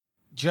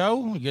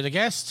Joe, you're the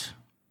guest.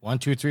 1,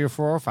 2, 3, or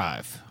 4, or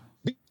 5.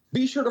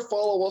 Be sure to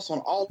follow us on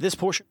all this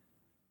portion.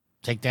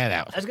 Take that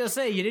out. I was going to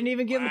say, you didn't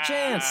even give him a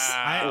chance.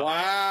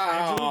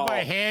 I moved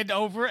my hand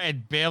over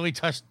and barely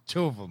touched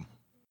two of them.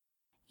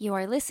 You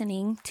are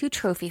listening to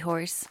Trophy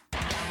Horse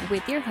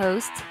with your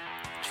host,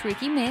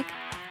 Tricky Mick,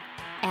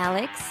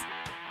 Alex,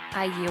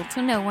 I Yield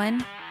to No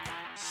One,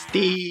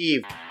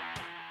 Steve,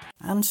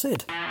 and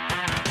Sid.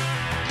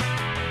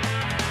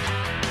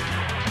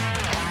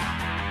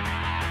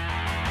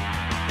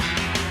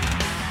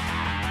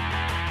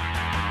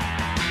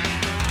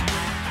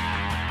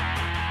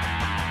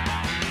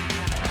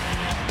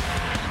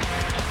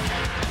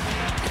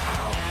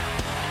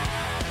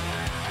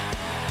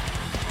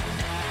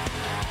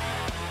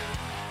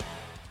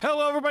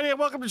 Hello, everybody, and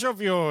welcome to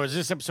Trophy Wars.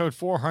 This is episode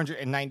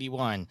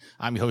 491.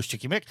 I'm your host,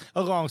 Tricky Mick.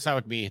 Alongside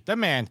with me, the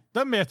man,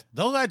 the myth,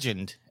 the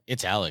legend.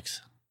 It's Alex.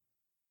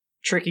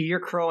 Tricky, you're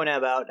crowing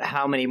about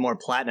how many more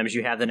platinums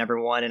you have than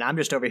everyone, and I'm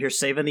just over here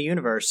saving the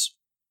universe.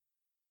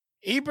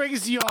 He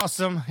brings the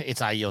awesome.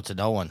 It's I Yield to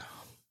No One.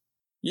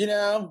 You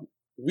know,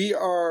 we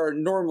are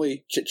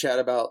normally chit-chat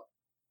about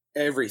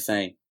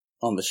everything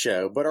on the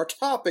show, but our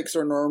topics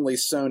are normally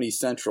Sony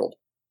central.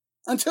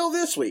 Until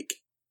this week.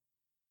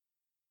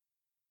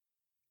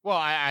 Well,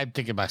 I'm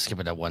thinking about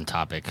skipping that one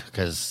topic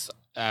because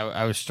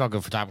I was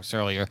struggling for topics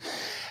earlier.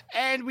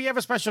 And we have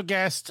a special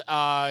guest.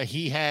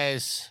 He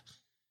has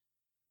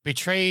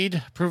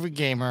betrayed Proven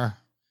Gamer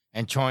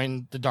and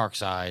joined the dark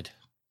side.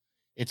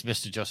 It's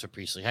Mr. Joseph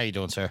Priestley. How you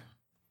doing, sir?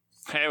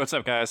 Hey, what's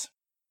up, guys?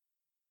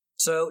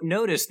 So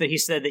notice that he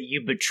said that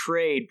you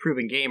betrayed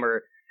Proven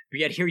Gamer, but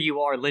yet here you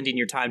are lending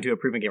your time to a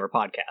Proven Gamer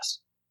podcast.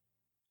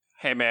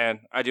 Hey, man,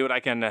 I do what I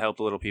can to help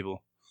the little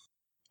people.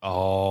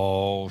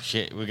 Oh,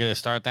 shit. We're going to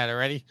start that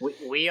already?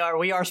 We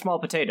are small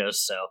potatoes,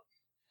 so.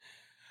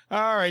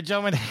 All right,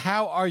 gentlemen,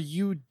 how are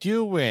you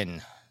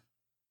doing?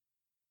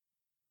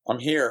 I'm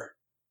here.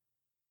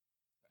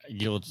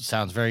 You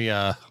sounds very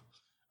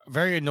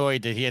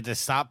annoyed that he had to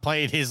stop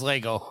playing his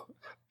Lego.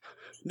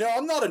 No,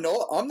 I'm not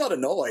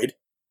annoyed.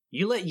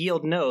 You let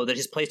Yield know that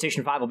his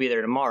PlayStation 5 will be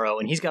there tomorrow,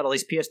 and he's got all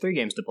these PS3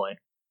 games to play.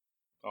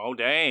 Oh,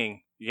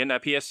 dang. You getting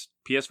that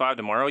PS5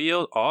 tomorrow,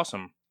 Yield?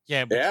 Awesome.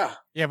 Yeah, but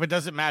it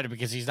doesn't matter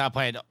because he's not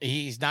playing.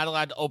 He's not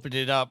allowed to open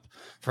it up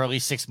for at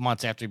least 6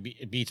 months after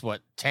he beats,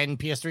 10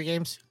 PS3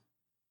 games?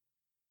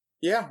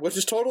 Yeah, which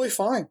is totally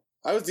fine.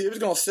 It was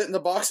going to sit in the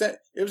box. It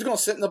was going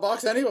to sit in the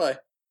box anyway.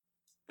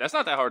 That's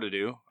not that hard to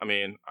do. I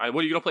mean,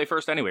 what are you going to play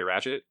first anyway,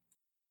 Ratchet?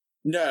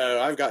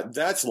 No,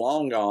 that's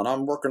long gone.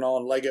 I'm working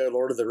on Lego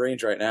Lord of the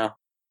Rings right now.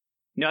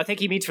 No, I think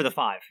he meets for the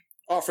 5.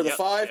 Oh, for the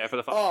 5? Yeah, for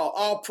the 5. Oh,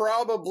 I'll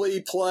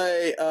probably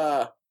play,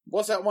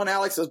 what's that one,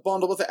 Alex, that's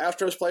bundled with the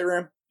Astros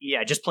Playroom?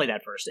 Yeah, just play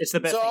that first. It's the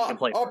best thing you can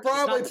play first.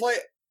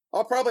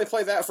 I'll probably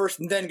play that first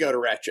and then go to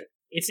Ratchet.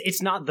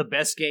 It's not the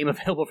best game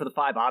available for the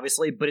 5,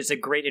 obviously, but it's a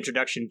great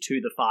introduction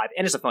to the 5,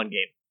 and it's a fun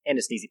game, and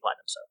it's an easy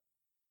platinum, so.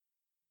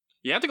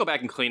 You have to go back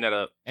and clean that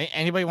up.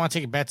 Anybody want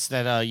to take bets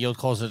that Yield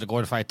calls it a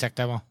glorified tech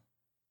demo?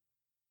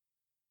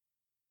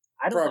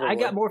 I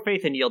got more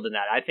faith in Yield than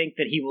that. I think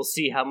that he will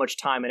see how much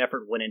time and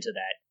effort went into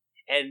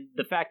that. And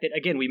the fact that,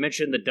 again, we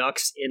mentioned the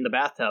ducks in the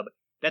bathtub,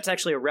 that's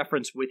actually a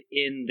reference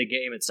within the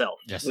game itself,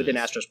 yes, within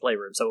Astro's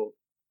Playroom. So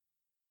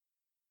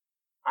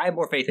I have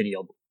more faith in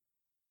Yield.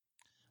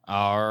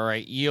 All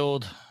right,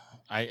 Yield.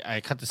 I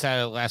cut this out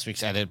of last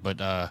week's edit, but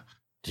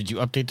did you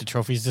update the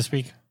trophies this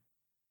week?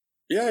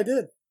 Yeah, I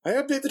did. I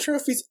update the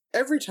trophies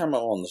every time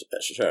I'm on the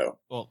show.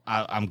 Well,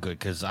 I'm good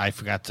because I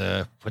forgot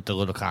to put the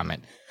little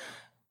comment.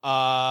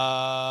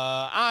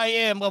 I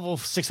am level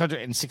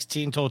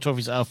 616, total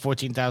trophies of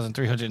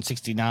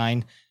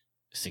 14,369.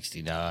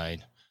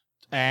 69.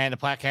 And a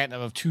plaque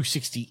of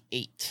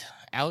 268.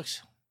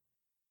 Alex?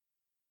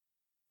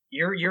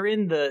 You're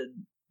in the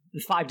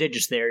 5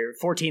 digits there. You're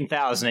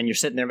 14,000, and you're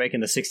sitting there making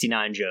the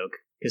 69 joke,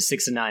 because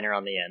 6 and 9 are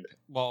on the end.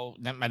 Well,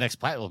 my next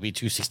plat will be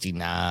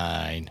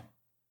 269.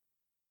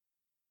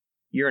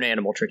 You're an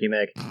animal, Tricky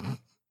Meg.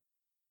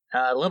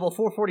 Level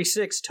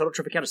 446, total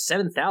trophy count of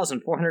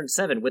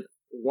 7,407, with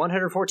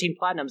 114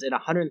 platinums in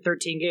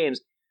 113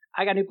 games.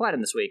 I got new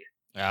platinum this week.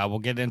 We'll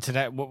get into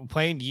that. What we're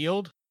playing,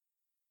 Yield?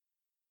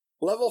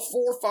 Level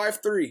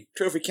 453,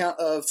 trophy count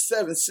of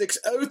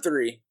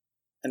 7603,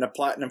 and a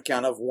platinum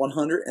count of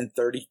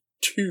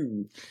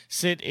 132.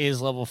 Sid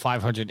is level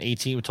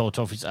 518 with total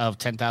trophies of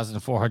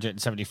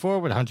 10,474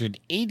 with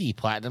 180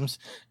 platinums.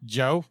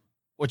 Joe,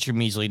 what's your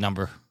measly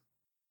number?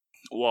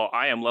 Well,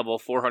 I am level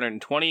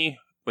 420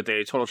 with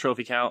a total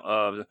trophy count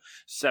of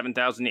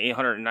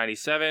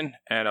 7,897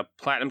 and a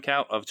platinum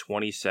count of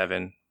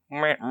 27.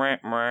 Hey,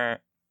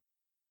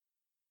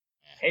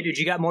 dude,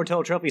 you got more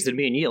total trophies than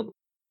me and Yield.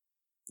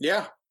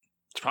 Yeah.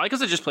 It's probably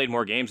because I just played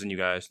more games than you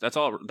guys. That's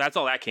all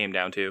that came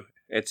down to.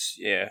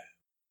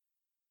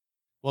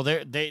 Well,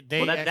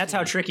 that's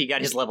how Tricky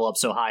got his level up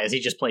so high, is he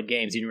just played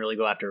games. He didn't really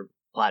go after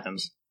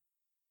platinums.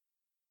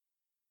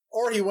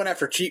 Or he went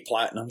after cheap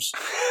platinums.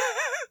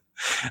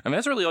 I mean,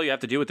 that's really all you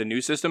have to do with the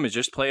new system is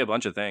just play a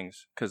bunch of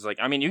things. Because, you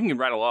can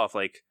rattle off,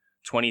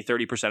 20,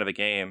 30% of a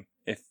game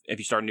if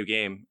you start a new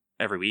game.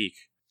 every week.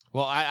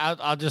 Well,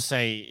 I'll just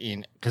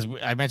say, because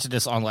I mentioned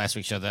this on last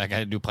week's show that I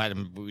got a new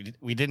platinum.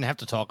 We didn't have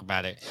to talk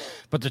about it,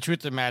 but the truth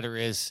of the matter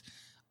is,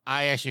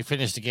 I actually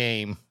finished the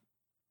game,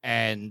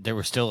 and there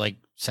were still like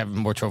 7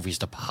 more trophies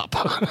to pop.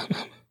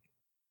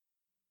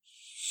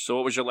 So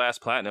what was your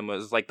last platinum?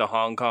 Was it like the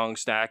Hong Kong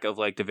stack of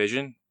like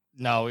Division?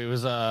 No, it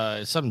was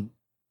some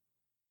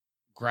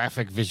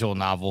graphic visual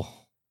novel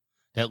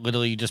that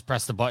literally you just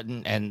press the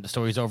button and the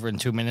story's over in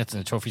 2 minutes,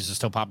 and the trophies are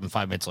still popping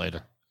 5 minutes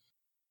later.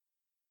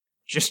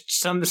 Just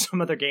some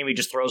other game he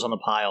just throws on the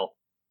pile.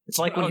 It's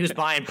like when he was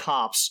buying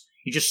Pops.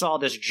 He just saw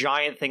this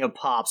giant thing of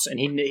Pops, and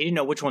he didn't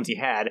know which ones he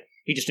had.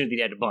 He just knew that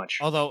he had a bunch.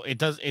 Although it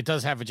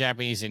does have a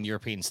Japanese and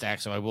European stack,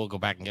 so I will go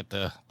back and get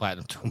the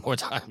platinum 2 more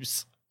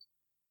times.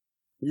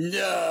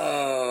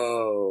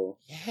 No.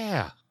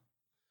 Yeah.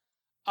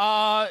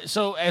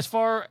 So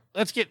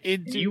let's get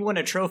into... You won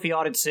a trophy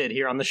audit Sid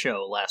here on the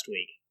show last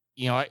week.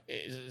 You know,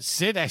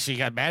 Sid actually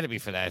got mad at me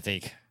for that, I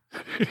think.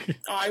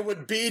 I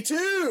would be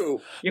too.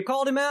 You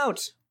called him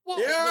out.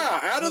 Yeah,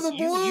 out of the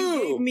blue.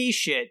 You gave me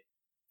shit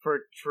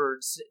for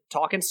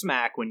talking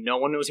smack when no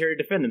one was here to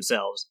defend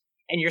themselves.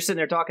 And you're sitting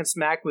there talking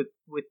smack with...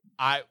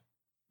 I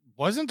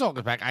wasn't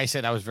talking back. I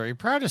said I was very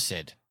proud of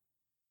Sid.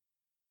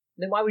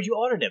 Then why would you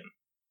audit him?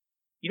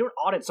 You don't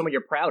audit someone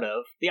you're proud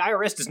of. The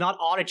IRS does not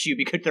audit you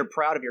because they're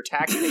proud of your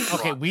tax.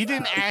 Okay, we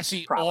didn't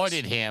actually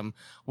audit him.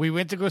 We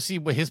went to go see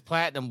what his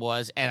platinum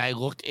was, and I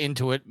looked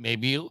into it,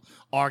 maybe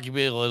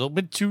arguably a little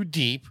bit too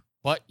deep,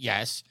 but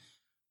yes,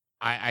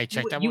 I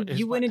checked out.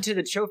 You went into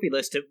the trophy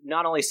list to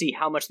not only see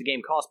how much the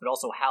game cost, but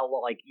also how,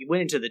 like, you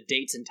went into the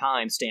dates and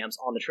time stamps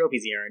on the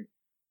trophies he earned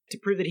to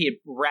prove that he had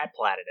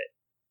rat-platted it.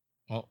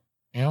 Well,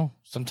 you know,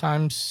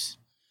 sometimes,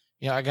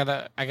 I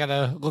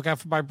gotta look out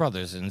for my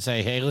brothers and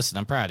say, hey, listen,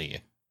 I'm proud of you.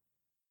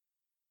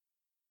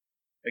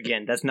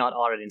 Again, that's not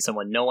auditing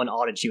someone. No one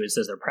audits you and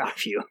says they're proud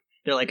of you.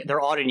 They're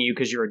auditing you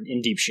because you're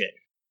in deep shit.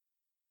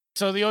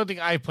 So the only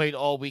thing I played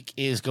all week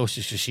is Ghost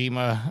of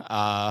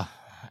Tsushima.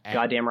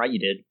 Goddamn right you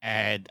did.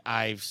 And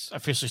I've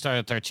officially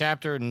started the 3rd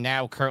chapter.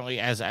 Now,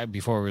 currently,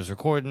 before I was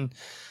recording,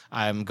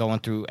 I'm going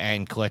through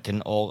and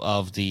collecting all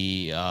of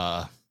the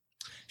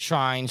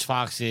shrines,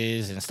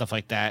 foxes, and stuff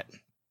like that.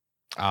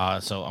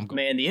 So I'm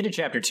Man, the end of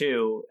chapter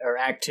 2 or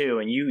act 2,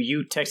 and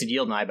you texted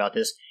Yield and I about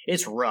this.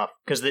 It's rough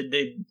because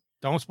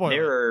don't spoil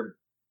there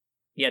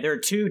are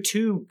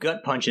two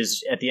gut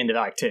punches at the end of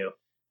act 2.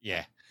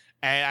 Yeah,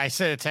 and I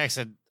sent a text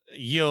that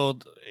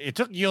Yield. It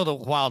took Yield a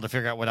while to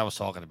figure out what I was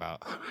talking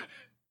about.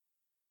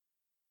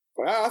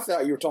 Well, I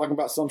thought you were talking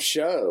about some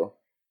show.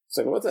 It's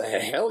like, what the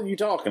hell are you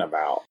talking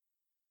about?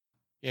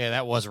 Yeah,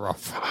 that was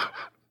rough.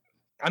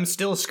 I'm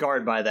still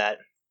scarred by that.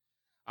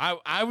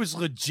 I was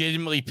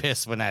legitimately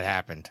pissed when that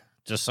happened,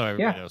 just so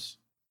everybody knows.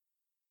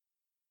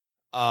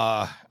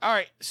 All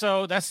right,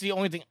 so that's the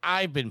only thing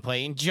I've been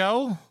playing.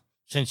 Joe,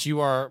 since you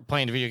are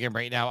playing the video game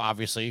right now,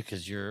 obviously,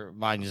 because your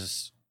mind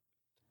is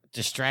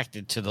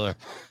distracted to the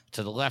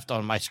left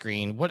on my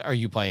screen, what are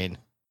you playing?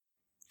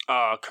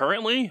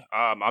 Currently,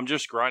 I'm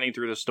just grinding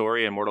through the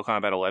story in Mortal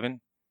Kombat 11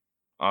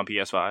 on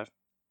PS5,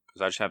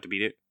 because I just have to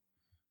beat it.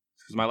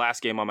 This is my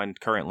last game on my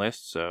current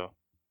list, so...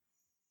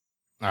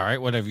 All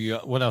right, what else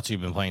have you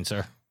been playing,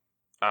 sir?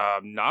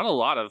 Not a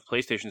lot of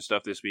PlayStation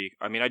stuff this week.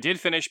 I mean, I did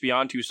finish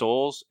Beyond Two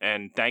Souls,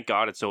 and thank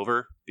God it's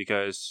over,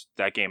 because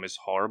that game is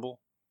horrible.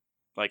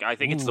 Like, I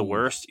think it's the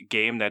worst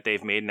game that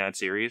they've made in that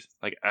series,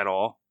 like, at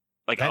all.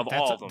 Like,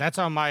 all of them. That's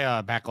on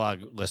my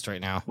backlog list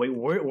right now. Wait,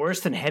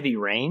 worse than Heavy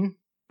Rain?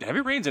 Heavy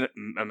Rain's a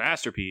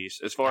masterpiece,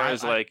 as far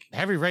as, like...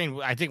 Heavy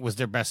Rain, I think, was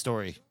their best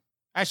story.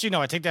 Actually,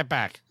 no, I take that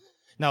back.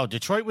 No,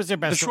 Detroit was their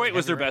best story. Detroit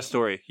was their best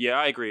story. Yeah,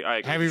 I agree.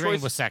 Heavy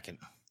Rain was second.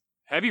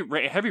 Heavy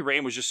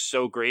Rain was just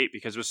so great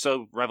because it was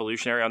so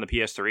revolutionary on the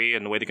PS3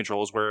 and the way the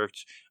controls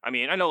worked. I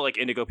mean, I know like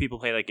people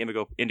play like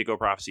Indigo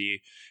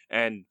Prophecy,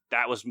 and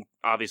that was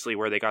obviously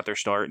where they got their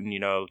start and,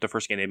 the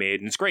first game they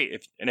made. And it's great.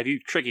 If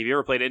you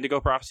ever played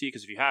Indigo Prophecy,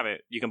 because if you haven't,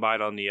 you can buy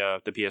it on the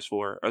PS4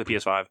 or the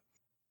PS5.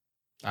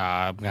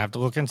 I'm going to have to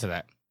look into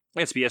that.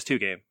 It's a PS2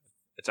 game.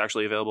 It's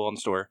actually available on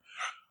the store.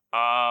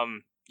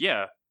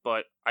 Yeah,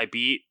 but I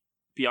beat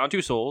Beyond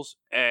Two Souls,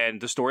 and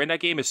the story in that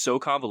game is so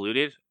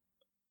convoluted.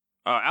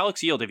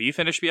 Alex Yield, have you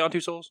finished Beyond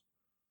Two Souls?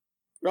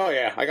 Oh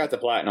yeah, I got the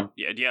platinum.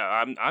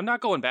 Yeah. I'm not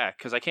going back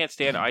because I can't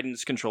stand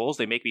Aiden's controls.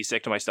 They make me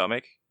sick to my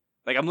stomach.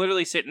 Like I'm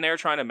literally sitting there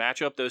trying to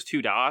match up those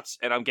 2 dots,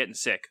 and I'm getting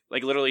sick.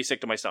 Like literally sick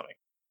to my stomach.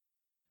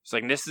 It's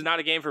like this is not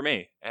a game for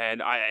me,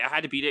 and I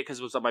had to beat it because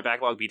it was on my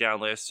backlog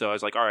beatdown list. So I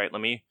was like, all right,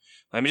 let me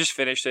just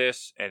finish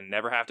this and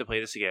never have to play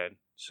this again.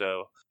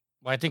 So,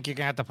 well, I think you're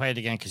gonna have to play it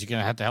again because you're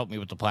gonna have to help me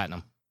with the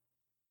platinum.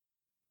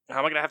 How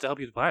am I gonna have to help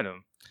you with the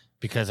platinum?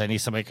 Because I need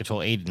somebody to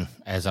control Aiden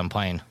as I'm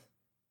playing.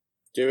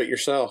 Do it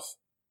yourself.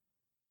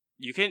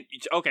 You can.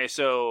 Okay,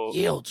 so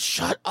Yield,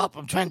 shut up!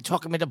 I'm trying to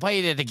talk him into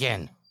playing it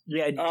again.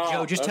 Yeah,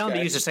 Joe, just tell him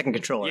to use a second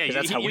controller. Yeah,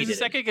 that's how we use a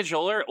second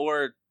controller,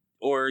 or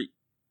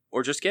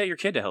just get your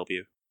kid to help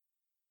you.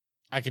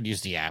 I could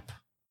use the app.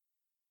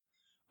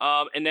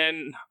 And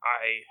then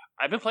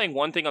I've been playing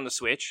one thing on the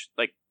Switch,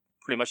 like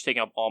pretty much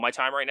taking up all my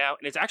time right now,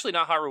 and it's actually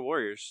not Hyrule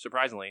Warriors,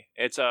 surprisingly.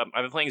 It's I've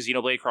been playing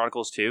Xenoblade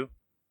Chronicles 2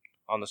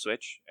 on the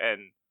Switch,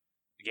 and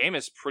the game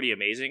is pretty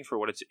amazing for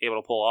what it's able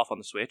to pull off on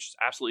the Switch. It's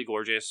absolutely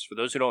gorgeous. For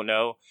those who don't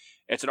know,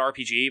 it's an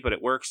RPG, but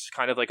it works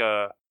kind of like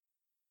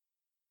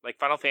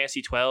Final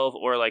Fantasy 12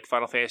 or like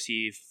Final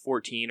Fantasy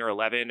 14 or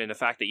 11, and the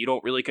fact that you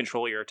don't really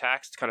control your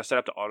attacks. It's kind of set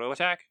up to auto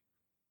attack.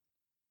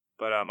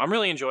 But I'm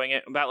really enjoying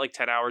it. I'm about like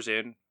 10 hours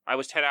in. I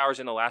was 10 hours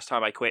in the last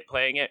time I quit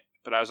playing it,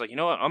 but I was like, you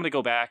know what? I'm going to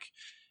go back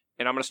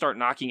and I'm going to start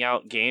knocking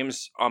out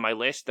games on my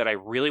list that I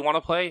really want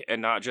to play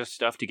and not just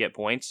stuff to get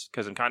points,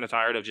 because I'm kind of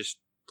tired of just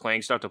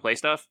playing stuff to play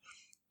stuff.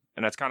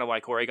 And that's kind of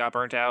why Corey got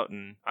burnt out,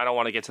 and I don't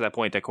want to get to that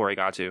point that Corey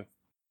got to.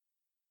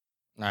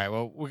 All right,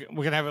 well, we're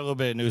going to have a little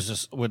bit of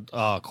news with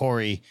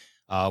Corey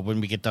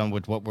when we get done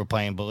with what we're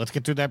playing, but let's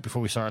get through that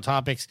before we start our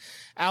topics.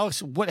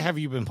 Alex, what have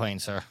you been playing,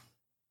 sir?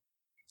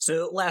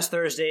 So last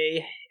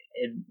Thursday,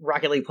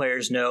 Rocket League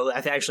players know,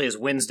 actually it's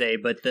Wednesday,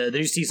 but the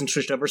new season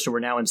switched over, so we're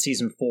now in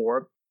Season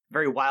 4.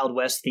 Very Wild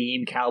West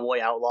theme,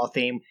 cowboy outlaw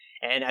theme,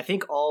 and I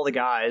think all the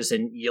guys,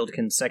 and Yield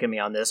can second me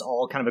on this,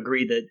 all kind of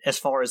agree that as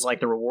far as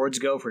like the rewards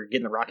go for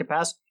getting the Rocket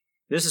Pass,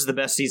 this is the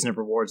best season of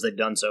rewards they've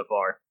done so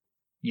far.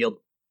 Yield,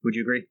 would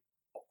you agree?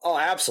 Oh,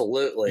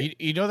 absolutely.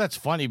 You know, that's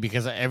funny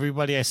because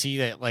everybody I see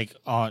that, like,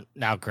 on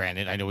now,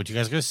 granted, I know what you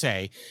guys are going to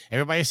say.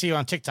 Everybody I see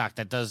on TikTok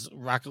that does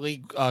Rocket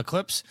League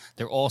clips,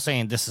 they're all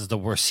saying this is the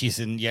worst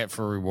season yet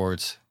for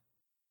rewards.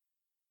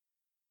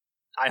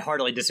 I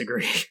heartily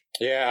disagree.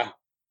 Yeah.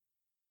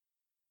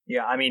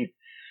 Yeah, I mean,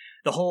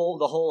 the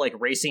whole like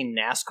racing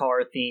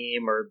NASCAR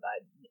theme, or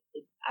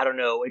I don't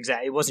know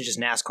exactly. It wasn't just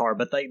NASCAR,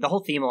 but like the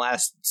whole theme of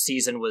last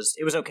season was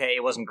okay.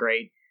 It wasn't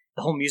great.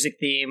 The whole music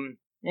theme,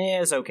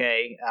 it's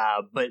okay.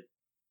 But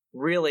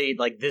really,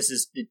 like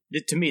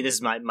to me, this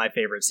is my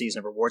favorite season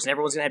of rewards. And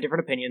everyone's gonna have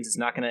different opinions. It's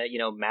not gonna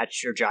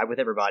match or jive with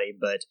everybody,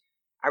 but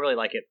I really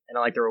like it, and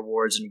I like the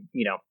rewards. And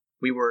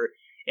we were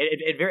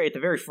at the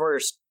very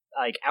first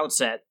like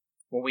outset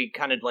when we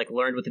kind of like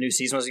learned what the new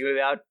season was going to be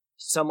about.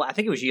 I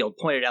think it was Yield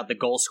pointed out the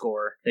goal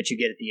score that you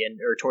get at the end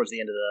or towards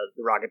the end of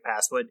the Rocket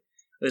Pass. What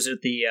was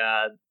it?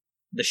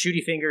 The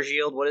shooty fingers,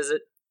 Yield? What is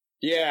it?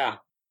 Yeah,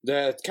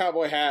 the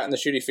cowboy hat and the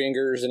shooty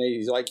fingers, and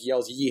he like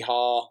yells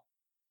 "yeehaw."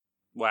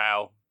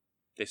 Wow,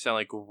 they sound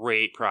like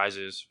great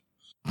prizes.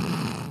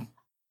 I'm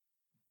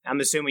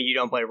assuming you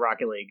don't play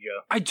Rocket League,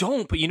 Joe. I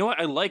don't, but you know what?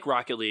 I like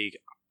Rocket League.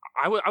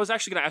 I was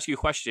actually going to ask you a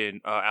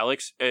question,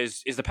 Alex.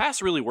 Is the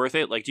pass really worth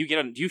it? Like, do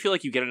you feel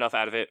like you get enough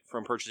out of it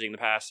from purchasing the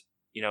pass?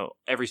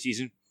 Every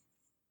season?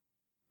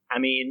 I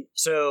mean,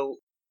 so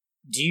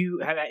do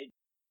you have...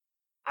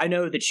 I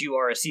know that you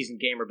are a seasoned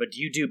gamer, but do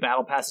you do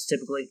battle passes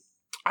typically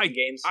in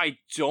games? I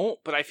don't,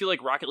 but I feel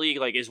like Rocket League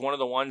is one of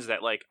the ones that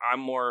I'm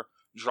more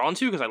drawn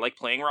to because I like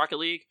playing Rocket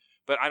League,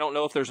 but I don't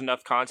know if there's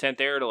enough content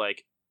there to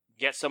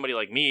get somebody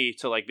like me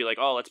to be like,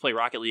 oh, let's play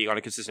Rocket League on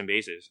a consistent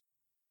basis.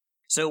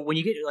 So when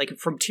you get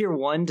from tier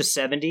 1 to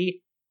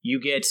 70, you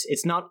get,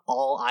 it's not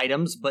all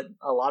items, but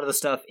a lot of the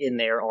stuff in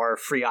there are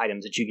free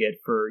items that you get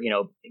for,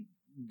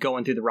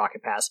 going through the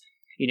Rocket Pass.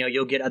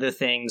 You'll get other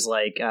things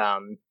like a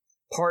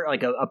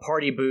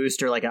party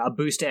boost or like a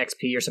boost to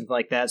XP or something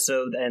like that.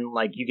 So then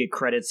you get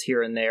credits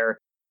here and there.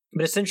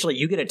 But essentially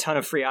you get a ton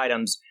of free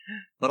items,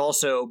 but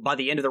also by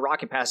the end of the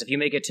Rocket Pass, if you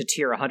make it to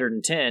tier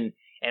 110,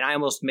 and I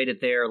almost made it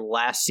there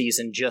last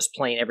season just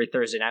playing every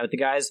Thursday night with the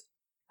guys,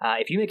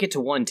 if you make it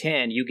to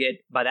 110, you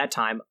get, by that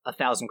time,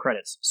 1,000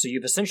 credits. So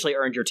you've essentially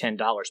earned your $10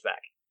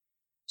 back.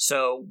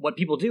 So what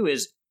people do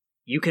is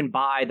you can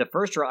buy the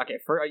first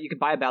rocket, you can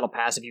buy a battle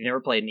pass if you've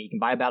never played any. You can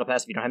buy a battle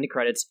pass if you don't have any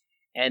credits,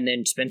 and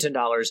then spend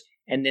 $10,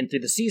 and then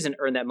through the season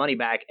earn that money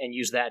back and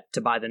use that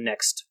to buy the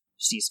next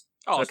season.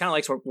 Oh, so it kind of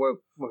like what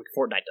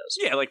Fortnite does.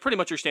 Yeah, pretty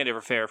much your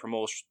standard fare for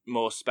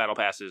most battle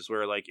passes,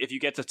 where if you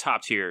get to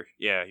top tier,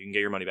 yeah, you can get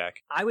your money back.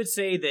 I would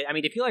say that,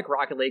 if you like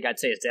Rocket League, I'd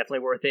say it's definitely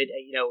worth it.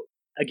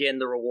 Again,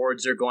 the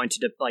rewards are going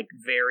to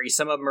vary.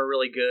 Some of them are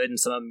really good, and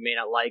some of them you may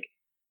not like.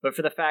 But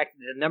for the fact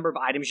the number of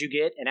items you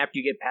get, and after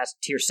you get past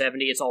tier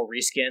 70, it's all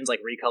reskins,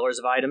 recolors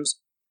of items.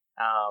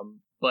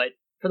 But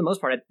for the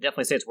most part, I'd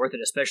definitely say it's worth it,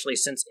 especially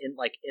since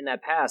in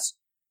that pass,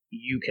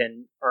 you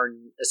can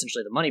earn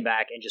essentially the money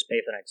back and just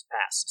pay for the next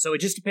pass. So it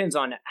just depends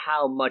on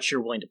how much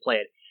you're willing to play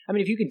it.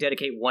 If you can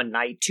dedicate one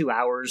night, 2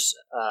 hours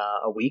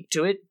a week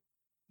to it,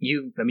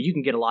 you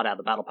can get a lot out of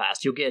the battle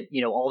pass. You'll get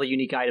all the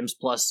unique items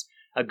plus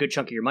a good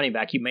chunk of your money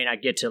back. You may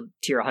not get to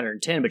tier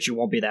 110, but you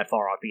won't be that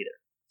far off either.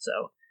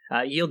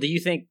 So, Yield, do you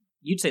think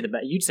you'd say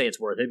it's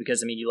worth it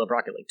because you love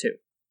Rocket League too?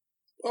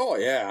 Oh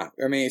yeah,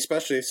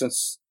 especially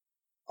since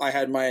I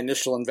had my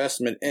initial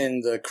investment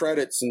in the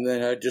credits, and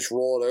then I just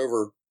roll it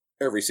over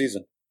every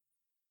season.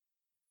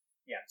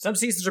 Yeah, some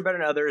seasons are better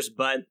than others,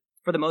 but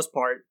for the most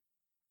part,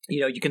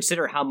 you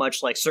consider how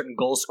much certain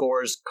goal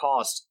scorers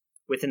cost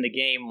within the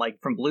game,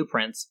 from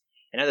blueprints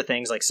and other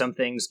things. Some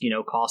things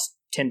cost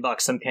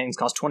 $10, some things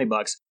cost $20.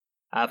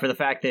 For the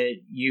fact that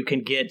you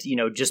can get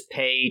just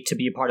pay to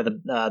be a part of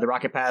the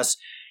Rocket Pass,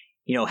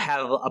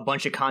 have a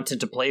bunch of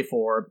content to play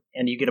for,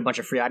 and you get a bunch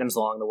of free items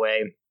along the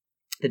way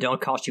that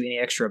don't cost you any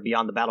extra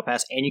beyond the Battle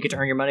Pass, and you get to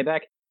earn your money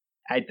back.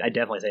 I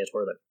definitely say it's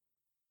worth it.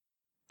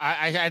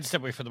 I had to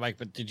step away from the mic,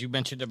 but did you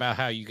mention about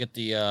how you get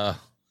the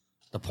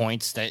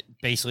points that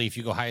basically if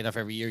you go high enough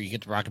every year, you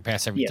get the Rocket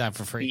Pass every time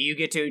for free? You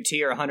get to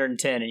tier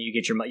 110 and you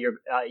get you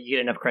get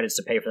enough credits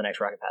to pay for the next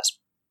Rocket Pass.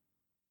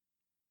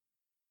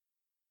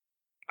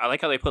 I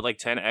like how they put like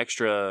 10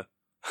 extra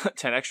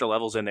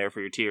levels in there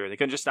for your tier. They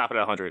couldn't just stop at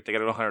 100. They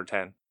got it at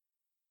 110.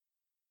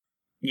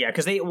 Yeah,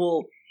 because they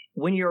will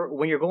when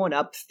you're going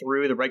up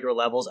through the regular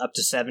levels up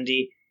to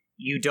 70,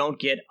 you don't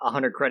get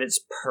 100 credits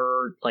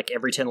per like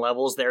every 10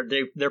 levels.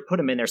 They're put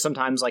them in there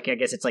sometimes. Like I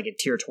guess it's like a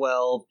tier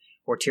 12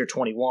 or tier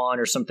 21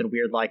 or something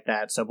weird like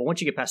that. So, but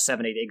once you get past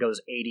 70, it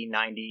goes 80,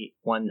 90,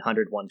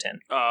 100, 110.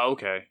 Oh,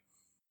 okay.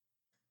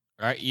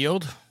 All right,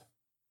 Yield.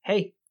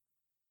 Hey.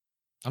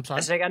 I'm sorry.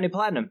 I said I got a new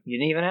platinum. You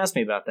didn't even ask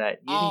me about that.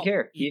 You didn't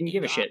care. You didn't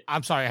give a shit.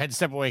 I'm sorry. I had to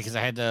step away because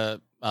I had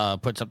to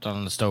put something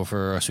on the stove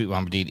for Sweet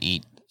Mama D to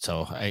eat.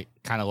 So I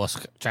kind of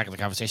lost track of the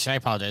conversation. I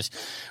apologize.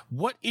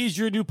 What is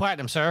your new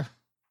platinum, sir?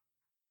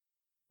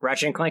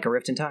 Ratchet and Clank: A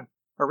Rift in Time.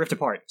 Or Rift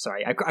Apart.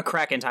 Sorry. A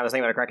Crack in Time. I was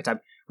thinking about a Crack in Time.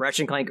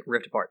 Ratchet and Clank: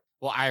 Rift Apart.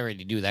 Well, I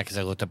already knew that because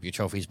I looked up your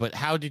trophies. But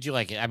how did you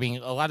like it? I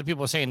mean, a lot of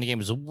people are saying the game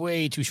is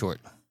way too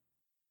short.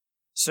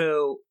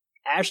 So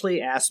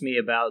Ashley asked me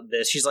about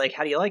this. She's like,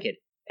 how do you like it?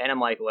 And I'm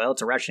like, well,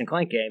 it's a Ratchet and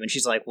Clank game. And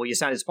she's like, well, you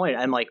sound disappointed.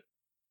 I'm like,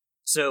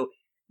 so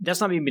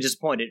that's not me being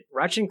disappointed.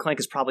 Ratchet and Clank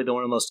is probably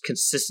one of the most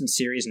consistent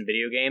series in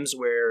video games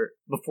where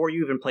before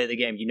you even play the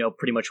game, you know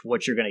pretty much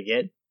what you're going to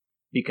get.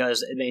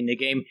 Because, I mean, the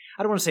game,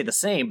 I don't want to say the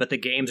same, but the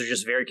games are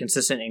just very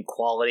consistent in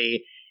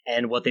quality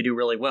and what they do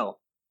really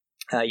well.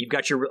 You've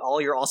got all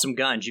your awesome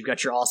guns. You've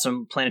got your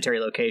awesome planetary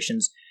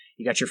locations.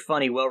 You got your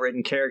funny,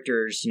 well-written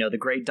characters, the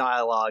great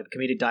dialogue, the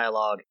comedic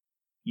dialogue.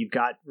 You've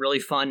got really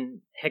fun,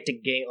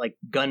 hectic game like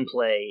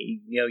gunplay.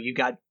 You've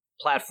got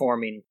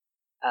platforming.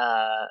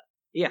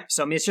 Yeah,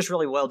 so I mean, it's just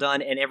really well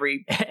done, and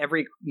every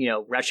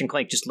Ratchet and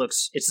Clank just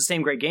it's the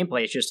same great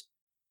gameplay. It's just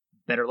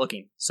better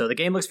looking. So the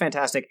game looks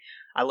fantastic.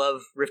 I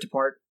love Rift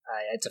Apart.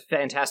 It's a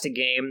fantastic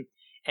game,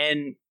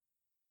 and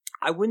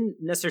I wouldn't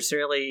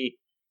necessarily.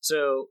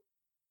 So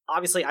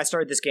obviously, I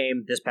started this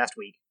game this past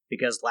week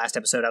because last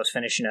episode I was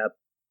finishing up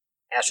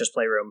Astro's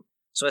Playroom.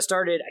 So I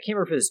started, I can't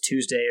remember if it was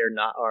Tuesday or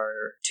not,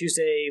 or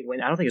Tuesday,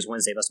 I don't think it was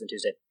Wednesday, it must have been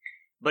Tuesday.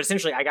 But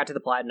essentially, I got to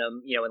the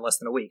Platinum, in less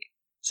than a week.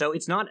 So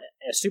it's not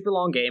a super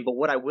long game, but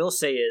what I will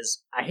say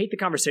is, I hate the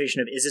conversation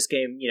of, is this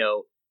game,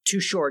 too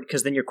short,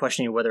 because then you're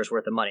questioning whether it's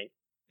worth the money.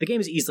 The game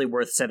is easily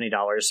worth $70,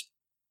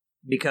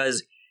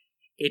 because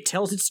it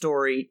tells its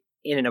story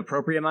in an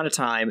appropriate amount of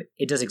time,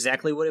 it does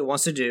exactly what it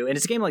wants to do, and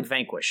it's a game like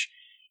Vanquish.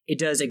 It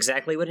does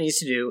exactly what it needs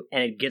to do,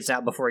 and it gets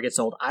out before it gets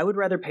old. I would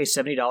rather pay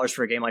 $70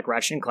 for a game like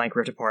Ratchet and Clank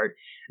Rift Apart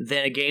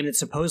than a game that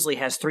supposedly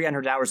has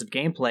 300 hours of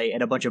gameplay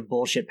and a bunch of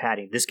bullshit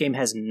padding. This game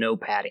has no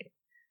padding.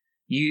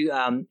 You,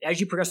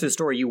 as you progress through the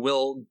story, you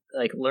will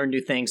learn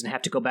new things and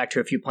have to go back to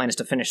a few planets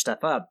to finish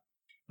stuff up.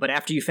 But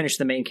after you finish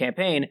the main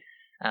campaign,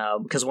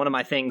 because one of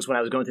my things when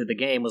I was going through the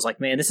game was like,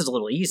 man, this is a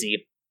little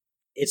easy.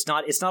 It's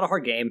not a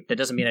hard game. That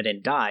doesn't mean I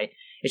didn't die.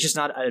 It's just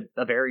not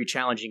a very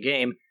challenging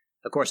game.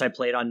 Of course, I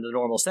played on the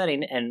normal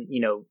setting, and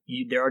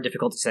there are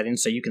difficulty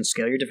settings, so you can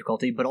scale your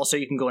difficulty, but also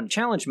you can go into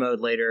challenge mode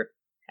later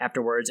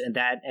afterwards, and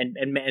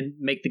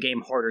make the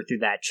game harder through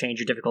that. Change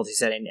your difficulty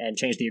setting and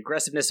change the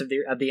aggressiveness of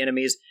the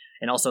enemies,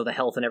 and also the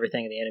health and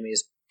everything of the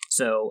enemies.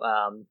 So,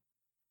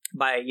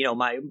 by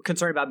my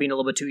concern about being a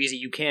little bit too easy,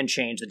 you can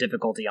change the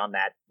difficulty on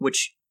that,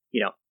 which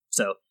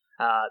so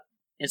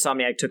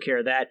Insomniac took care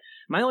of that.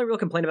 My only real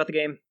complaint about the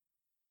game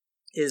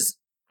is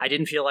I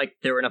didn't feel like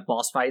there were enough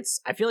boss fights.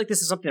 I feel like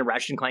this is something that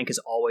Ratchet and Clank has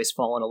always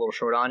fallen a little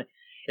short on,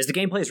 is the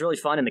gameplay is really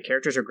fun and the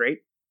characters are great.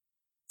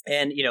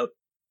 And,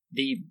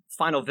 the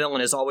final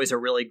villain is always a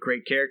really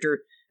great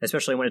character,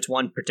 especially when it's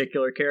one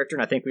particular character,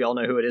 and I think we all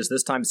know who it is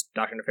this time. It's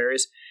Dr.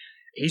 Nefarious.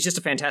 He's just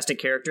a fantastic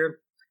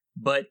character,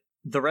 but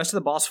the rest of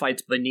the boss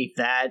fights beneath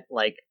that,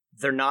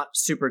 they're not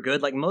super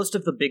good. Most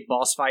of the big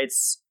boss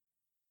fights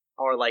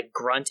are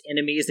grunt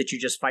enemies that you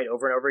just fight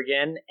over and over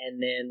again, and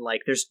then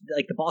there's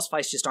the boss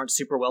fights just aren't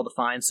super well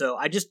defined. So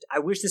I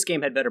wish this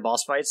game had better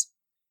boss fights.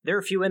 There are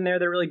a few in there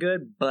that are really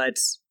good, but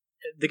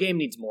the game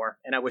needs more,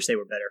 and I wish they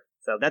were better.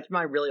 So that's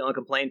my really only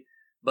complaint.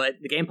 But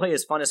the gameplay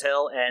is fun as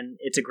hell, and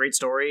it's a great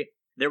story.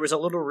 There was a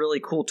little really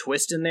cool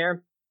twist in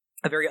there,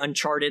 a very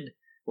Uncharted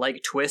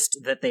twist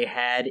that they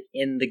had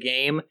in the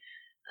game.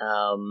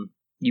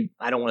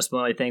 I don't want to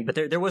spoil anything, but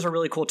there was a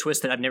really cool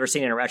twist that I've never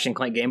seen in a Ratchet and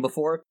Clank game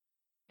before.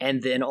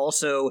 And then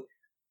also,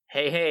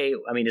 hey,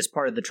 I mean, it's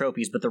part of the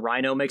trophies, but the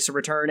Rhino makes a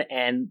return,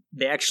 and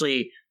they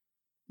actually,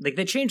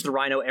 they change the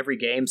Rhino every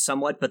game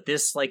somewhat, but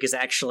this, is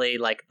actually,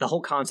 the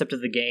whole concept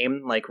of the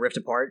game, Rift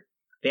Apart,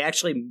 they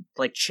actually,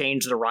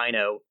 change the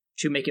Rhino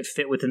to make it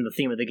fit within the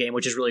theme of the game,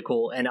 which is really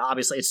cool, and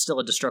obviously it's still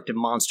a destructive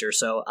monster,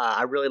 so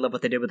I really love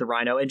what they did with the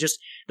Rhino, and just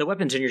the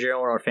weapons in your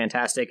general are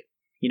fantastic.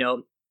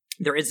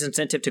 There is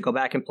incentive to go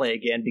back and play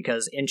again,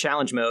 because in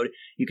challenge mode,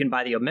 you can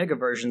buy the Omega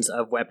versions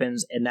of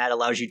weapons, and that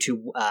allows you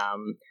to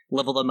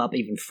level them up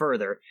even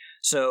further.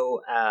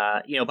 So,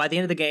 by the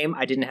end of the game,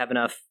 I didn't have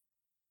enough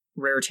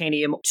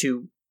Raritanium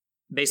to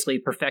basically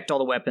perfect all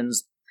the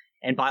weapons,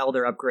 and buy all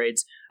their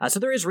upgrades. So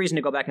there is reason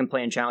to go back and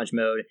play in challenge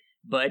mode.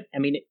 But, I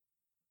mean,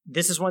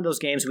 this is one of those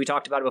games, we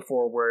talked about it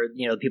before, where,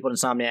 people at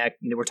Insomniac,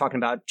 we're talking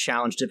about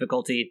challenge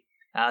difficulty.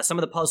 Some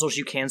of the puzzles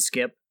you can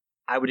skip.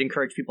 I would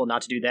encourage people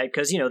not to do that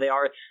because,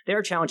 they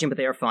are challenging, but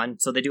they are fun.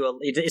 So they do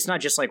it's not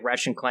just like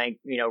Ratchet and Clank,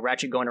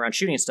 Ratchet going around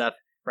shooting stuff,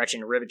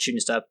 Ratchet and Rivet shooting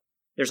stuff.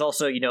 There's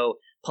also,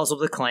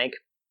 puzzles with Clank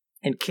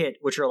and Kit,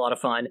 which are a lot of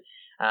fun.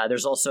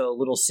 There's also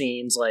little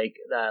scenes like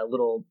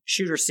little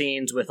shooter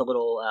scenes with a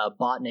little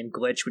bot named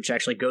Glitch, which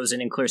actually goes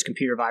in and clears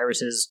computer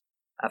viruses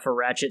for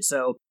Ratchet.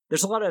 So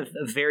there's a lot of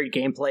varied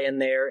gameplay in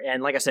there.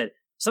 And like I said,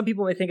 some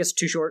people may think it's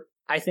too short.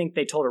 I think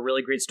they told a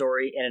really great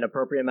story in an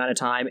appropriate amount of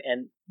time,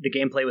 and the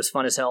gameplay was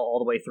fun as hell all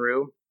the way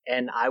through.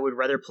 And I would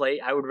rather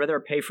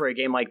pay for a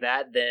game like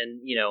that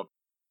than,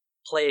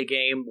 play a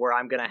game where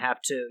I'm going to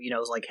have to,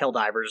 like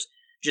Helldivers,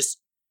 just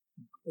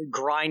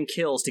grind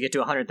kills to get to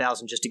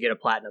 100,000 just to get a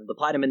platinum. The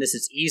platinum in this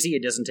is easy.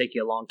 It doesn't take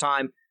you a long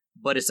time,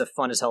 but it's a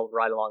fun as hell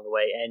ride along the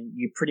way. And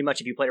you pretty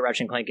much, if you play a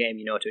Ratchet and Clank game,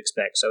 you know what to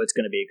expect. So it's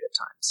going to be a good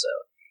time. So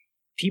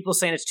people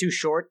saying it's too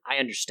short, I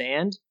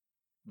understand.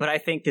 But I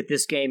think that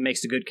this game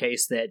makes a good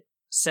case that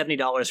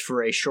 $70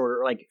 for a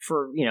shorter,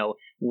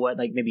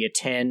 maybe a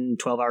 10,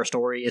 12-hour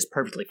story is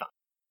perfectly fine.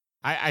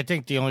 I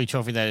think the only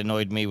trophy that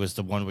annoyed me was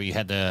the one where you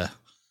had to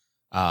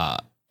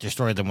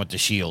destroy them with the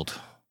shield.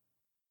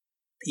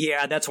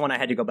 Yeah, that's one I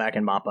had to go back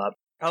and mop up.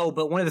 Oh,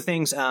 but one of the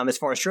things, as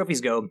far as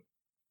trophies go,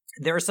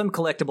 there are some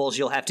collectibles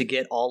you'll have to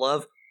get all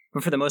of,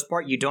 but for the most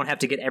part, you don't have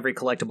to get every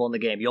collectible in the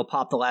game. You'll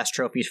pop the last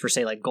trophies for,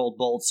 say, like gold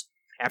bolts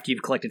after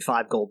you've collected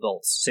 5 gold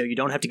bolts. So you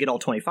don't have to get all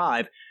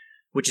 25,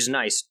 which is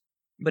nice.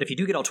 But if you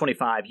do get all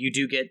 25, you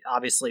do get,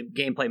 obviously,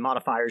 gameplay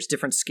modifiers,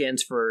 different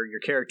skins for your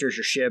characters,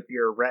 your ship,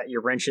 your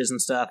wrenches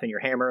and stuff, and your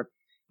hammer.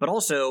 But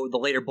also, the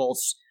later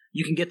bolts,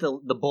 you can get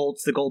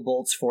the gold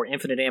bolts for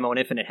infinite ammo and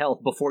infinite health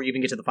before you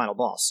even get to the final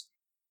boss.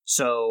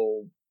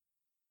 So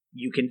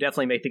you can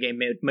definitely make the game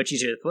much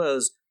easier to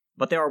close,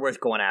 but they are worth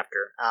going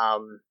after.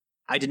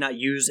 I did not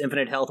use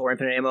infinite health or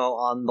infinite ammo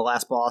on the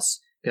last boss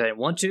because I didn't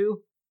want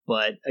to,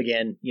 but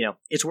again,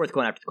 it's worth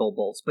going after the gold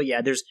bolts. But yeah,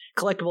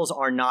 collectibles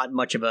are not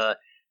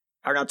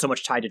so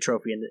much tied to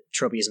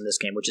trophies in this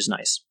game, which is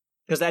nice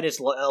because that is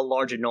a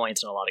large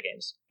annoyance in a lot of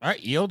games. All right,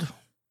 Yield.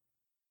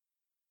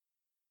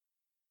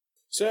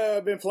 So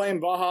I've been playing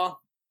Baja,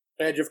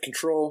 Edge of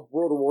Control,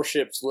 World of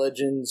Warships,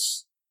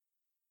 Legends,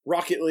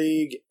 Rocket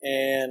League,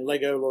 and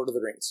Lego Lord of the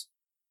Rings.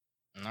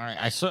 All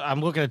right,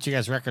 I'm looking at you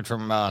guys' record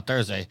from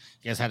Thursday.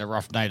 You guys had a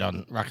rough night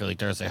on Rocket League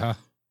Thursday, huh?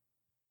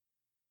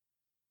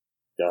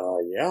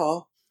 Yeah.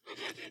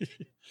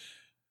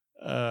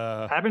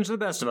 Happens to the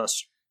best of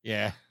us.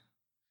 Yeah.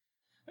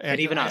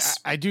 And even us.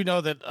 I do know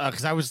that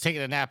because I was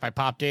taking a nap. I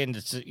popped in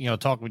to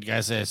talk with you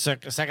guys. A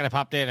second I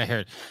popped in, I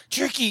heard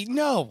Tricky,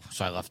 no,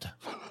 so I left.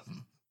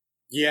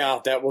 Yeah,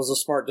 that was a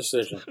smart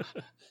decision.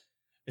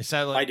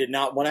 I did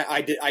not want to.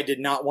 I did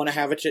not want to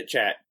have a chit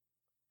chat.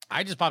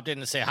 I just popped in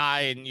to say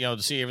hi and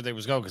to see everything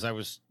was going because I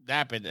was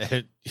napping.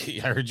 I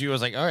heard you. I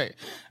was like, all right,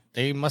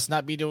 they must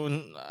not be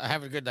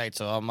having a good night,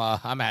 so I'm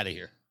out of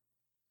here.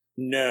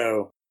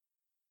 No.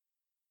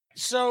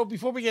 So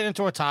before we get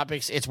into our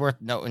topics, it's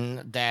worth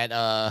noting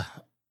that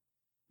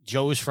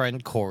Joe's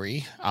friend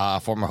Corey,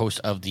 former host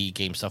of the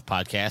Game Stuff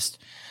podcast,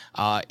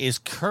 is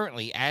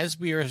currently, as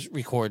we are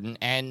recording,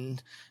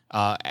 and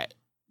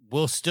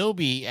will still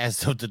be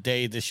as of the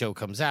day the show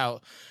comes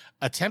out,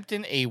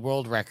 attempting a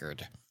world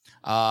record.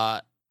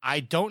 I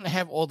don't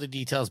have all the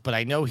details, but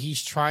I know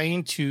he's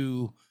trying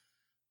to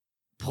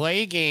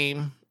play a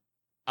game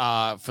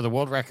for the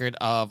world record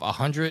of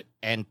 130.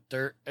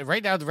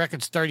 Right now, the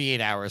record's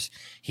 38 hours.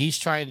 He's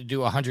trying to do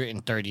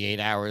 138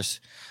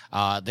 hours.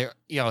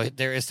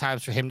 There is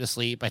times for him to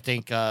sleep. I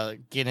think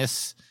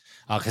Guinness,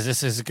 because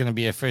this is going to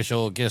be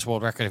official Guinness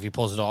World Record if he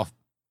pulls it off.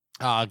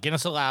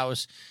 Guinness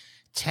allows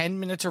 10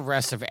 minutes of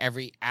rest of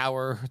every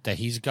hour that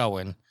he's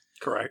going.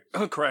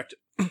 Correct.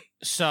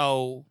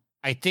 So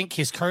I think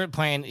his current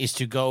plan is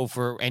to go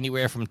for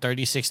anywhere from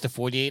 36 to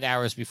 48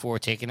 hours before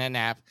taking a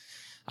nap.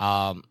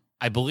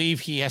 I believe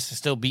he has to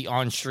still be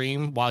on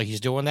stream while he's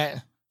doing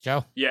that,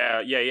 Joe?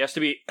 Yeah, he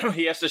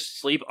has to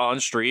sleep on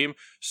stream.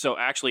 So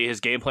actually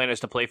his game plan is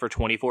to play for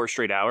 24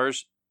 straight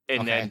hours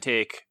and then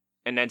take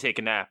a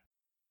nap.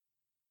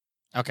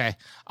 Okay.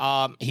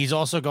 He's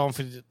also going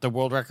for the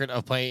world record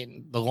of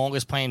playing the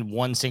longest playing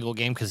one single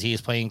game because he is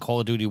playing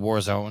Call of Duty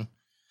Warzone.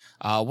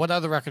 What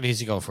other record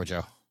is he going for,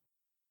 Joe?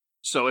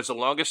 So it's the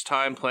longest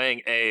time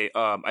playing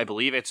I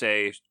believe it's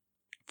a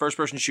first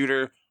person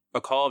shooter,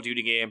 a Call of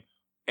Duty game,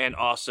 and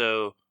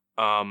also,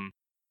 oh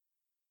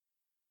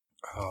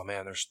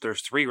man,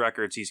 there's 3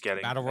 records he's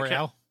getting. Battle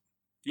Royale?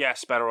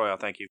 Yes, Battle Royale,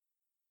 thank you.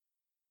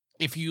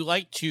 If you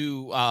like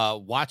to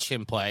watch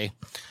him play,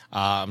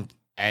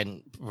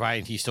 and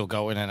Ryan, he's still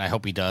going, and I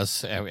hope he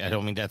does. I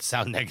don't mean that to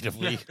sound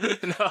negatively.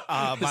 No,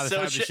 by the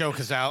time the show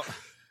comes out,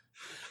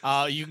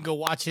 you can go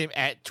watch him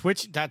at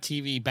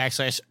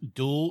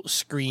twitch.tv/dual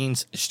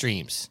screens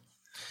streams.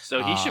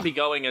 So he should be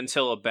going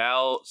until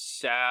about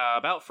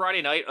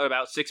Friday night, or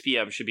about 6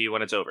 p.m. should be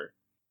when it's over.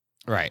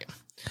 Right.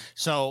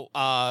 So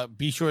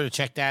be sure to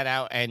check that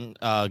out and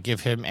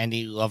give him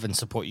any love and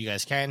support you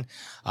guys can.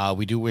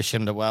 We do wish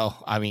him the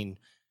well. I mean,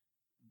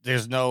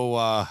 it's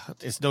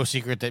no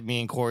secret that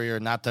me and Corey are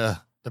not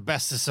the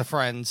bestest of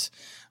friends,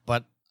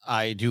 but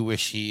I do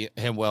wish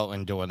him well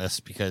in doing this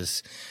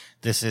because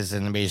this is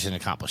an amazing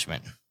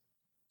accomplishment.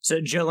 So,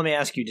 Joe, let me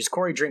ask you, does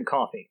Corey drink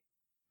coffee?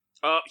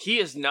 He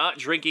is not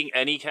drinking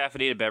any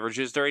caffeinated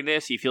beverages during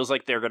this. He feels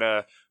like they're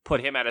gonna put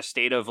him at a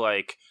state of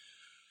like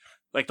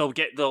they'll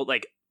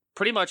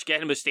pretty much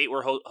get him to a state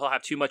where he'll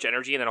have too much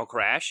energy and then he'll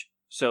crash.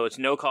 So it's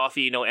no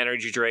coffee, no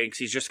energy drinks.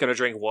 He's just gonna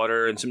drink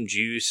water and some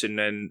juice, and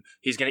then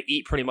he's gonna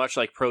eat pretty much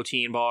like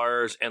protein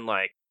bars and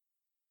like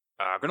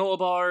granola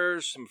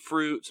bars, some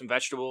fruit, some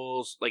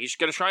vegetables. Like he's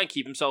gonna try and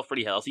keep himself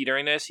pretty healthy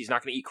during this. He's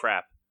not gonna eat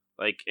crap.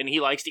 Like, and he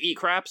likes to eat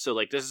crap, so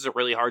like this is a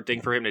really hard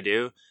thing for him to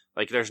do.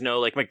 Like, there's no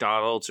like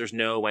McDonald's, there's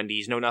no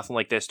Wendy's, no nothing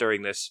like this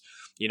during this,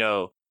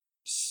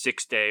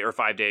 6-day or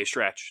 5-day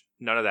stretch.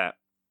 None of that.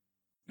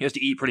 He has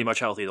to eat pretty much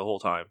healthy the whole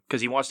time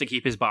because he wants to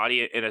keep his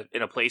body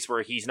in a place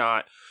where he's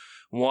not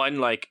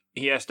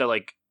he has to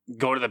like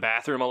go to the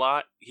bathroom a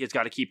lot. He's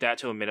got to keep that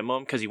to a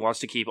minimum because he wants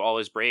to keep all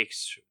his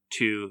breaks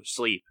to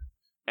sleep.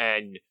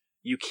 And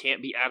you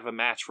can't be out of a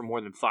match for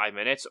more than 5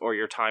 minutes or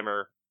your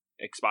timer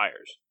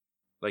expires.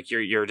 Like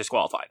you're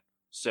disqualified.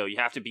 So you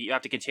have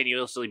to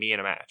continuously be in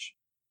a match.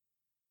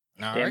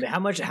 All Damn,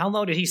 right. how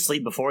long did he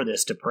sleep before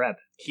this to prep?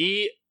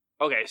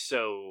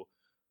 So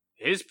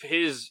his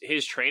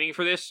training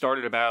for this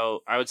started about,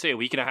 I would say, a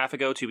week and a half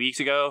ago, 2 weeks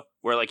ago,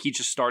 where like he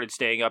just started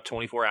staying up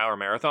 24-hour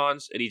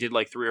marathons, and he did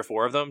like 3 or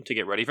 4 of them to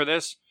get ready for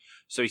this.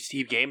 So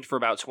he gamed for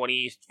about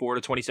 24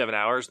 to 27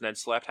 hours, and then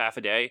slept half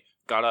a day,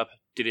 got up,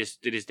 did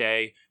his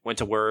day, went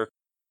to work,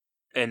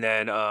 and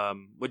then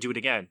would do it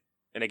again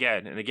and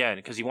again and again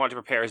because he wanted to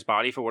prepare his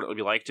body for what it would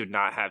be like to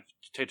not have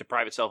to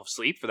deprive itself of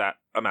sleep for that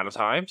amount of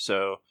time.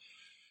 So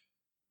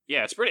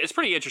yeah, it's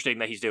pretty interesting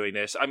that he's doing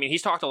this. I mean,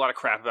 he's talked a lot of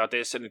crap about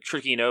this, and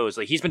Tricky knows,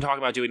 like, he's been talking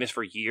about doing this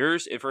for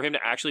years, and for him to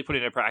actually put it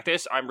into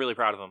practice, I'm really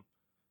proud of him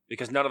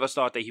because none of us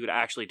thought that he would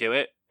actually do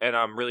it, and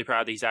I'm really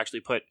proud that he's actually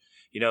put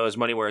his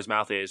money where his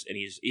mouth is, and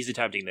he's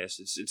attempting this.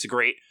 It's a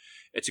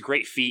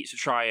great feat to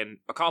try and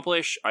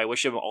accomplish. I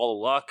wish him all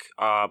the luck.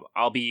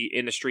 I'll be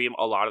in the stream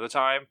a lot of the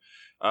time,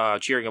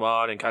 cheering him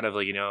on and kind of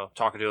like,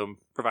 talking to him,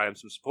 providing him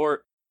some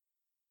support.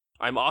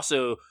 I'm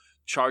also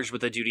charged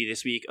with the duty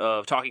this week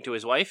of talking to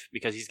his wife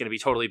because he's going to be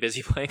totally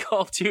busy playing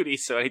Call of Duty.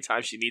 So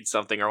anytime she needs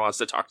something or wants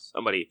to talk to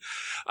somebody,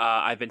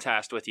 I've been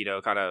tasked with,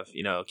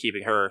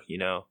 keeping her,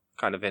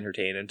 kind of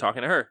entertained and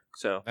talking to her.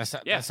 So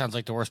That sounds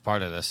like the worst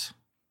part of this.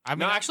 I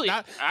mean, no, actually,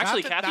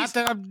 Kathy's... not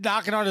that I'm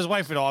knocking on his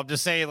wife at all. I'm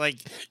just saying, like,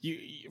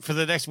 for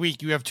the next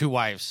week, you have 2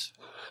 wives.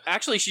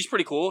 Actually, she's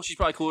pretty cool. She's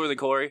probably cooler than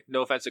Corey.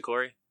 No offense to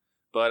Corey.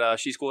 But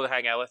she's cool to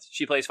hang out with.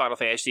 She plays Final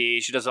Fantasy.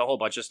 She does a whole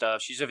bunch of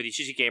stuff. She's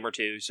a gamer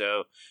too,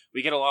 so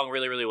we get along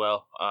really, really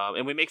well.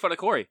 And we make fun of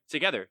Corey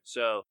together.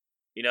 So,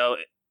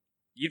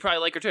 you'd probably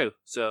like her too.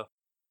 So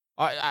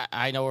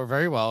I know her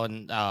very well,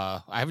 and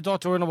I haven't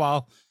talked to her in a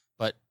while,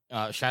 but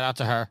shout out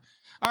to her.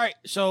 All right,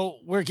 so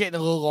we're getting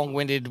a little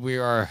long-winded. We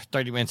are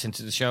 30 minutes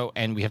into the show,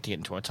 and we have to get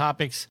into our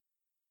topics.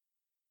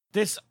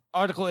 This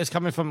article is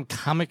coming from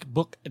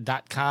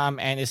comicbook.com,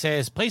 and it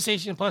says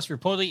PlayStation Plus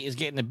reportedly is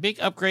getting a big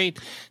upgrade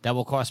that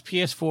will cost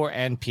PS4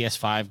 and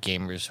PS5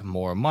 gamers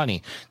more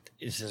money.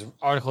 This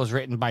article is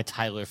written by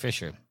Tyler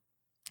Fisher.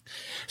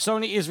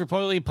 Sony is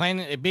reportedly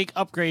planning a big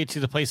upgrade to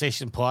the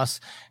PlayStation Plus,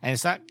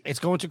 and it's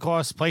going to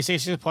cost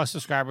PlayStation Plus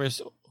subscribers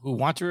who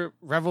want to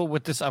revel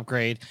with this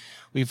upgrade.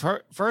 We've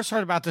first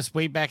heard about this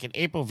way back in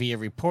April via a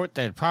report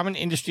that a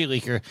prominent industry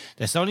leaker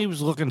that Sony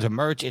was looking to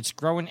merge its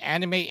growing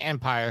anime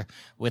empire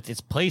with its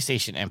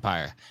PlayStation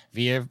empire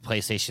via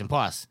PlayStation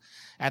Plus.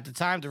 At the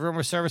time, the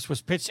rumored service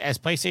was pitched as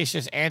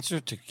PlayStation's answer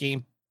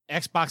to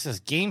Xbox's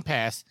Game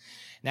Pass.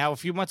 Now, a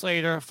few months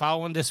later,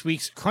 following this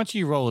week's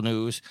Crunchyroll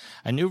news,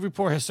 a new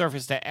report has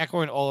surfaced that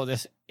echoing all of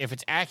this, if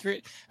it's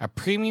accurate, a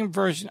premium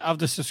version of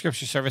the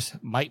subscription service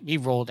might be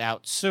rolled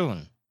out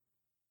soon.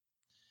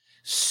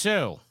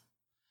 So,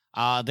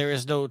 there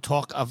is no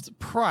talk of the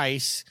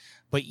price,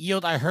 but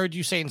Yield, I heard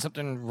you saying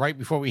something right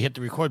before we hit the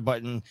record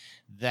button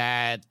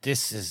that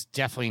this is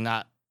definitely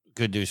not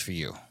good news for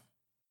you.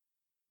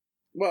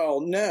 Well,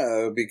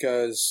 no,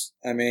 because,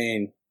 I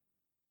mean,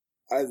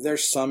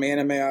 there's some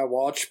anime I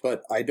watch,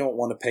 but I don't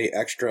want to pay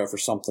extra for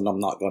something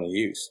I'm not going to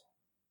use.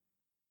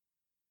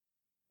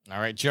 All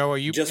right, Joe, are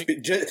you... Just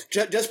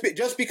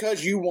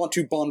because you want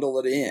to bundle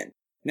it in.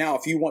 Now,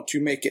 if you want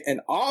to make it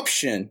an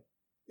option...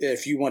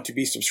 If you want to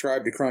be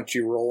subscribed to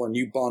Crunchyroll and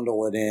you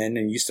bundle it in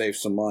and you save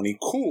some money,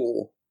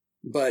 cool.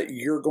 But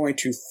you're going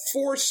to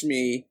force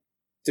me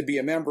to be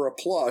a member of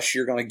Plus.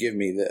 You're going to give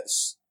me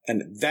this.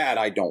 And that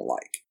I don't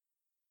like.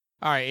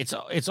 All right.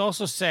 It's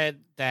also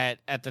said that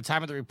at the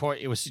time of the report,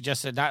 it was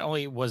suggested not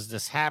only was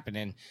this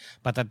happening,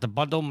 but that the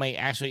bundle may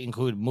actually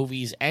include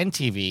movies and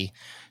TV.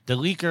 The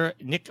leaker,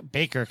 Nick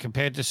Baker,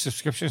 compared the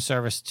subscription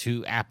service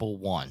to Apple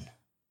One.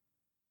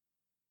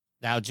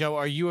 Now, Joe,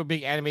 are you a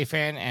big anime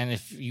fan? And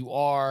if you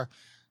are,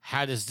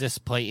 how does this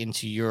play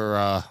into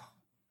your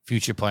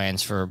future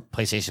plans for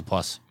PlayStation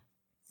Plus?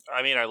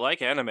 I mean, I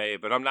like anime,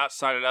 but I'm not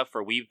signing up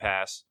for Weeb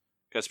Pass.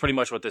 That's pretty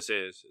much what this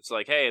is. It's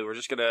like, hey, we're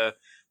just gonna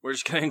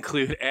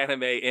include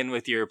anime in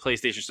with your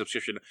PlayStation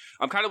subscription.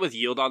 I'm kind of with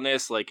Yield on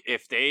this. Like,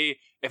 if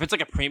it's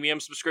like a premium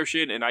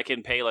subscription and I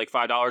can pay like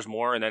 $5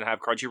 more and then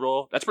have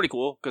Crunchyroll, that's pretty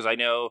cool because I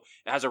know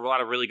it has a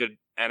lot of really good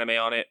anime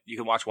on it. You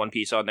can watch One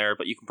Piece on there,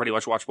 but you can pretty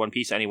much watch One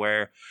Piece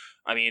anywhere.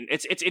 I mean,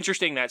 it's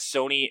interesting that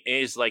Sony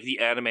is like the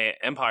anime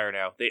empire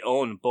now. They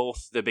own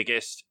both the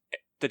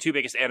two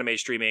biggest anime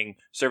streaming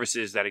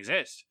services that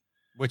exist,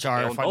 which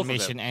are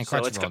Funimation and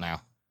Crunchyroll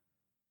now.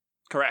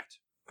 Correct.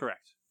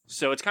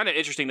 So it's kind of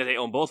interesting that they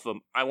own both of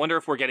them. I wonder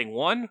if we're getting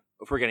one,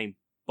 if we're getting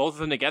both of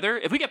them together.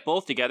 If we get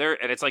both together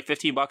and it's like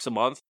 $15 a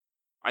month,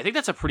 I think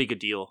that's a pretty good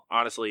deal,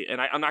 honestly.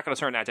 And I'm not going to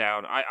turn that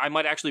down. I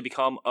might actually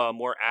become a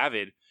more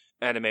avid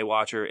anime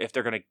watcher if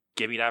they're going to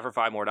give me that for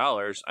 $5 more.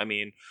 I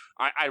mean,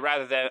 I'd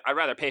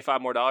rather pay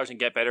 $5 more and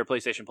get better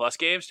PlayStation Plus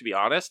games, to be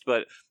honest.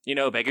 But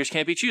beggars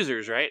can't be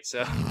choosers, right?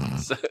 So.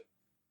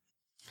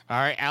 All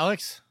right,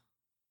 Alex.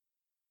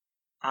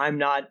 I'm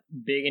not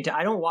big into.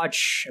 I don't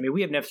watch. I mean,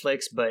 we have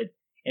Netflix, but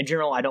in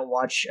general, I don't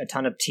watch a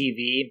ton of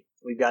TV.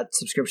 We've got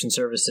subscription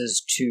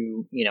services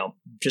to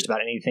just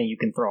about anything you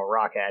can throw a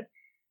rock at,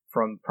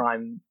 from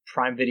Prime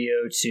Video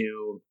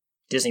to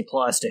Disney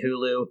Plus to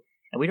Hulu,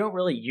 and we don't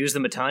really use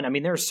them a ton. I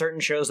mean, there are certain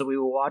shows that we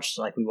will watch,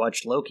 like we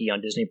watched Loki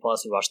on Disney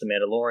Plus. We watched The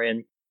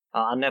Mandalorian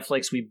on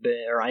Netflix.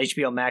 Or on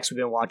HBO Max, we've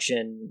been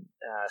watching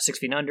 6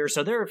 Feet Under.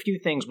 So there are a few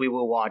things we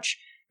will watch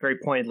very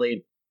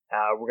pointedly.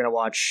 We're going to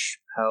watch,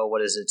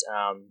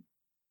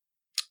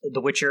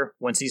 The Witcher,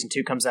 when season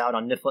 2 comes out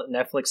on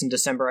Netflix in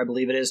December, I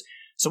believe it is.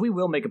 So we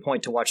will make a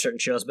point to watch certain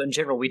shows, but in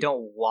general, we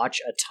don't watch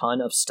a ton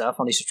of stuff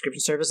on these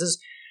subscription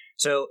services.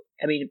 So,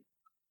 I mean,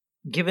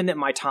 given that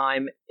my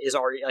time is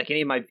already, like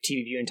any of my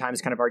TV viewing time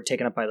is kind of already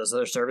taken up by those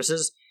other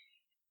services,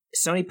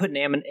 Sony putting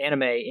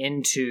anime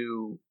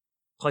into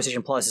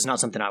PlayStation Plus is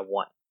not something I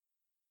want.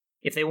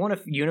 If they want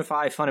to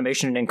unify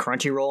Funimation and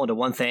Crunchyroll into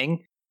one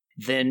thing,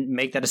 then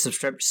make that a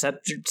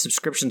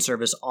subscription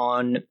service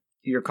on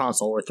your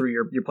console or through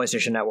your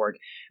PlayStation Network.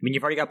 I mean,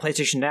 you've already got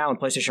PlayStation Now and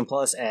PlayStation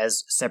Plus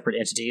as separate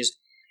entities.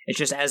 It's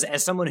just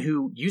as someone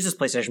who uses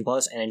PlayStation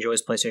Plus and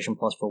enjoys PlayStation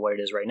Plus for what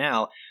it is right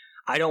now,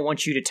 I don't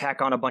want you to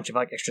tack on a bunch of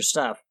like extra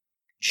stuff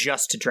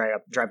just to drive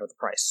up the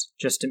price.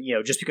 Just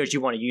because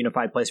you want a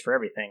unified place for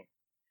everything.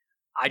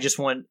 I just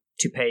want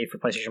to pay for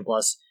PlayStation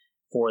Plus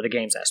for the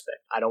games aspect.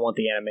 I don't want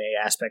the anime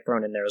aspect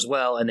thrown in there as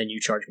well, and then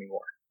you charge me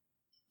more.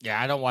 Yeah,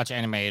 I don't watch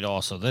anime at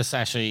all, so this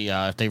actually,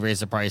 if they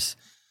raise the price,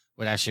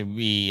 would actually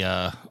be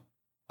a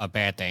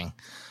bad thing.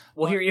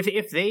 Well, here,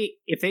 if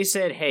they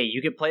said, hey,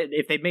 you could play,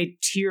 if they made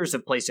tiers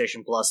of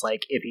PlayStation Plus,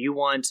 like if you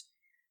want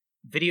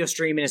video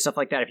streaming and stuff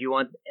like that, if you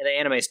want the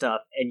anime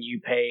stuff, and you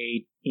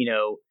pay,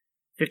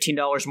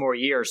 $15 more a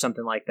year or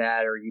something like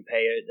that, or you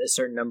pay a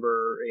certain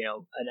number,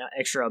 an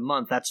extra a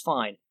month, that's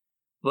fine.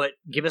 But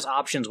give us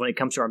options when it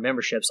comes to our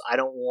memberships. I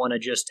don't want to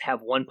just have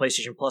one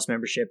PlayStation Plus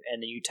membership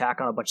and then you tack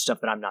on a bunch of stuff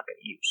that I'm not going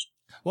to use.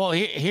 Well,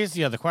 here's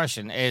the other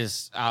question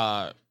is,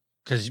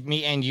 because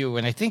me and you,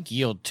 and I think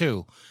Yield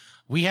too,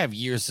 we have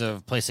years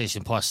of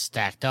PlayStation Plus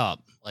stacked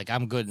up. Like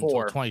I'm good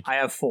until 20. I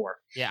have 4.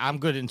 Yeah, I'm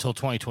good until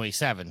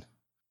 2027.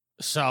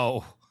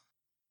 So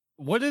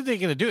what are they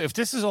going to do? If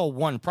this is all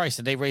one price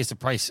and they raise the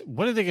price,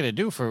 what are they going to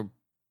do for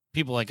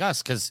people like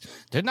us? Because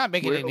they're not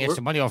making any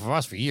extra money off of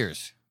us for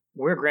years.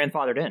 We're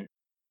grandfathered in.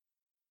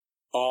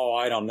 Oh,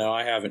 I don't know.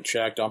 I haven't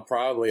checked. I'm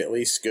probably at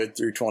least good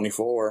through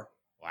 24.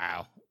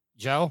 Wow.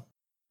 Joe,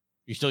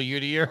 you still year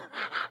to year?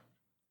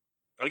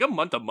 Like a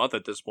month to month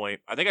at this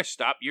point. I think I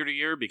stopped year to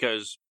year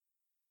because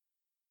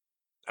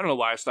I don't know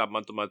why I stopped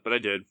month to month, but I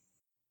did.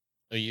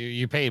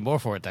 You paid more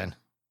for it then?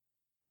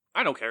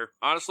 I don't care.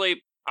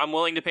 Honestly, I'm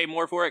willing to pay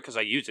more for it because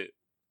I use it.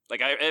 Like,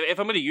 if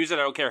I'm going to use it,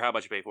 I don't care how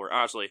much you pay for it.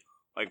 Honestly,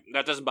 like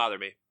that doesn't bother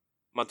me.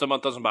 Month to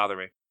month doesn't bother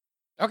me.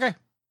 Okay.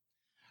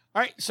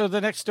 All right, so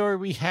the next story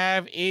we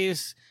have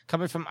is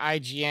coming from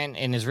IGN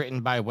and is written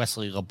by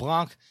Wesley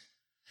LeBlanc.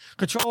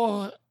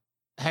 Control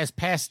has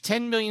passed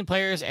 10 million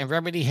players, and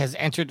Remedy has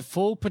entered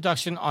full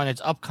production on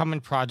its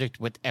upcoming project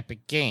with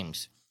Epic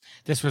Games.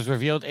 This was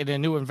revealed in a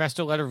new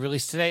investor letter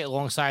released today,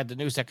 alongside the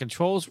news that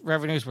Control's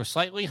revenues were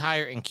slightly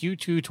higher in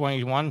Q2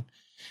 21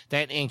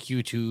 than in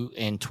Q2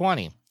 in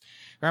 20.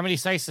 Remedy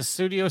cites the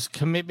studio's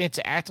commitment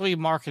to actively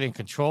marketing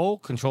Control,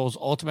 Control's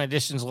Ultimate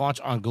Edition's launch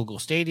on Google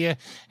Stadia,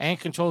 and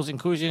Control's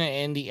inclusion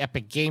in the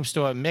Epic Game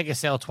Store Mega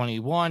Sale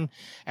 21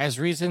 as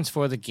reasons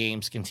for the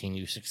game's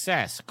continued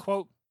success.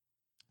 Quote,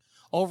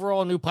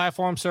 overall, new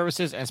platform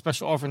services and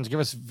special offerings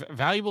give us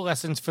valuable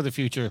lessons for the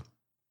future,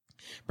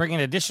 bring in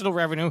additional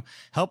revenue,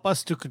 help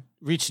us to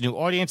reach new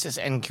audiences,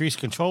 and increase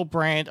Control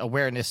brand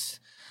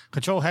awareness.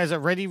 Control has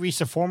already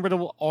reached a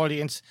formidable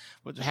audience,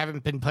 with having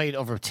been played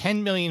over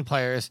 10 million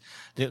players.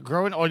 The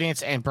growing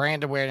audience and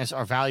brand awareness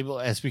are valuable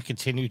as we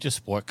continue to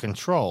support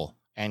Control.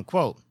 End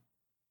quote.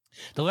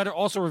 The letter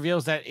also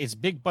reveals that its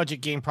big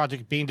budget game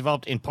project being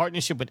developed in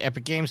partnership with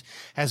Epic Games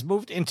has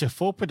moved into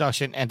full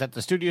production and that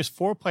the studio's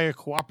 4-player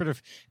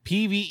cooperative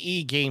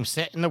PvE game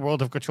set in the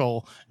world of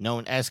Control,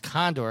 known as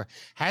Condor,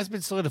 has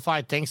been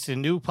solidified thanks to the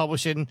new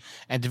publishing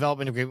and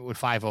development agreement with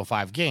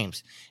 505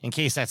 Games. In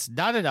case that's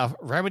not enough,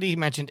 Remedy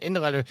mentioned in the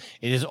letter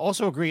it is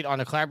also agreed on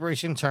the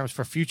collaboration terms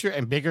for future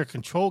and bigger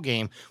Control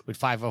game with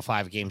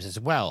 505 Games as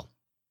well.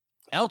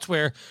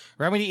 Elsewhere,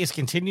 Remedy is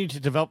continuing to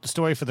develop the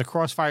story for the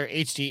Crossfire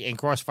HD and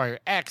Crossfire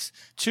X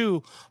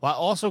 2, while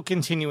also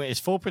continuing its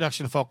full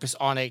production focus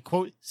on a,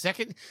 quote,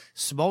 second,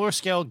 smaller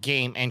scale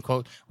game, end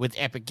quote, with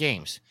Epic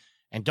Games.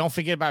 And don't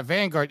forget about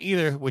Vanguard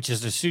either, which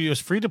is the studio's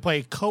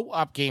free-to-play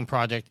co-op game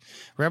project.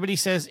 Remedy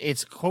says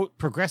it's, quote,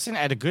 progressing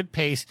at a good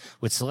pace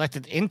with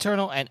selected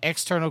internal and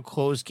external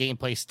closed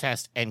gameplay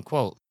tests, end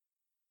quote.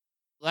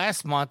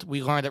 Last month,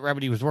 we learned that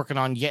Remedy was working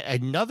on yet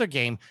another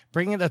game,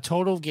 bringing the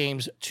total of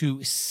games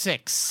to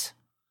 6.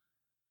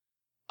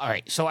 All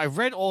right, so I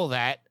read all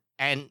that,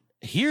 and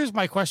here's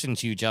my question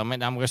to you,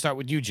 gentlemen. I'm going to start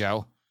with you,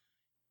 Joe.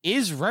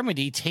 Is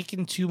Remedy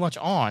taking too much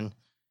on,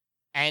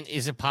 and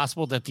is it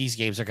possible that these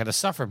games are going to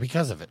suffer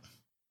because of it?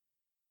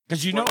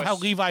 Because you know how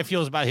Levi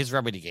feels about his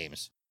Remedy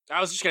games. I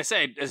was just going to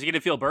say, is he going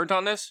to feel burnt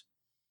on this?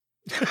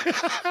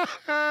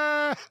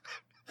 Go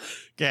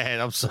ahead,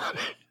 I'm sorry.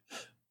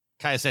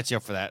 Kind of sets you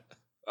up for that.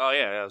 Oh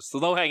yeah, it's the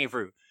low hanging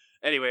fruit.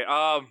 Anyway,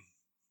 I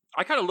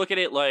kind of look at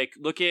it like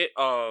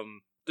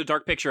the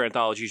Dark Picture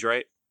anthologies,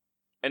 right?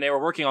 And they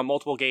were working on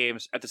multiple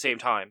games at the same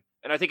time,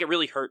 and I think it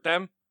really hurt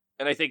them.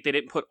 And I think they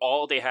didn't put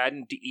all they had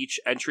into each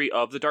entry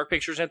of the Dark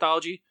Pictures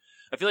anthology.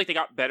 I feel like they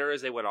got better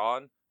as they went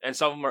on, and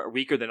some of them are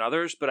weaker than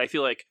others. But I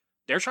feel like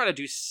they're trying to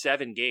do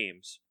 7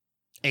 games.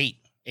 8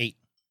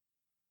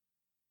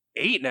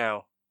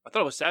 now. I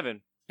thought it was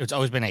 7. It's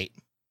always been 8.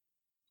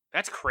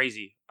 That's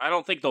crazy. I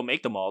don't think they'll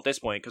make them all at this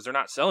point because they're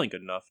not selling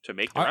good enough to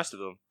make the rest of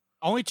them.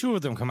 Only 2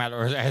 of them come out,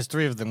 or has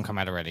 3 of them come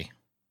out already?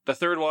 The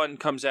third one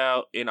comes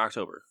out in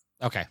October.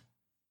 Okay.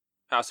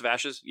 House of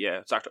Ashes? Yeah,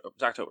 it's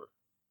October.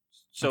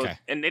 So, okay.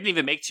 And they didn't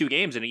even make 2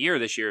 games in a year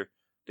this year.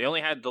 They only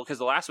had, because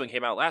the last one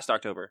came out last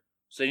October.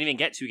 So they didn't even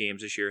get 2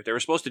 games this year. They were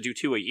supposed to do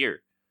 2 a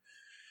year.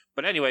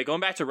 But anyway, going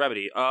back to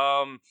Remedy,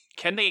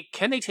 can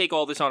they take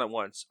all this on at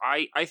once?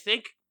 I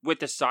think with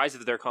the size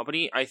of their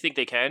company, I think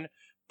they can.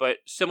 But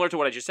similar to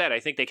what I just said, I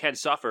think they can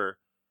suffer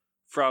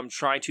from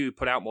trying to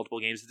put out multiple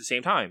games at the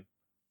same time.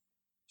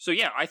 So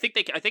yeah, I think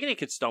they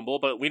could stumble,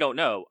 but we don't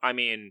know. I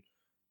mean,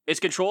 is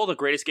Control the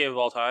greatest game of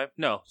all time?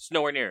 No, it's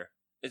nowhere near.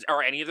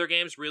 Are any of their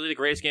games really the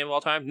greatest game of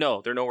all time?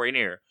 No, they're nowhere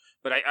near.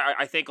 But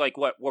I think like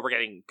what we're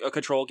getting, a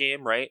Control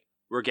game, right?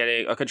 We're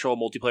getting a Control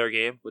multiplayer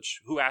game,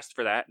 which who asked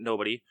for that?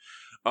 Nobody.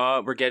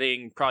 We're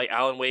getting probably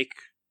Alan Wake,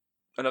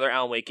 another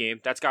Alan Wake game.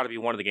 That's got to be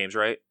one of the games,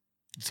 right?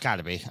 It's got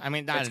to be. I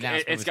mean,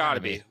 it's got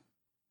to be.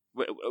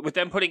 With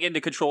them putting in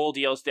the Control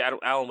DLC, the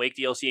Alan Wake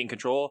DLC in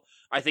Control,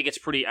 I think it's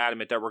pretty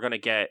adamant that we're going to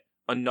get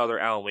another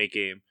Alan Wake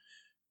game.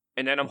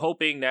 And then I'm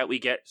hoping that we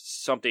get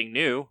something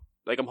new.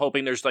 Like, I'm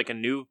hoping there's like a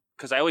new,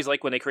 because I always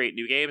like when they create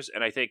new games,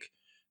 and I think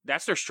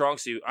that's their strong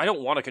suit. I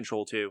don't want a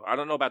Control 2. I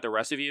don't know about the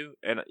rest of you,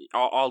 and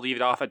I'll leave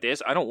it off at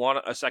this. I don't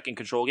want a second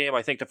Control game.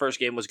 I think the first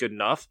game was good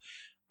enough.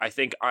 I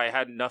think I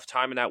had enough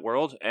time in that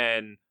world,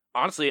 and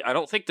honestly, I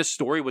don't think the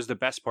story was the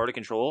best part of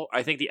Control.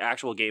 I think the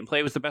actual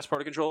gameplay was the best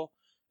part of Control.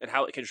 And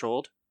how it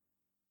controlled.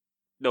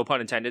 No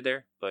pun intended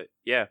there, but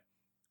yeah.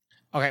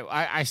 Okay,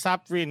 I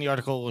stopped reading the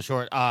article a little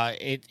short.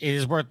 It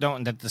is worth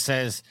noting that it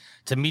says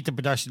to meet the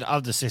production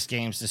of the 6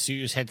 games, the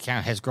studio's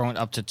headcount has grown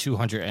up to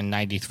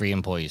 293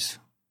 employees.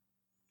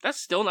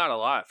 That's still not a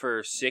lot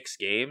for 6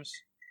 games.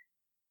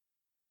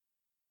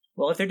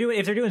 Well, if they're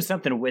doing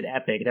something with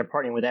Epic, they're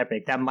partnering with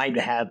Epic, that might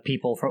have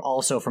people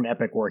from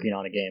Epic working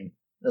on a game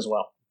as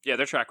well. Yeah,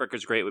 their track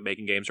record's great with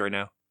making games right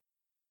now.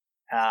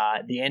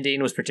 The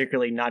ending was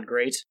particularly not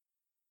great.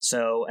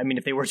 So, I mean,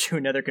 if they were to do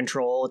another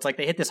Control, it's like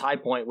they hit this high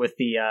point with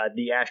the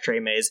ashtray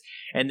maze,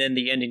 and then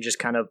the ending just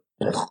kind of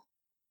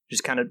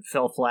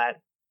fell flat.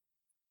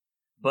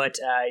 But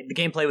the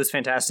gameplay was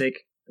fantastic.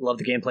 I love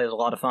the gameplay. It was a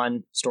lot of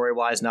fun.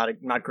 Story-wise,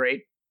 not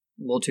great.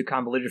 A little too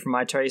convoluted for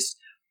my taste.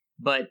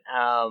 But,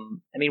 I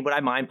mean, would I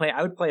mind playing?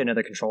 I would play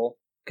another Control,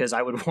 because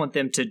I would want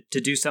them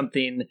to do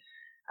something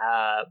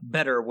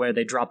better where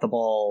they drop the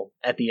ball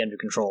at the end of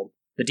Control.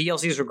 The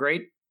DLCs were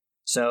great.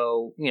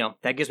 So, you know,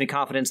 that gives me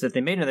confidence that if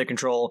they made another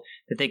Control,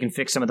 that they can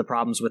fix some of the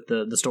problems with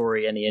the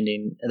story and the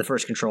ending of the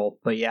first Control.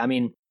 But yeah, I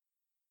mean,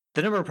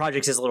 the number of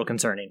projects is a little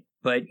concerning.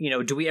 But, you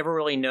know, do we ever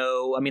really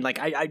know? I mean, like,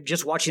 I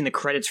just watching the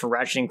credits for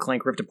Ratchet &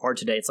 Clank Rift Apart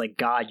today, it's like,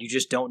 God, you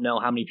just don't know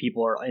how many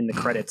people are in the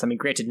credits. I mean,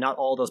 granted, not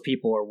all those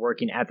people are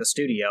working at the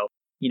studio.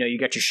 You know, you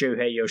got your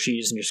Shuhei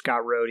Yoshis and your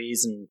Scott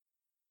Rohdes and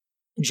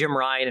Jim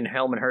Ryan and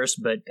Helman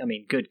Hurst, but, I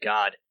mean, good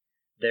God.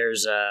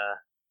 There's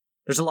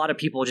a lot of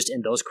people just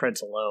in those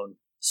credits alone.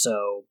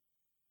 So,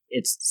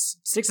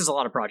 6 is a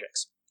lot of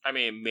projects. I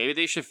mean, maybe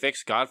they should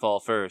fix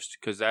Godfall first,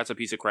 because that's a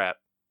piece of crap.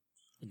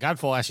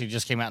 Godfall actually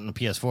just came out on the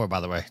PS4, by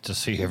the way,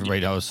 just so everybody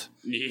knows.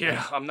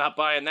 Yeah, I'm not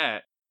buying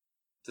that.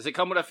 Does it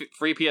come with a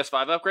free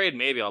PS5 upgrade?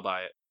 Maybe I'll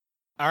buy it.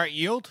 All right,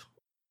 Yield?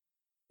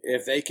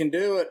 If they can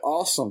do it,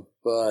 awesome.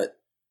 But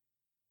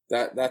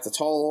that's a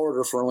tall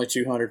order for only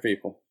 200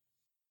 people.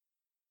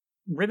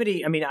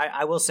 Remedy, I mean,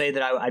 I will say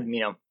that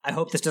I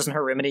hope this doesn't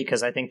hurt Remedy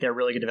because I think they're a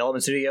really good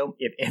development studio.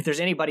 If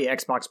there's anybody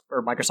Xbox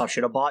or Microsoft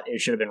should have bought,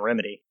 it should have been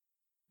Remedy.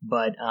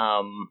 But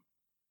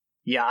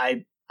yeah,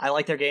 I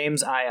like their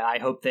games. I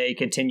hope they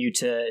continue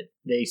to.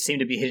 They seem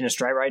to be hitting a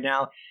stride right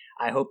now.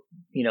 I hope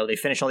they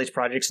finish all these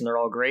projects and they're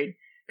all great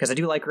because I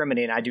do like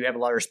Remedy and I do have a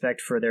lot of respect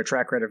for their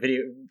track record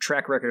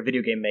of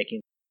video game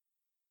making.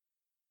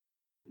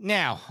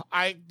 Now,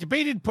 I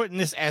debated putting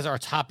this as our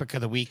topic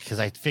of the week because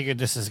I figured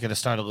this is going to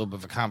start a little bit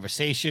of a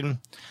conversation.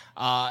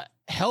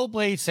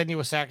 Hellblade: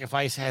 Senua's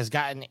Sacrifice has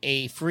gotten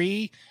a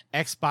free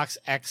Xbox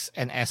X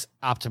and S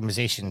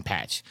optimization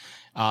patch.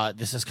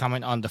 This is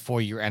coming on the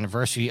 4-year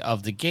anniversary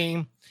of the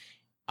game.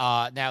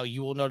 Now,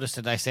 you will notice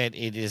that I said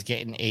it is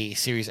getting a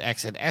Series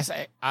X and S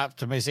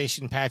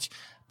optimization patch,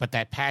 but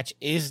that patch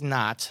is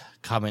not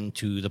coming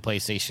to the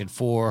PlayStation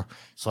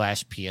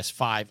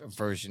 4/PS5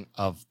 version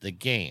of the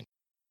game.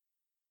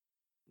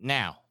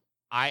 Now,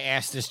 I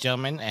asked this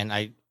gentleman, and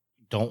I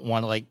don't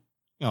want to,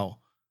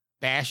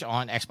 bash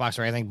on Xbox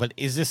or anything, but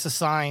is this a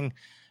sign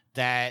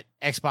that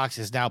Xbox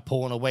is now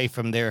pulling away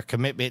from their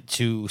commitment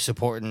to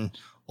supporting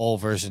all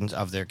versions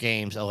of their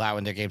games,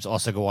 allowing their games to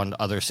also go on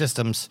other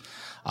systems?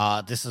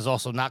 This is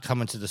also not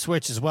coming to the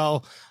Switch as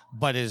well,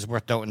 but it is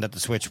worth noting that the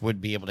Switch would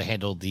be able to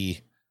handle the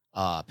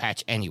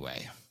patch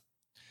anyway.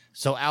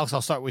 So, Alex,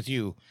 I'll start with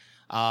you.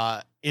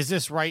 Is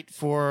this right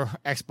for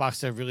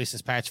Xbox to release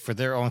this patch for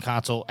their own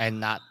console and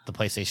not the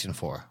PlayStation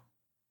 4?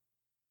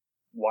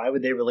 Why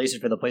would they release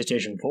it for the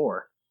PlayStation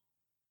 4?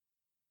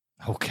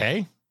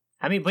 Okay.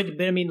 I mean,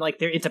 but I mean,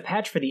 it's a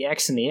patch for the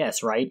X and the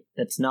S, right?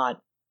 That's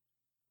not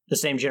the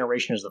same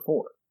generation as the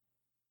 4.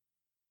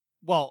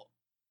 Well,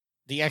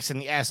 the X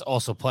and the S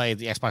also play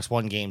the Xbox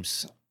One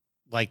games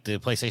like the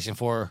PlayStation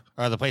 4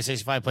 or the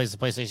PlayStation 5 plays the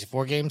PlayStation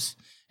 4 games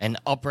and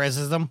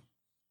up-reses them.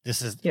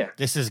 This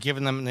is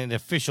giving them an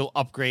official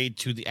upgrade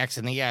to the X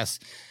and the S,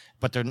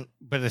 but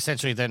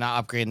essentially they're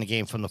not upgrading the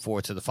game from the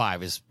 4 to the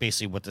 5 is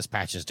basically what this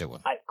patch is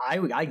doing.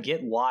 I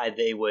get why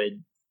they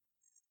would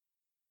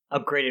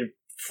upgrade it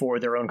for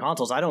their own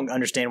consoles. I don't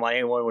understand why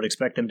anyone would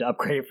expect them to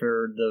upgrade it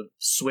for the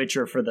Switch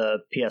or for the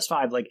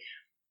PS5. Like,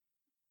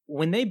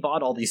 when they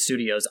bought all these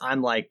studios,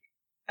 my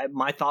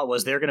thought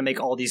was they're going to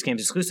make all these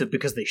games exclusive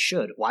because they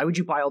should. Why would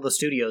you buy all the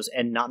studios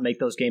and not make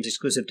those games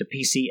exclusive to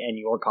PC and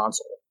your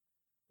console?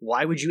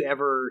 Why would you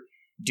ever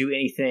do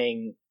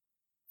anything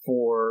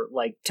for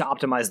to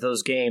optimize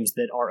those games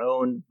that are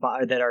owned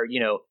by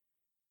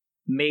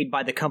made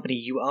by the company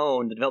you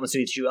own, the development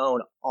studios you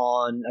own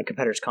on a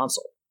competitor's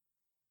console?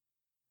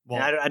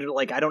 Well,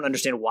 and I don't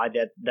understand why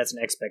that's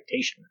an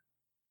expectation.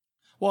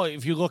 Well,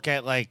 if you look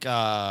at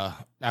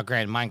now,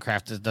 granted,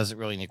 Minecraft doesn't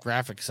really need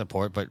graphic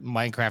support, but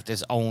Minecraft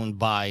is owned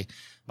by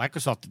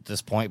Microsoft at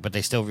this point, but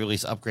they still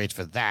release upgrades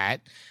for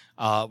that.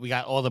 We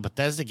got all the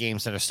Bethesda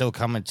games that are still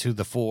coming to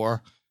the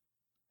 4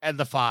 and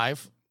the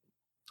 5.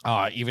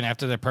 Even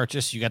after their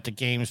purchase, you got the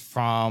games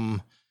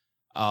from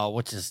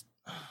what's his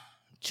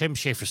Tim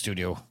Schafer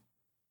studio,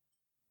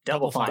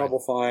 Double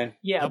Fine.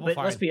 Yeah, Double but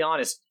Fine. Let's be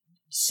honest.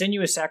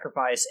 Senua's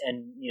Sacrifice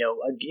and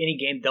any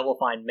game Double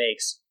Fine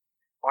makes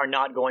are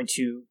not going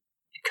to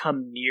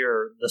come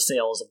near the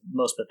sales of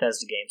most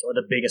Bethesda games or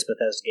the biggest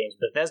Bethesda games.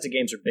 Bethesda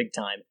games are big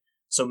time,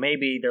 so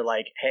maybe they're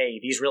like, hey,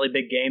 these really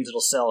big games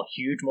that'll sell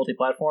huge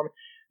multi-platform,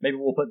 maybe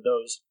we'll put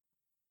those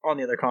on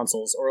the other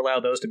consoles or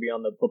allow those to be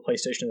on the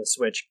PlayStation and the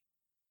Switch.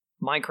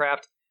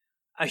 Minecraft,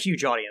 a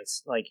huge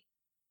audience,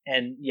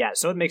 and yeah,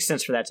 so it makes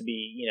sense for that to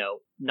be,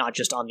 not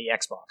just on the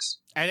Xbox.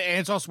 And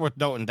it's also worth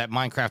noting that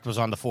Minecraft was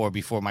on the 4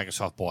 before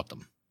Microsoft bought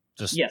them.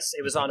 Yes,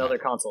 it was on other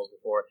consoles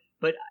before.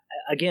 But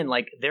again,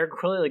 they're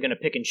clearly going to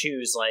pick and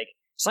choose.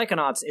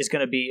 Psychonauts is going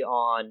to be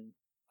on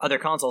other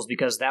consoles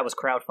because that was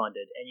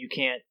crowdfunded, and you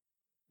can't,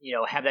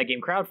 have that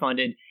game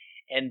crowdfunded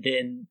and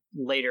then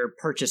later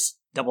purchase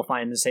Double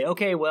Fine and say,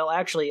 okay, well,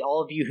 actually,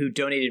 all of you who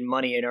donated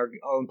money in our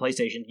own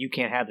PlayStation, you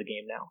can't have the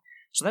game now.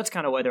 So that's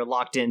kind of why they're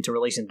locked into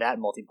releasing that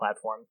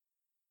multi-platform.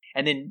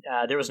 And then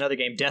there was another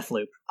game,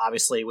 Deathloop,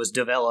 obviously was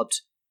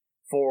developed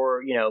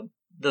for,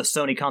 the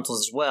Sony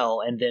consoles as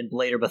well, and then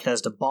later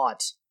Microsoft bought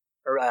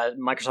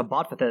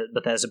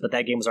Bethesda, but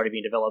that game was already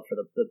being developed for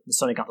the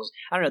Sony consoles.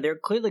 I don't know, they're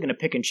clearly going to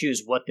pick and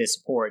choose what they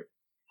support.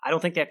 I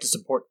don't think they have to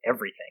support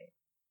everything.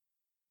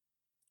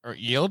 Or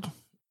Yield?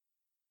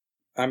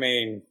 I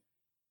mean,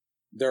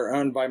 they're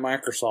owned by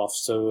Microsoft,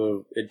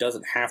 so it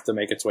doesn't have to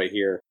make its way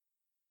here.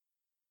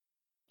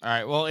 All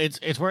right. Well,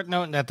 it's worth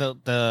noting that the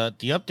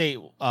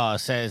update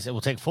says it will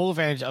take full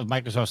advantage of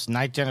Microsoft's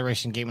 9th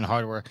generation gaming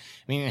hardware,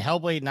 meaning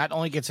Hellblade not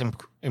only gets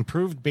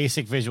improved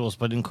basic visuals,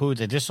 but includes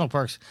additional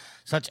perks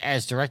such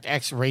as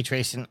DirectX ray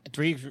tracing,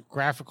 3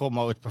 graphical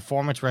modes,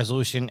 performance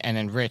resolution, and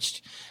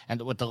enriched,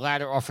 and with the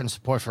latter offering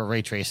support for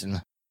ray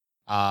tracing.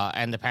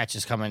 And the patch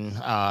is coming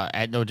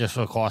at no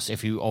additional cost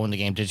if you own the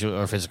game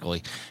digitally or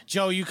physically.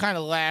 Joe, you kind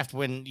of laughed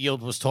when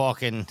Yield was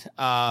talking.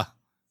 How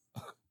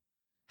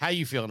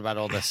you feeling about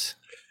all this?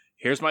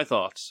 Here's my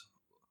thoughts.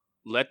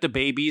 let the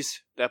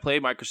babies that play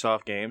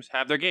Microsoft games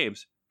have their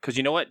games. Because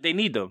you know what? They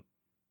need them.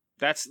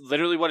 That's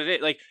literally what it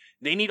is. Like,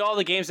 they need all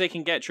the games they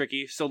can get,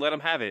 Tricky, so let them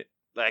have it.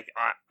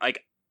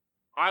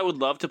 I would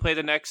love to play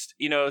the next,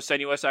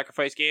 Senua's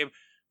Sacrifice game,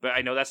 but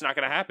I know that's not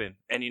going to happen.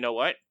 And you know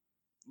what?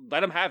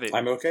 Let them have it.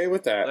 I'm okay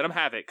with that. Let them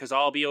have it, because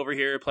I'll be over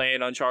here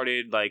playing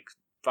Uncharted,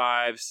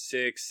 5,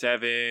 6,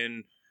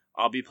 7.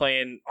 I'll be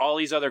playing all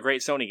these other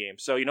great Sony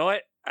games. So you know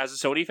what? As a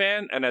Sony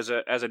fan and as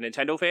a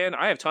Nintendo fan,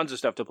 I have tons of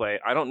stuff to play.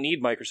 I don't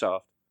need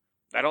Microsoft.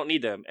 I don't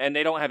need them. And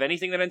they don't have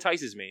anything that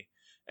entices me.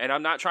 And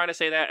I'm not trying to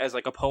say that as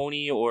a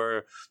pony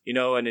or,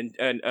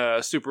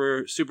 a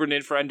super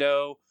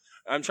Nintendo.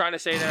 I'm trying to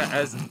say that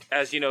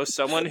as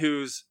someone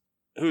who's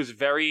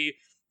very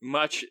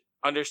much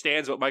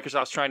understands what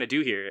Microsoft's trying to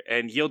do here.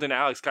 And Yield and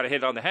Alex kind of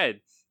hit it on the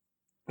head.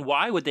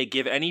 Why would they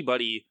give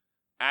anybody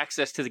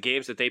access to the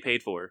games that they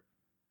paid for?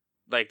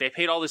 They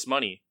paid all this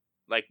money.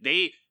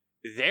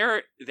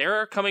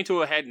 They're coming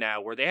to a head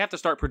now where they have to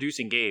start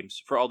producing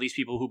games for all these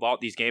people who bought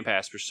these Game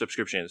Pass for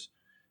subscriptions.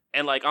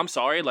 And I'm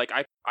sorry,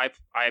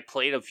 I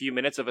played a few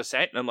minutes of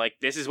Ascent and I'm like,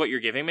 this is what you're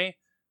giving me?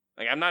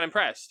 I'm not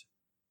impressed.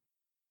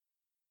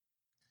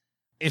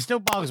 It still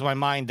boggles my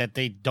mind that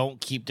they don't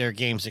keep their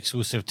games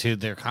exclusive to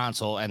their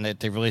console and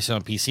that they release it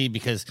on PC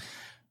because,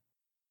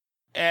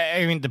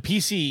 the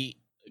PC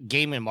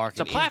gaming market.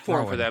 It's a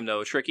platform for them,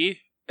 though,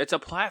 Tricky. It's a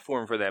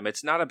platform for them.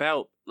 It's not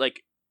about,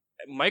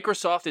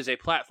 Microsoft is a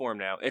platform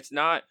now. It's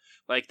not,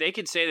 they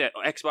could say that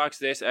Xbox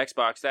this,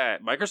 Xbox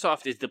that.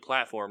 Microsoft is the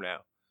platform now.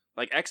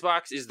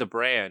 Xbox is the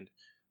brand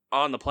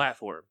on the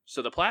platform.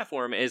 So the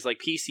platform is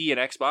PC and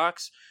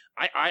Xbox.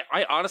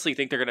 I honestly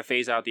think they're going to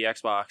phase out the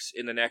Xbox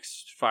in the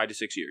next 5 to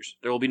 6 years.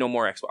 There will be no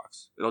more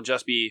Xbox. It'll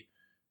just be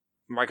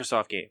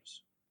Microsoft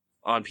games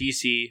on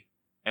PC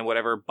and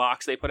whatever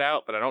box they put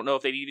out, but I don't know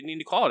if they even need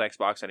to call it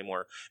Xbox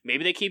anymore.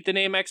 Maybe they keep the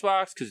name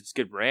Xbox because it's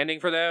good branding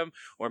for them,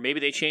 or maybe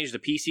they change the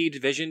PC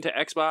division to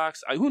Xbox.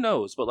 Who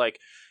knows? But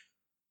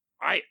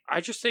I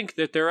just think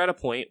that they're at a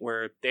point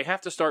where they have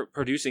to start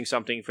producing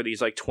something for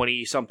these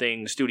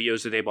 20-something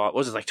studios that they bought.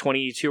 What was it,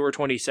 22 or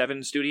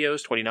 27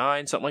 studios?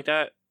 29, something like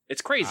that?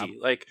 It's crazy.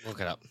 Look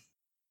it up.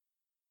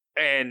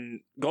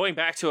 And going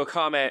back to a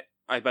comment,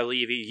 I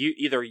believe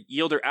either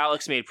Yield or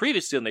Alex made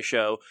previously on the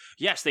show,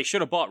 yes, they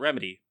should have bought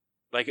Remedy.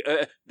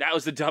 That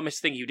was the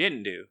dumbest thing you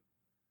didn't do.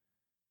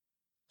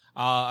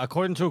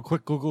 According to a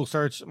quick Google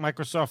search,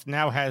 Microsoft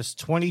now has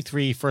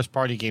 23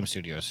 first-party game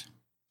studios,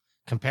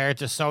 compared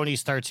to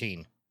Sony's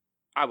 13.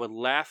 I would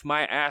laugh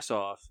my ass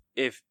off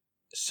if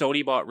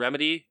Sony bought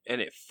Remedy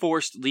and it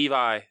forced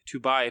Levi to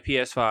buy a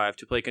PS5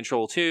 to play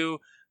Control 2,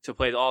 to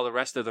play all the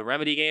rest of the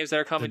Remedy games that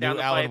are coming down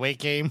the pipe. Alan Wake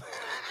game.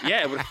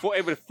 Yeah,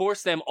 it would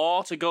force them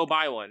all to go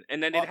buy one,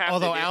 and then they'd have.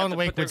 Although Alan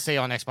Wake would stay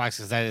on Xbox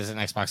because that is an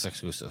Xbox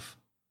exclusive.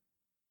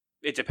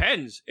 It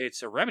depends.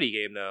 It's a Remedy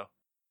game, though.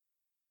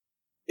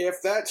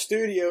 If that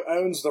studio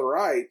owns the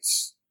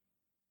rights,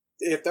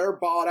 if they're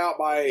bought out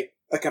by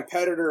a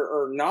competitor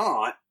or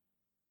not,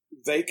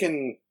 they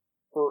can.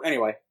 Or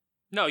anyway.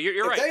 No,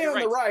 you're right. If they own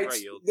the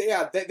rights,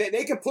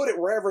 they can put it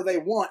wherever they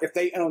want if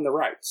they own the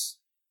rights.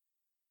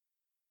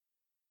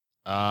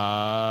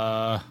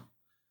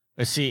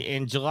 Let's see.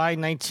 In July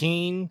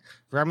 19,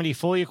 Remedy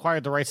fully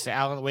acquired the rights to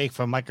Alan Wake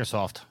from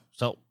Microsoft.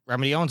 So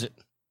Remedy owns it.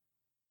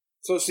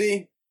 So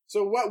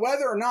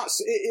whether or not,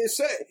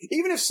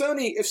 even if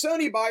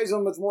Sony buys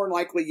them, it's more than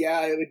likely,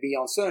 it would be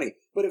on Sony.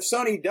 But if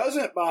Sony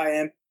doesn't buy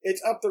them,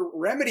 it's up to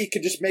Remedy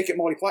could just make it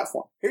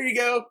multi-platform. Here you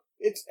go.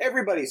 It's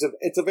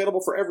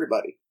available for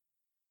everybody.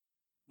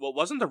 Well,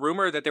 wasn't the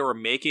rumor that they were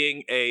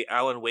making a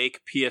Alan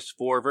Wake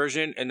PS4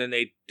 version and then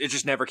it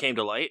just never came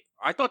to light?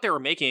 I thought they were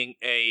making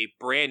a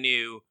brand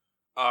new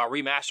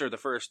remaster of the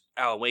first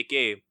Alan Wake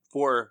game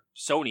for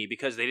Sony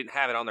because they didn't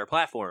have it on their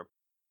platform.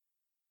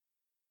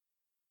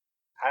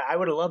 I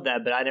would have loved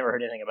that, but I never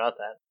heard anything about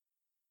that.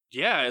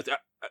 Yeah,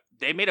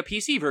 they made a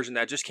PC version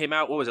that just came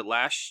out, what was it,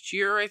 last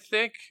year, I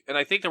think? And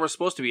I think there was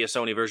supposed to be a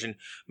Sony version.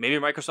 Maybe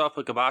Microsoft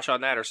put kibosh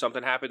on that or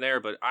something happened there,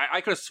 but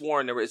I could have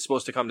sworn it's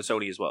supposed to come to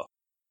Sony as well.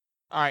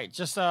 All right,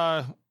 just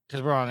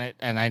because we're on it,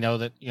 and I know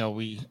that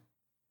we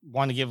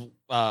want to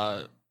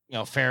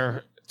give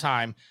fair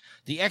time.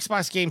 The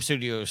Xbox Game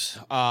Studios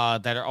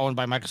that are owned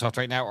by Microsoft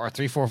right now are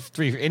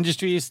 343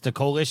 Industries, The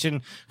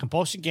Coalition,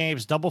 Compulsion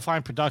Games, Double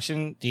Fine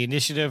Production, The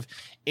Initiative,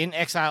 In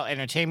Exile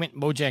Entertainment,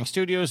 Mojang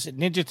Studios,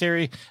 Ninja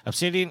Theory,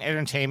 Obsidian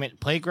Entertainment,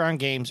 Playground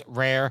Games,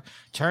 Rare,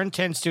 Turn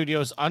 10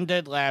 Studios,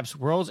 Undead Labs,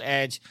 World's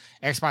Edge,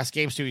 Xbox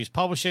Game Studios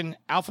Publishing,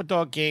 Alpha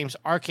Dog Games,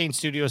 Arcane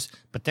Studios,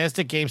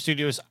 Bethesda Game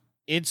Studios,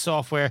 id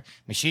Software,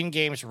 Machine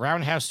Games,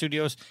 Roundhouse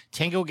Studios,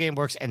 Tango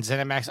Gameworks, and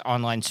ZeniMax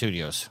Online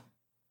Studios.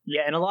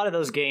 Yeah, and a lot of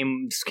those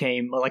games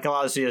a lot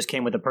of the studios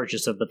came with the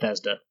purchase of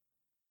Bethesda.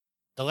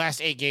 The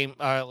last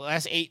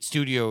 8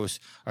 studios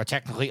are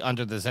technically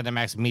under the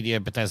ZeniMax Media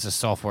Bethesda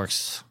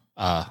Softworks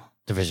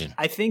division.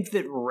 I think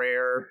that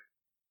Rare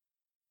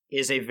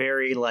is a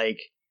very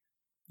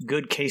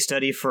good case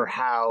study for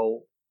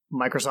how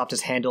Microsoft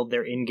has handled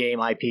their in-game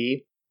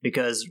IP,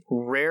 because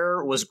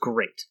Rare was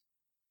great,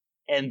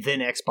 and then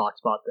Xbox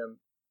bought them,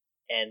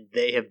 and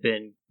they have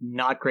been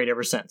not great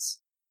ever since.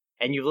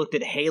 And you looked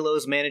at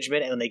Halo's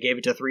management, and they gave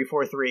it to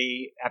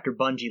 343 after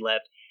Bungie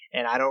left,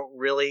 and I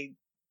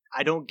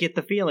don't get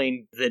the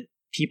feeling that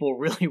people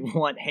really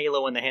want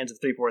Halo in the hands of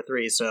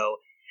 343. So,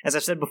 as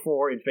I've said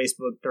before in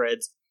Facebook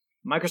threads,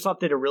 Microsoft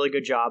did a really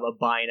good job of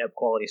buying up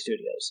quality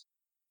studios.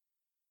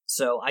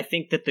 So I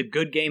think that the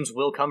good games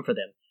will come for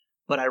them,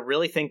 but I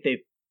really think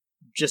they've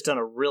just done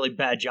a really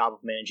bad job of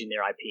managing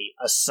their IP,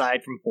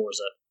 aside from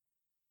Forza.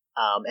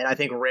 And I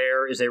think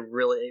Rare is a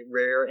really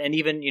rare, and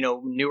even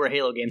newer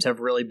Halo games have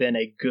really been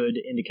a good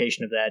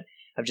indication of that,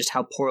 of just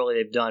how poorly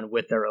they've done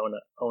with their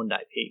owned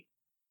IP.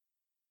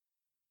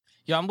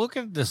 Yeah, I'm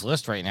looking at this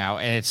list right now,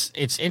 and it's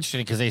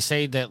interesting because they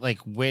say that like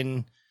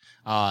when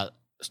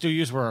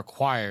studios were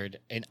acquired,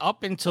 and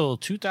up until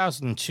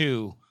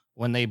 2002,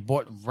 when they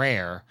bought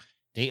Rare,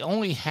 they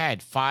only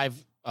had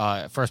 5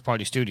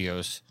 first-party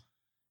studios,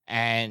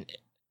 and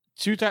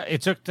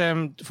it took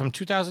them from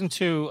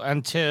 2002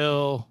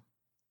 until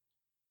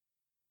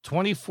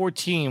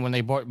 2014 when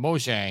they bought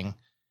Mojang,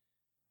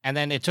 and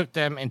then it took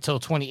them until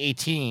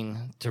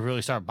 2018 to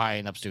really start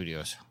buying up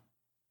studios.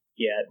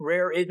 Yeah,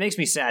 Rare, it makes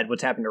me sad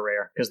what's happened to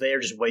Rare, because they are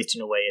just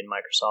wasting away in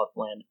Microsoft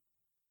land.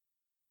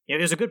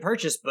 It was a good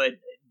purchase, but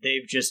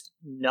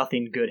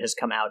nothing good has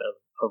come out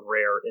of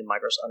Rare in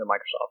under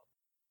Microsoft.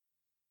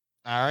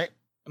 All right.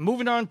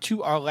 Moving on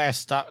to our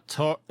last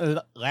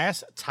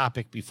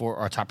topic before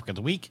our topic of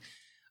the week.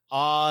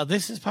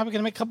 This is probably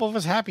going to make a couple of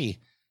us happy.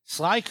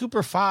 Sly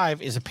Cooper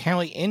 5 is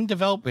apparently in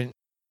development.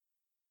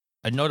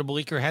 A notable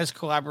leaker has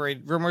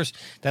corroborated rumors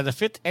that the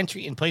 5th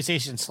entry in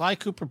PlayStation Sly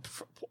Cooper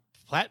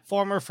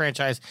platformer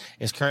franchise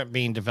is currently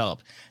being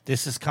developed.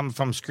 This has come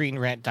from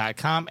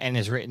ScreenRant.com and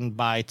is written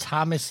by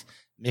Thomas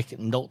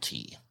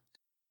McNulty.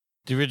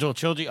 The original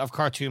trilogy of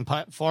cartoon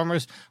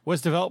platformers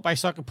was developed by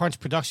Sucker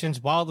Punch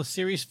Productions, while the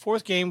series'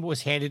 4th game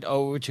was handed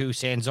over to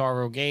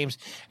Sanzaro Games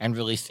and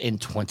released in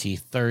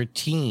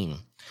 2013.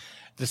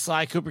 The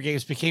Sly Cooper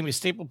games became a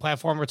staple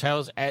platformer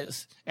titles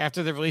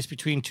after their release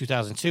between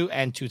 2002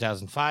 and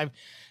 2005.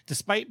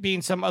 Despite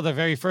being some of the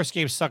very first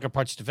games Sucker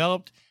Punch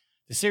developed,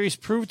 the series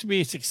proved to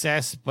be a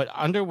success, but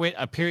underwent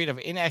a period of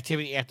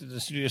inactivity after the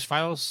studio's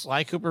final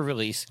Sly Cooper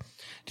release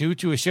due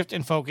to a shift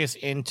in focus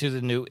into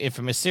the new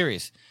Infamous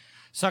series.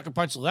 Sucker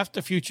Punch left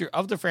the future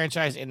of the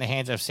franchise in the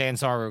hands of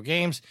Sanzaro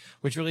Games,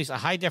 which released a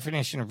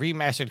high-definition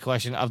remastered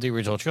collection of the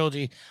original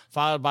trilogy,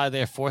 followed by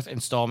their 4th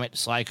installment,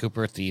 Sly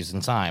Cooper Thieves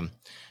in Time,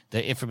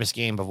 the infamous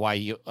game of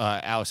why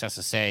Alice has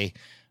to say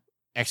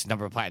X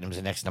number of platinums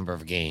and X number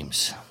of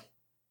games.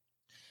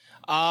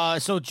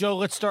 So, Joe,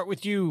 let's start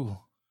with you.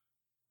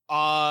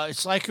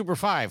 Sly Cooper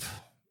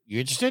 5. You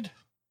interested?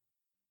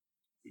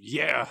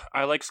 Yeah,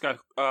 I like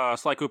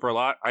Sly Cooper a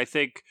lot. I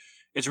think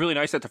it's really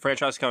nice that the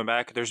franchise is coming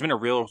back. There's been a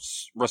real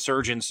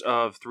resurgence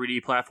of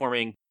 3D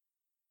platforming,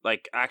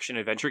 like action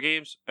adventure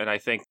games, and I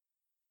think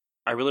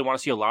I really want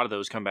to see a lot of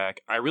those come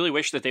back. I really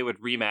wish that they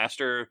would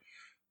remaster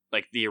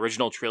like the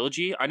original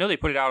trilogy. I know they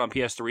put it out on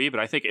PS3, but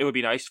I think it would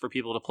be nice for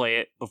people to play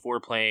it before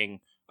playing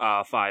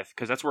 5,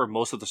 because that's where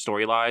most of the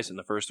story lies in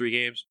the first 3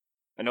 games.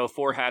 I know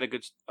 4 had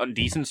a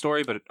decent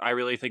story, but I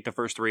really think the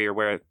first 3 are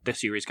where the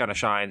series kind of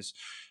shines.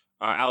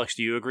 Alex,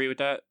 do you agree with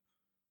that?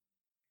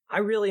 I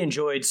really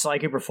enjoyed Sly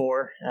Cooper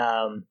 4.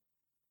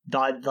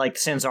 Like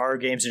Sanzaro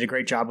Games did a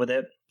great job with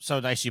it. So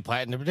nice you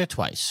platinumed it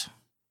twice.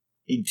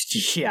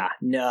 Yeah,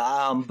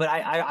 no, but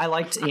I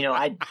liked,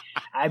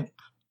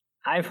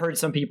 I've heard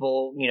some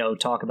people,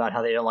 talk about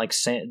how they don't like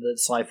the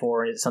Sly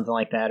 4 or something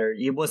like that, or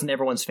it wasn't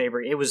everyone's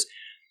favorite. It was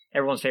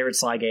everyone's favorite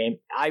Sly game.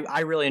 I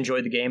really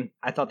enjoyed the game.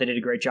 I thought they did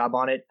a great job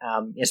on it,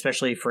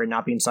 especially for it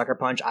not being Sucker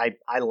Punch.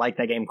 I like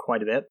that game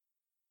quite a bit.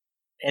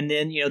 And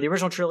then, the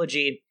original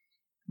trilogy,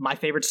 my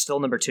favorite's still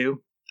number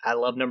 2. I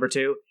love number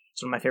 2.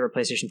 It's one of my favorite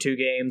PlayStation 2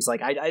 games.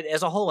 Like, I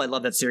as a whole, I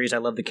love that series. I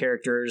love the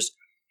characters.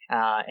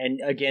 And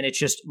again, it's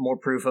just more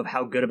proof of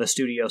how good of a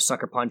studio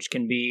Sucker Punch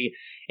can be.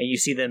 And you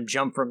see them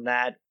jump from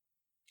that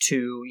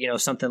to,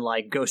 something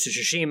like Ghost of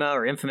Tsushima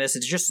or Infamous.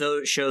 It just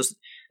shows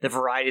the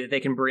variety that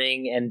they can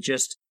bring and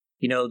just,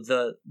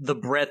 the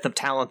breadth of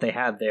talent they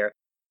have there.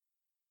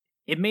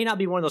 It may not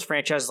be one of those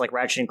franchises like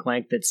Ratchet and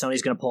Clank that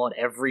Sony's going to pull out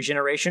every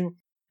generation,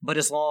 but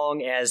as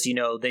long as,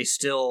 they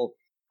still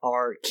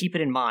are, keep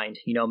it in mind,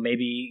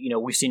 maybe,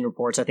 we've seen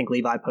reports, I think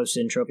Levi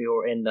posted in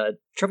the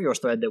Trophy Wars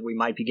thread that we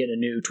might be getting a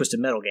new Twisted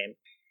Metal game.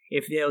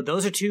 If,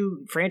 those are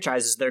 2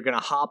 franchises, they're going to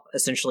hop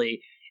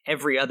essentially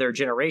every other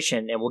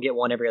generation, and we'll get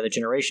one every other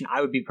generation,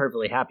 I would be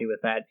perfectly happy with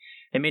that.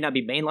 They may not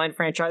be mainline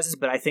franchises,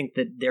 but I think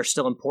that they're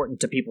still important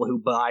to people who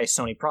buy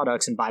Sony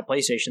products and buy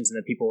PlayStations, and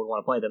that people would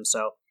want to play them.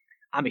 So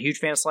I'm a huge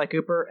fan of Sly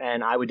Cooper,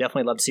 and I would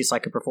definitely love to see Sly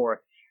Cooper 5.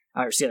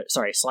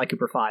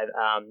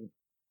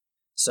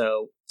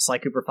 So Sly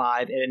Cooper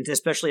 5, and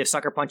especially if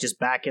Sucker Punch is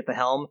back at the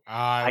helm,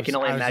 I can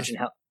only imagine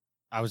how.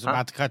 I was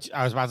about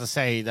to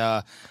say,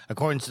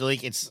 according to the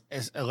leak, it's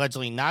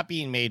allegedly not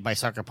being made by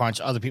Sucker Punch.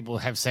 Other people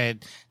have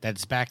said that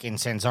it's back in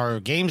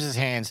Sanzaro Games'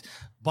 hands,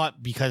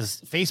 but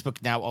because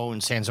Facebook now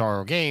owns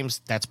Sanzaro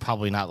Games, that's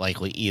probably not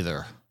likely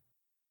either.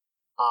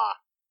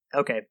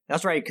 Okay,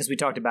 that's right, because we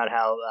talked about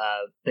how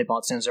they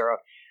bought Sanzero.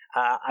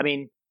 I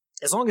mean,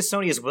 as long as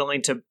Sony is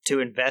willing to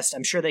invest,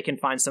 I'm sure they can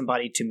find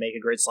somebody to make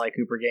a great Sly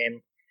Cooper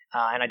game.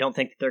 And I don't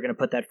think that they're going to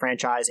put that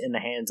franchise in the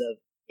hands of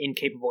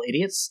incapable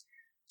idiots.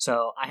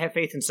 So I have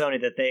faith in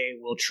Sony that they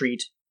will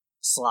treat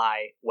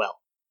Sly well.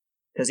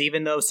 Because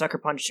even though Sucker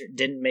Punch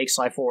didn't make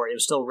Sly 4, it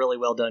was still a really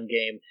well done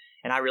game,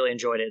 and I really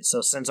enjoyed it. So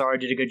Sanzaro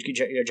did a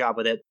good job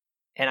with it.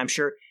 And I'm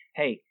sure,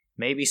 hey,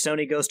 maybe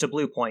Sony goes to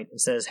Bluepoint and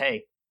says,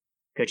 hey,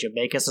 could you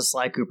make us a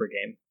Sly Cooper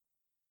game?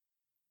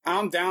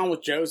 I'm down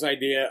with Joe's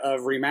idea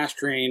of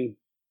remastering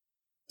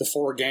the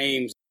 4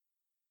 games,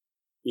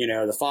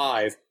 the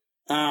 5.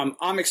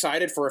 I'm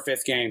excited for a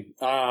 5th game.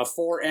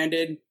 4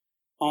 ended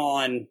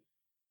on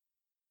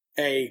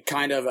a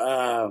kind of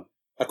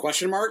a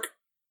question mark,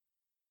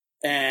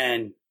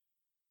 and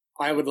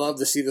I would love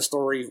to see the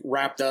story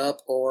wrapped up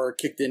or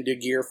kicked into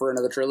gear for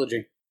another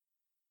trilogy.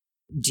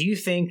 Do you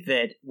think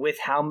that with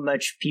how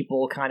much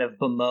people kind of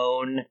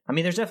bemoan, I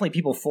mean, there's definitely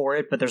people for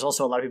it, but there's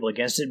also a lot of people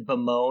against it,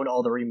 bemoan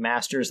all the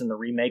remasters and the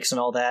remakes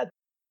and all that,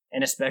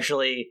 and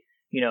especially,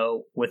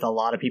 with a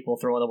lot of people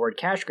throwing the word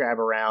cash grab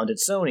around at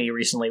Sony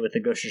recently with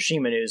the Ghost of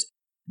Tsushima news,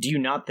 do you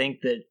not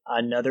think that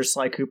another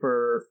Sly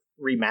Cooper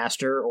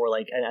remaster or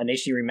like an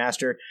HD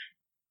remaster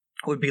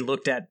would be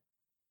looked at,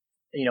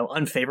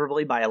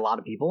 unfavorably by a lot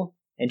of people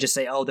and just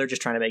say, oh, they're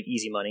just trying to make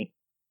easy money?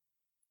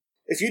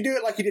 If you do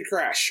it like you did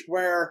Crash,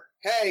 where,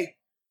 hey,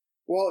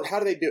 well, how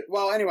do they do it?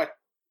 Well, anyway,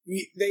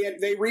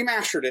 they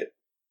remastered it,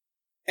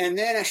 and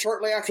then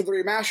shortly after the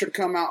remaster to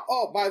come out,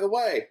 oh, by the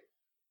way,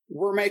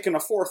 we're making a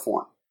 4th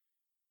one.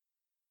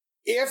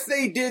 If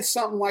they did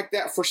something like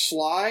that for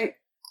Sly,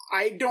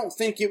 I don't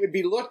think it would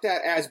be looked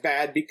at as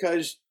bad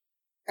because,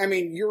 I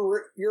mean,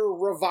 you're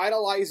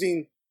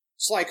revitalizing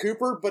Sly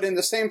Cooper, but in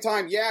the same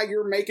time, yeah,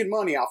 you're making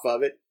money off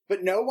of it.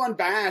 But no one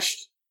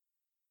bashed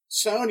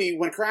Sony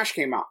when Crash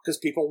came out because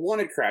people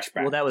wanted Crash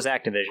back. Well, that was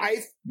Activision.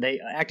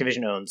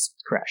 Activision owns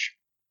Crash.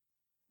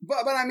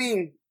 But I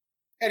mean,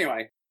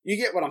 anyway, you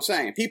get what I'm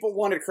saying. People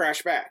wanted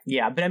Crash back.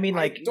 Yeah, but I mean,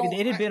 like,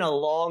 it had been a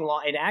long,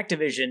 in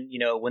Activision,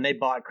 when they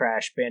bought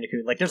Crash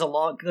Bandicoot, like,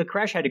 the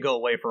Crash had to go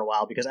away for a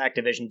while because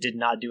Activision did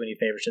not do any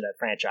favors to that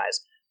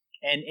franchise.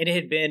 And it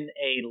had been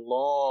a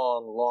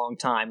long, long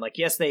time. Like,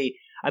 yes,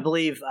 I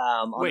believe,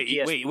 wait,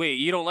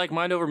 you don't like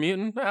Mind Over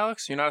Mutant,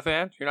 Alex? You're not a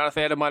fan? You're not a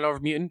fan of Mind Over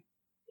Mutant?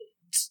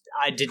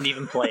 I didn't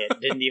even play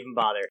it. Didn't even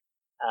bother.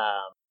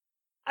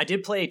 I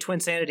did play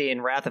Twinsanity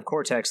and Wrath of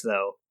Cortex,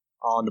 though,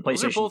 on the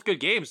PlayStation. Those are both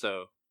good games,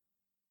 though.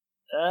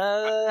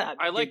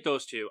 I like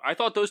those two. I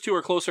thought those two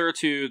were closer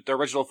to the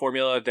original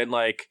formula than,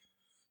 like,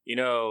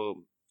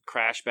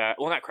 Crash Bash.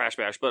 Well, not Crash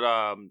Bash, but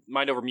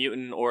Mind Over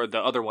Mutant, or the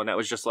other one that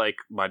was just like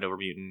Mind Over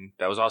Mutant.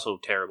 That was also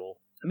terrible.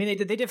 I mean,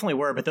 they definitely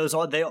were, but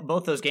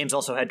both those games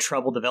also had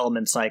trouble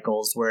development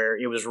cycles where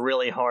it was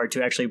really hard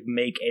to actually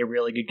make a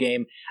really good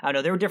game. I don't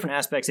know, there were different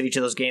aspects of each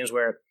of those games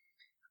where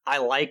I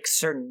like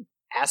certain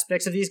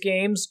aspects of these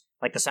games.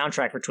 Like the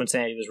soundtrack for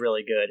Twinsanity was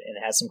really good, and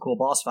it had some cool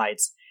boss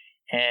fights.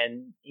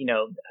 And,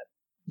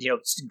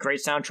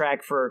 great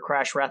soundtrack for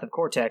Crash Wrath of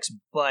Cortex,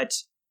 but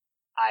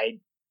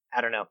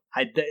I don't know.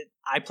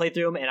 I played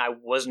through them, and I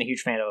wasn't a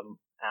huge fan of them.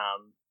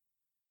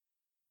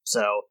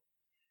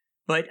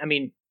 But, I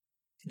mean,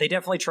 they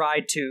definitely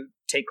tried to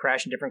take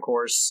Crash in a different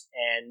course,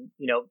 and,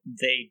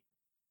 they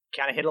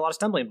kind of hit a lot of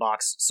stumbling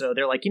blocks. So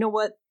they're like, you know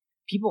what?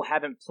 People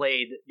haven't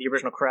played the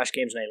original Crash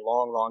games in a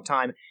long, long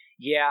time.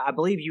 Yeah, I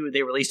believe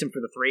they released them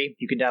for the 3.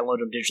 You can download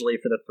them digitally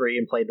for the 3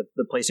 and play the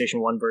PlayStation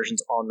 1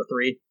 versions on the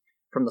 3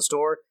 from the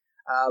store.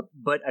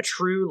 But a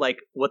true, like,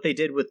 what they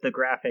did with the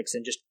graphics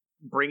and just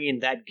bringing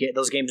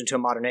those games into a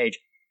modern age,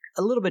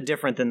 a little bit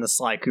different than the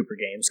Sly Cooper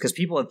games, because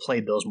people have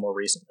played those more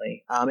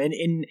recently.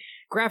 And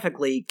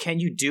graphically, can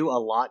you do a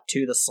lot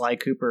to the Sly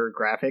Cooper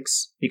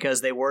graphics?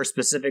 Because they were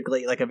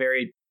specifically like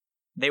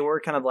they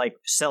were kind of like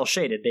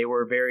cel-shaded. They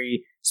were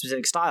very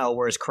specific style,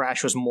 whereas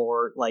Crash was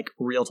more like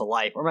real to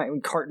life, or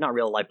not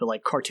real to life, but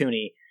like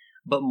cartoony,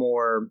 but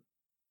more,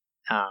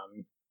 I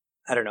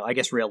don't know, I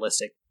guess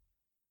realistic,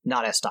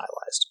 not as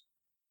stylized.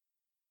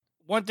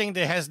 One thing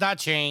that has not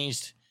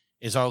changed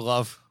is our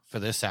love for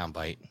this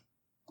soundbite.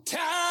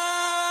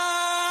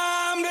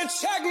 Time to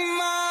check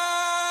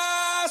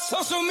my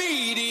social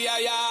media,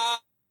 yeah.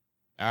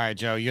 All right,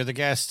 Joe, you're the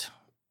guest.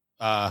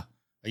 Are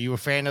you a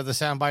fan of the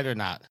soundbite or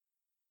not?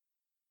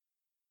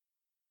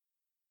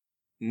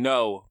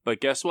 No, but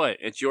guess what?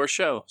 It's your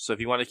show, so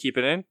if you want to keep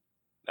it in,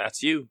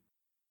 that's you.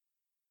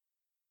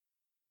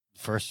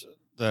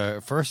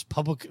 The first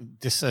public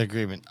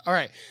disagreement. All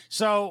right,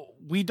 so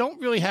we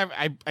don't really have.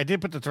 I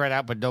did put the thread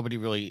out, but nobody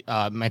really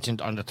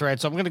mentioned on the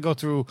thread. So I'm going to go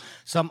through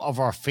some of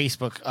our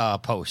Facebook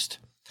posts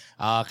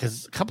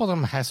because a couple of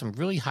them have some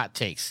really hot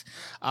takes.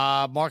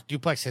 Mark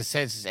Duplex has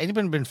said, has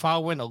anyone been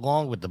following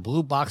along with the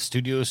Blue Box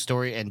Studios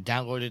story and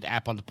downloaded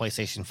app on the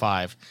PlayStation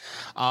 5?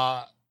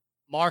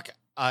 Mark,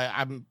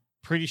 I'm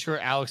pretty sure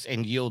Alex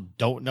and Yield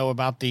don't know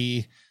about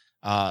the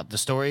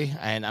story,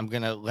 and I'm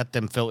gonna let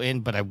them fill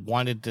in. But I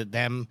wanted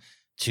them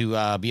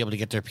to be able to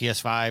get their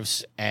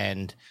PS5s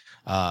and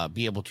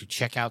be able to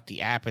check out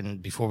the app.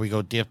 And before we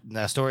go deep in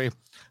that story,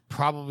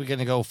 probably going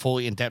to go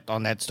fully in depth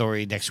on that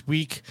story next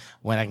week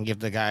when I can give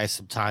the guys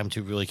some time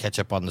to really catch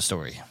up on the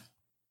story.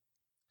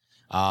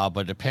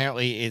 But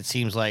apparently it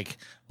seems like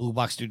Blue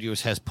Box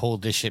Studios has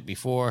pulled this shit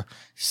before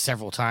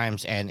several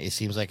times, and it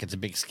seems like it's a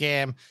big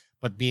scam.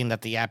 But being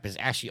that the app is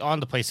actually on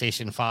the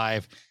PlayStation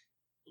 5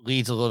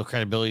 leads a little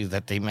credibility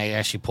that they may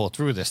actually pull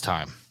through this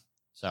time.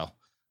 So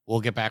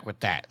we'll get back with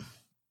that.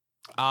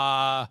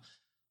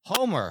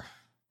 Homer,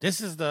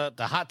 this is the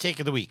hot take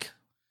of the week.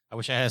 I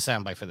wish I had a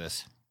soundbite for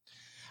this.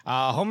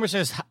 Homer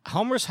says,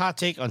 Homer's hot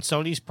take on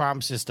Sony's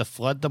promises to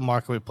flood the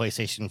market with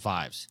PlayStation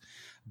 5s.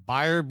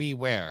 Buyer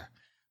beware.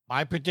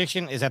 My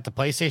prediction is that the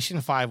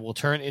PlayStation 5 will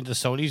turn into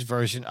Sony's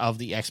version of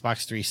the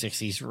Xbox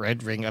 360's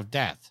Red Ring of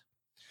Death.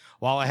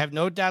 While I have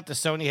no doubt that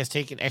Sony has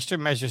taken extra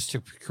measures to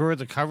procure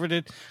the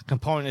coveted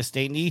components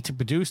they need to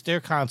produce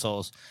their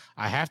consoles,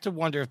 I have to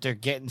wonder if they're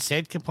getting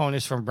said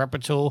components from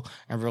reputable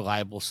and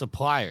reliable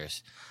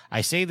suppliers.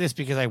 I say this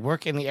because I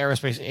work in the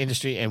aerospace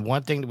industry, and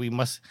one thing that we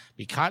must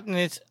be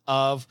cognizant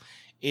of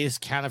is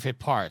counterfeit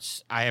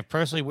parts. I have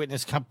personally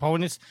witnessed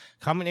components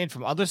coming in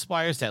from other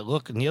suppliers that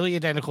look nearly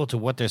identical to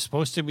what they're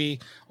supposed to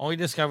be, only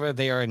to discover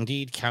they are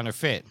indeed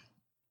counterfeit.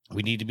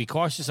 We need to be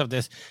cautious of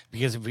this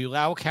because if we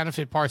allow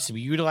counterfeit parts to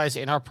be utilized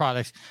in our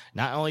products,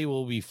 not only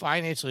will we be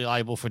financially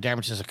liable for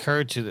damages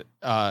occurred to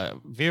the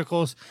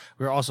vehicles,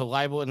 we're also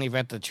liable in the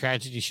event that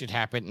tragedy should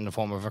happen in the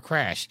form of a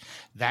crash.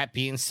 That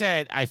being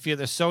said, I fear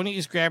that Sony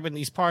is grabbing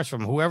these parts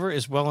from whoever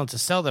is willing to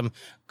sell them,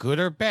 good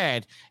or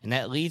bad, and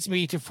that leads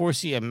me to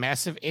foresee a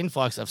massive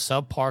influx of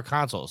subpar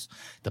consoles.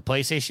 The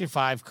PlayStation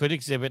 5 could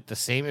exhibit the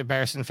same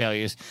embarrassing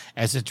failures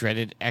as the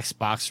dreaded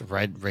Xbox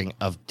Red Ring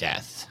of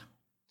Death.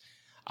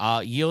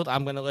 Yield,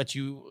 I'm going to let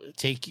you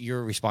take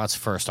your response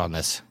first on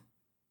this.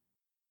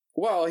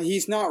 Well,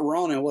 he's not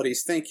wrong in what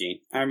he's thinking.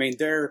 I mean,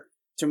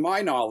 to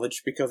my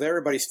knowledge, because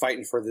everybody's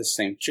fighting for this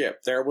same chip,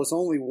 there was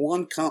only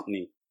one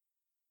company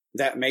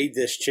that made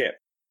this chip,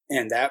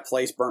 and that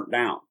place burnt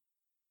down.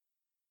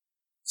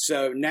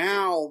 So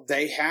now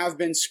they have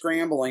been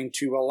scrambling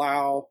to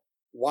allow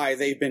why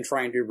they've been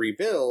trying to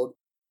rebuild.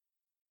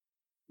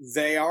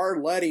 They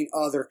are letting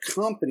other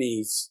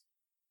companies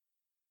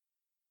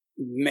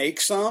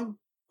make some.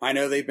 I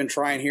know they've been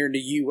trying here in the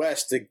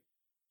U.S. to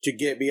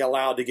be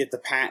allowed to get the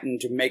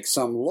patent to make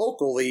some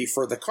locally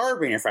for the car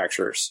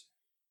manufacturers.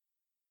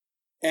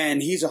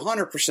 And he's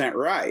 100%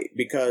 right,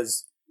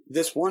 because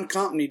this one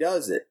company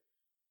does it.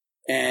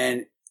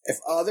 And if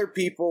other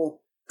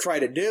people try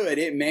to do it,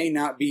 it may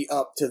not be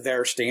up to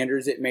their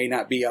standards. It may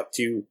not be up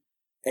to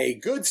a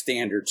good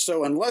standard.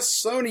 So unless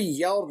Sony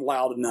yelled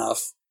loud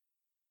enough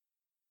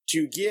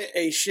to get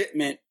a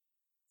shipment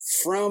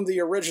from the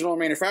original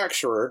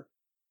manufacturer,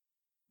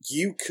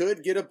 you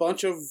could get a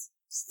bunch of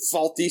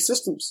faulty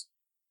systems.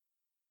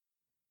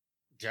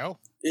 Joe?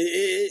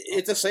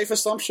 It's a safe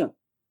assumption.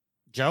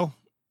 Joe,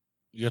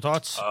 your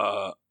thoughts?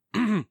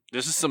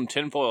 This is some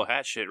tinfoil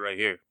hat shit right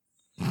here.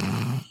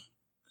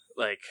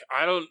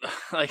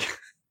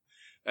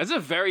 That's a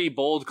very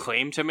bold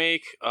claim to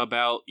make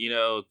about,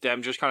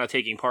 them just kind of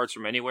taking parts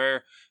from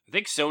anywhere. I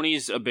think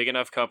Sony's a big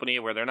enough company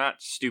where they're not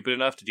stupid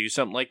enough to do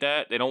something like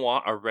that. They don't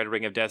want a Red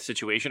Ring of Death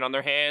situation on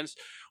their hands.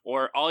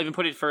 Or I'll even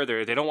put it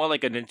further. They don't want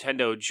like a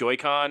Nintendo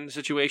Joy-Con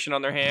situation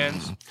on their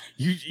hands.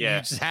 You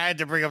just had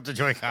to bring up the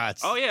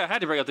Joy-Cons. Oh, yeah, I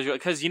had to bring up the Joy-Cons.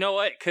 Because you know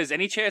what? Because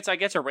any chance I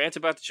get to rant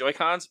about the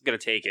Joy-Cons, I'm going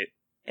to take it.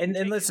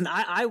 And listen,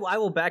 I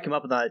will back him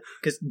up on that.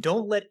 Because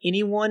don't let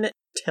anyone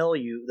tell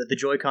you that the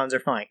Joy-Cons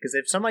are fine. Because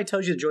if somebody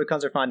tells you the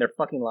Joy-Cons are fine, they're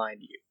fucking lying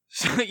to you.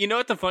 So, you know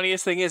what the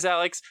funniest thing is,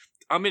 Alex?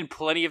 I'm in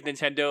plenty of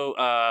Nintendo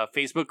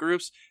Facebook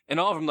groups, and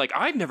all of them like,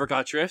 I've never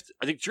got drift.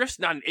 I think drift's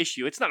not an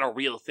issue. It's not a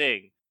real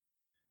thing.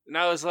 And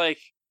I was like,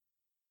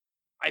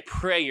 I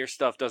pray your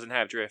stuff doesn't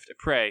have drift. I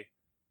pray.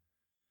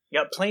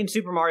 Yeah, playing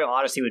Super Mario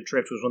Odyssey with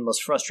drift was one of the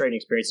most frustrating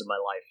experiences of my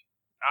life.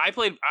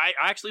 I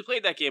actually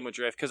played that game with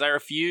drift because I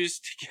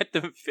refused to get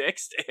them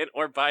fixed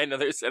or buy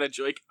another set of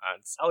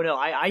Joy-Cons. Oh no,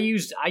 I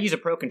use a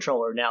Pro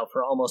controller now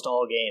for almost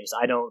all games.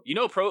 I don't.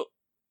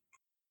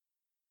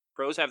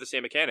 Pros have the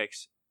same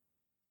mechanics.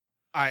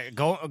 All right,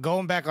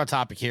 going back on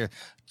topic here.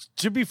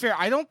 To be fair,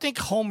 I don't think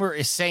Homer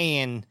is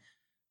saying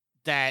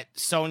that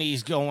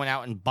Sony's going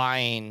out and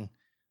buying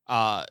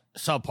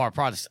subpar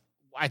products.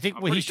 I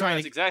think what he's trying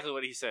that's exactly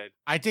what he said.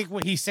 I think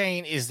what he's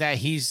saying is that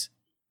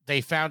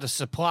they found a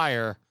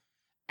supplier,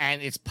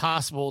 and it's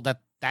possible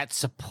that that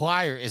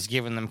supplier is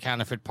giving them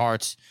counterfeit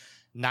parts,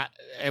 not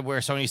where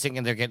Sony's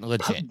thinking they're getting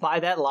legit. By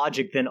that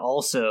logic, then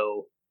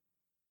also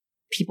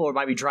people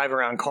might be driving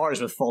around cars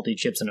with faulty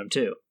chips in them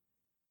too.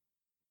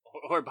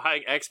 Or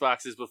buying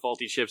Xboxes with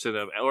faulty chips in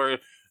them, or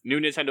new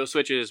Nintendo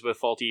Switches with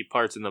faulty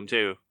parts in them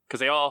too,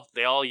 because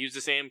they all use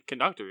the same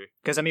conductor.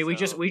 Because I mean, we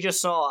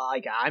just saw,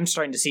 like, I'm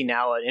starting to see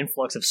now an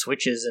influx of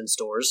Switches in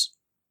stores.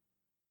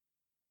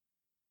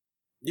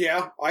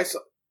 Yeah,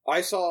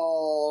 I saw,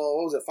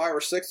 what was it, 5 or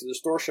 6 at the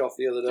store shelf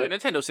the other day. Yeah,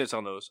 Nintendo sits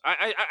on those.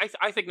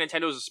 I think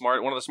Nintendo's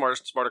one of the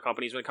smarter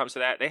companies when it comes to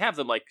that. They have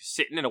them like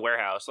sitting in a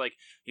warehouse. Like,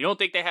 you don't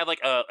think they have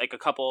like a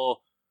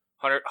couple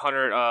not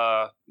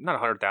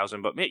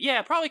 100,000, but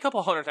yeah, probably a couple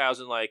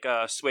 100,000 like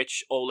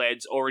Switch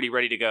OLEDs already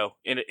ready to go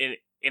in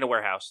a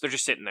warehouse. They're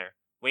just sitting there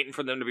waiting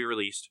for them to be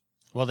released.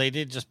 Well, they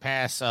did just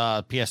pass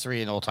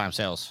PS3 in all-time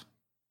sales.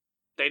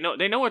 They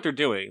know what they're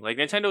doing. Like,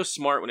 Nintendo's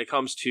smart when it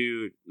comes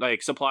to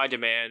like supply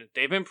demand.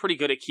 They've been pretty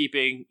good at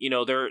keeping,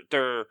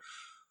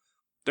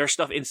 their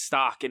stuff in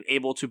stock and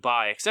able to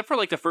buy. Except for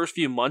like the first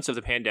few months of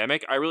the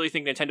pandemic, I really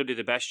think Nintendo did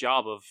the best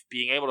job of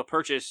being able to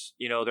purchase,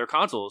 their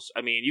consoles.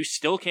 I mean, you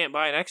still can't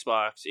buy an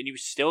Xbox and you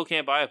still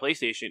can't buy a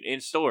PlayStation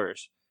in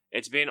stores.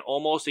 It's been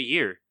almost a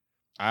year.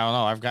 I don't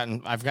know.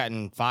 I've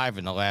gotten 5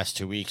 in the last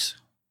 2 weeks.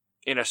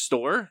 In a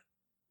store?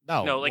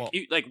 No,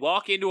 you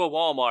walk into a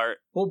Walmart.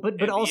 Well, but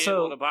and also be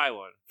able to buy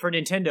one. For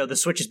Nintendo, the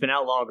Switch has been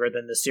out longer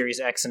than the Series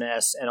X and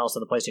S, and also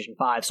the PlayStation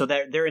 5. So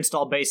their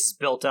install base is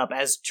built up.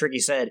 As Tricky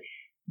said,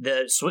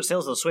 the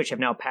sales of the Switch have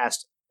now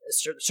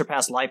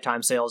surpassed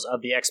lifetime sales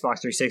of the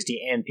Xbox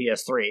 360 and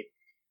PS3.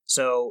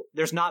 So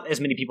there's not as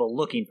many people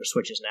looking for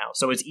Switches now.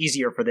 So it's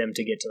easier for them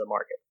to get to the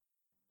market.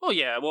 Well,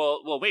 yeah.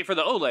 Well, wait for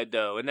the OLED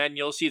though, and then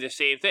you'll see the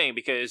same thing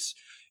because.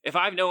 If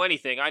I know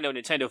anything, I know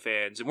Nintendo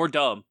fans, and we're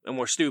dumb, and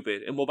we're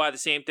stupid, and we'll buy the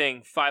same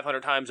thing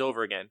 500 times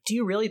over again. Do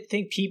you really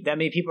think that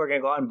many people are going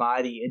to go out and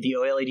buy the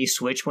OLED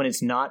Switch when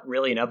it's not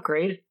really an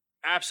upgrade?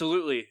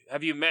 Absolutely.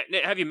 Have you met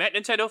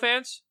Nintendo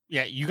fans?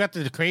 Yeah, you got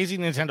the crazy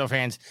Nintendo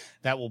fans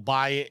that will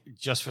buy it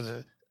just for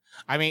the...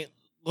 I mean,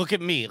 look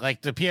at me.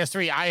 Like, the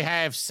PS3, I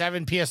have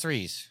 7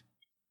 PS3s.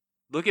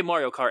 Look at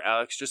Mario Kart,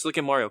 Alex. Just look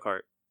at Mario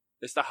Kart.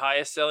 It's the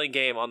highest selling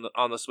game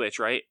on the Switch,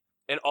 right?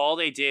 And all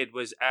they did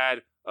was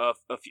add...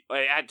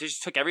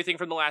 just took everything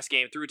from the last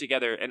game, threw it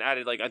together, and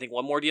added I think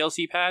one more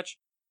DLC patch.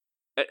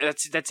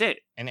 That's it.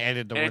 And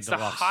added the word it's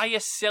deluxe. the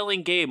highest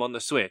selling game on the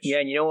Switch. Yeah,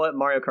 and you know what?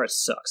 Mario Kart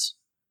sucks.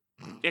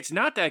 It's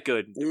not that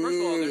good. First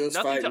of all, there's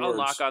nothing to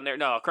unlock on there.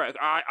 No,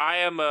 I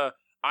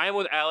am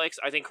with Alex.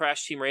 I think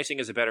Crash Team Racing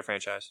is a better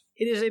franchise.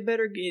 It is a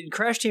better game.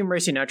 Crash Team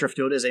Racing Nitro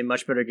Fueled is a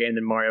much better game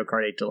than Mario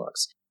Kart 8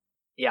 Deluxe.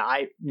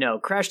 Yeah,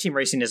 Crash Team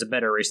Racing is a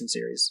better racing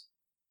series.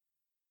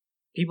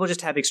 People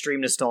just have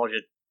extreme nostalgia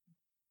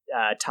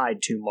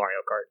tied to Mario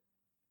Kart.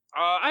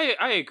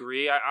 I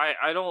agree.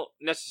 I don't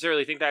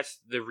necessarily think that's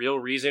the real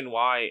reason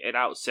why it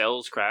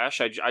outsells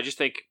Crash. I just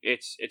think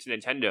it's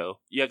Nintendo.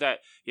 You have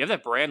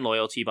that brand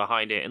loyalty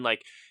behind it, and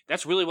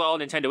that's really what all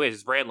Nintendo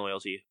is brand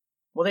loyalty.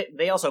 Well,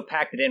 they also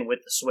packed it in with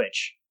the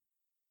Switch.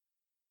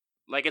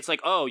 It's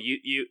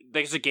you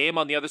there's a game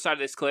on the other side of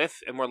this cliff,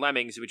 and we're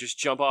lemmings. We just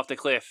jump off the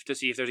cliff to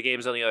see if there's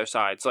games on the other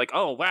side. It's like,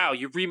 oh wow,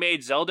 you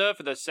remade Zelda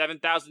for the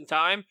 7,000th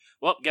time.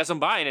 Well, guess I'm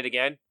buying it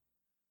again.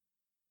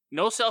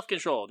 No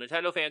self-control.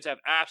 Nintendo fans have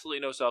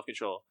absolutely no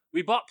self-control.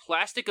 We bought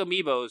plastic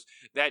amiibos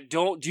that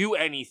don't do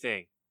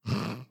anything.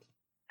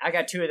 I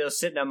got 2 of those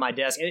sitting on my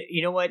desk.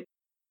 You know what?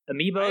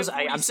 Amiibos,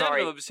 I'm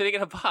sorry. Of them sitting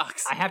in a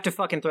box. I have to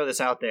fucking throw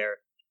this out there.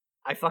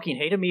 I fucking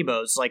hate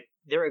amiibos.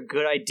 They're a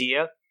good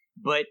idea,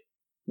 but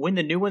when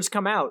the new ones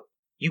come out,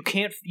 you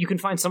can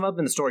find some of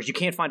them in the stores. You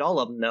can't find all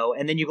of them, though,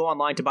 and then you go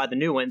online to buy the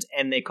new ones,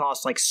 and they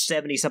cost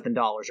 $70-something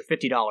or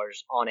 $50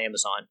 on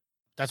Amazon.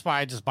 That's why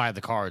I just buy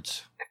the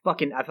cards.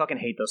 I fucking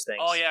hate those things.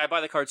 Oh yeah, I buy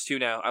the cards too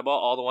now. I bought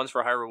all the ones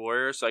for Hyrule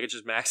Warriors so I could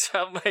just max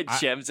out my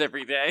gems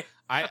every day.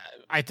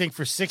 I think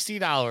for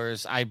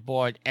 $60, I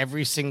bought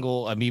every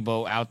single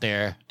amiibo out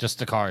there, just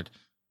the card.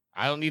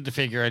 I don't need the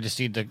figure. I just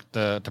need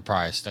the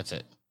prize. That's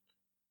it.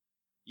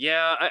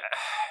 Yeah,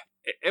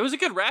 it was a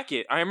good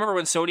racket. I remember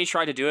when Sony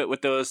tried to do it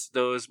with those.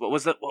 What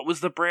was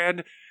the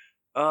brand?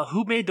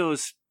 Who made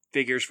those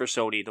figures for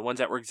Sony? The ones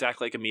that were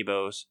exactly like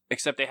amiibos,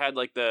 except they had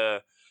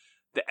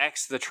the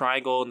X, the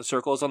triangle, and the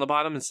circles on the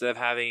bottom instead of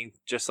having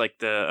just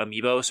the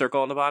amiibo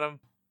circle on the bottom.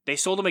 They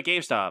sold them at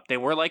GameStop. They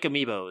were like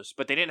amiibos,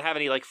 but they didn't have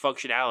any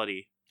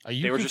functionality. Are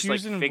you they were just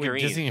confusing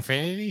figurines. With Disney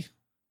Infinity?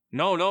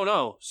 No.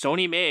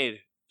 Sony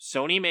made.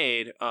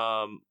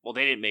 Well,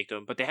 they didn't make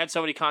them, but they had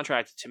somebody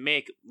contracted to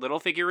make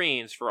little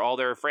figurines for all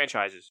their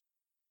franchises.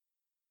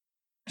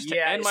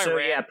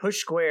 Push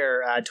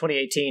Square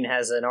 2018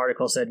 has an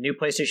article said new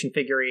PlayStation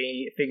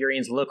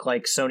figurines look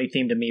like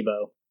Sony-themed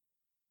amiibo.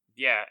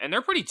 Yeah, and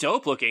they're pretty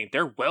dope looking.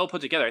 They're well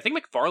put together. I think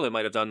McFarlane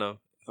might have done them.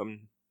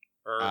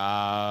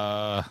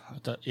 Yeah,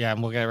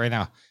 I'm looking at it right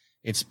now.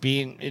 It's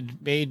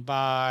made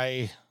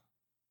by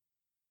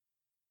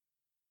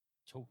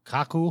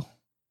Tokaku.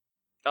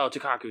 Oh,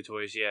 Tokaku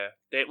Toys, yeah.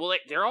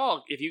 They're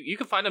all, if you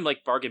can find them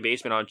bargain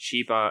basement on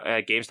cheap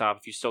at GameStop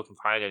if you still can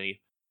find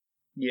any.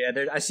 Yeah,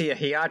 I see a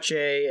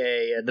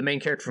Hiace, the main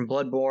character from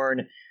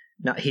Bloodborne.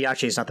 Not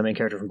Hiace is not the main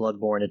character from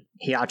Bloodborne.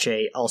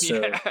 Hiace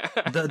also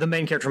the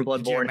main character from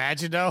Bloodborne. Could you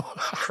imagine though?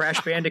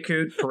 Crash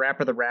Bandicoot,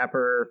 Parappa the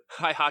Rapper,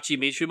 Hihachi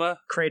Mishima,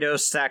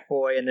 Kratos,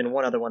 Sackboy, and then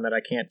one other one that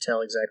I can't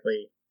tell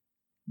exactly.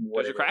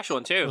 There's a Crash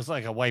one too. It was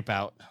like a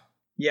Wipeout.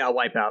 Yeah, a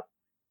Wipeout.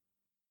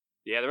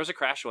 Yeah, there was a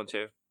Crash one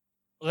too.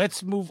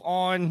 Let's move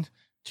on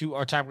to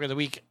our topic of the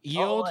week.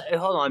 Yield.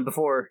 Hold on,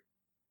 before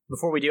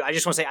before we do, I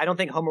just want to say I don't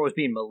think Homer was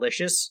being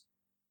malicious.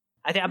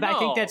 I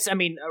think that's a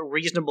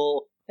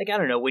reasonable. Like, I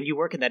don't know, when you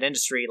work in that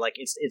industry, like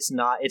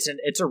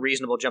it's a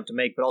reasonable jump to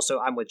make. But also,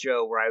 I'm with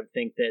Joe, where I would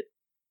think that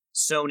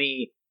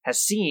Sony has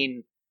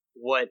seen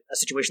what a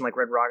situation like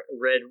Red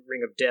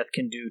Ring of Death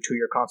can do to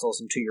your consoles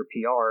and to your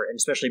PR, and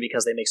especially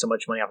because they make so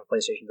much money off of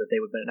PlayStation that they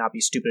would not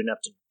be stupid enough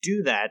to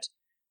do that.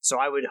 So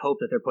I would hope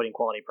that they're putting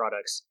quality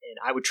products, and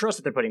I would trust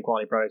that they're putting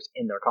quality products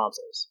in their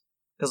consoles.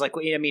 Because, like,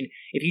 I mean,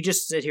 if you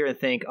just sit here and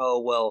think,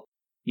 oh well,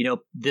 you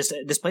know, this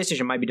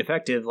PlayStation might be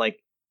defective, like,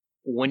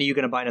 when are you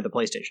going to buy another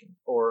PlayStation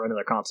or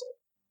another console?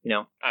 You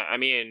know, I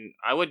mean,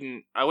 I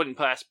wouldn't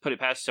put it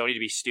past Sony to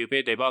be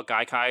stupid. They bought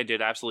Gaikai and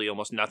did absolutely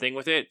almost nothing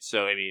with it.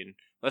 So I mean,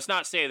 let's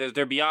not say that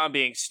they're beyond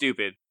being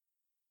stupid.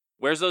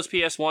 Where's those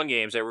PS1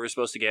 games that we were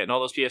supposed to get, and all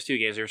those PS2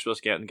 games we were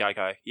supposed to get in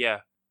Gaikai? Yeah.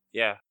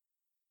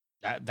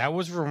 That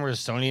was rumors.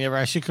 Sony never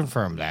actually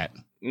confirmed that.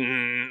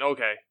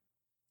 Okay.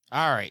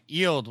 All right.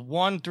 Yield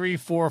 1, 3,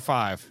 4,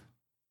 5.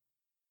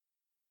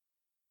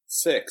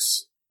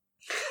 6.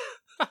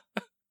 I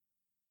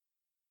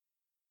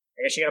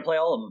guess you gotta play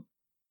all of them.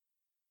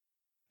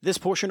 This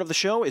portion of the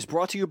show is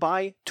brought to you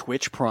by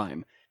Twitch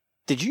Prime.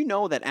 Did you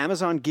know that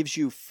Amazon gives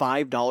you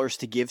 $5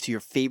 to give to your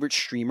favorite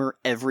streamer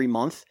every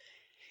month?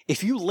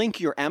 If you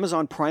link your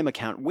Amazon Prime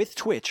account with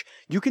Twitch,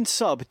 you can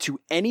sub to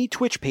any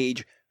Twitch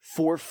page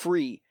for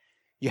free.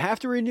 You have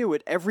to renew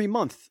it every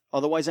month,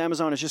 otherwise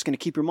Amazon is just going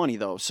to keep your money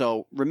though,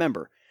 so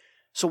remember.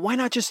 So why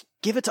not just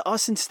give it to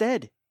us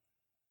instead?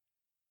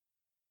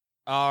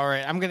 All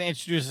right, I'm going to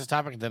introduce this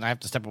topic, then I have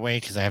to step away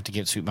because I have to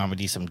give Sweet Mama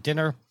D some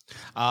dinner.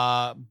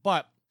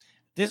 But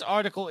this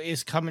article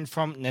is coming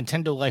from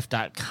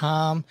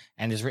NintendoLife.com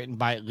and is written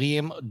by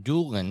Liam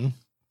Doolin.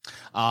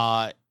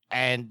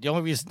 And the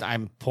only reason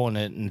I'm pulling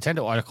a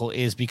Nintendo article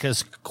is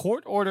because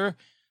court orders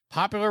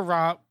popular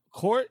ROM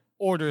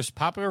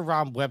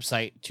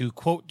website to,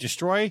 quote,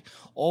 destroy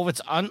all of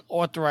its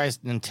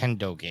unauthorized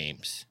Nintendo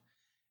games.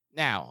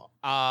 Now,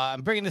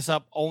 I'm bringing this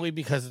up only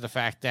because of the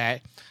fact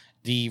that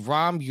the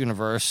ROM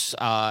universe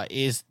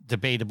is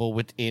debatable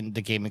within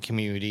the gaming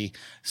community.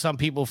 Some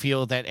people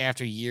feel that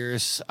after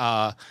years,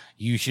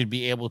 you should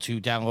be able to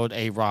download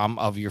a ROM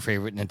of your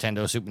favorite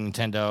Nintendo, Super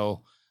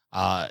Nintendo,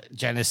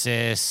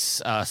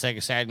 Genesis,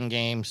 Sega Saturn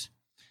games,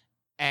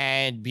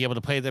 and be able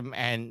to play them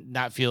and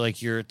not feel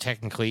like you're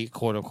technically,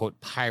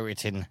 quote-unquote,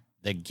 pirating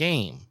the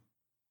game.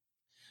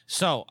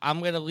 So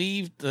I'm going to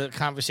leave the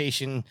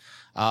conversation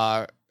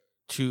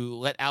to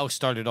let Alex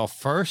start it off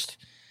first.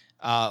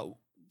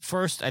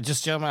 First,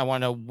 gentlemen, I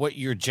want to know what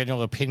your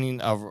general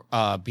opinion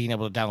of being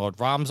able to download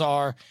ROMs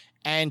are,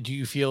 and do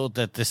you feel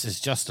that this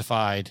is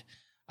justified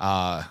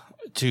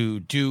to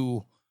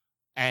do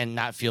and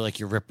not feel like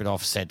you're ripping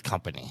off said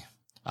company?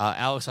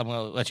 Alex, I'm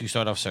going to let you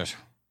start off, sir.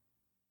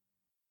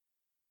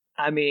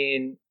 I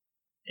mean,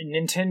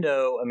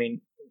 Nintendo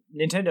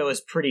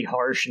is pretty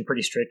harsh and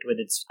pretty strict with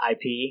its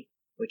IP,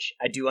 which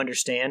I do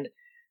understand.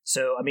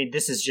 So, I mean,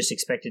 this is just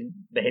expected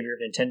behavior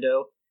of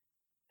Nintendo.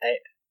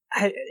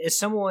 As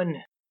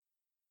someone...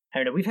 I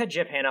don't know, we've had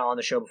Jeff Hanna on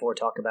the show before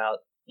talk about,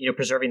 you know,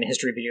 preserving the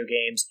history of video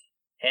games,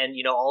 and,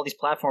 you know, all these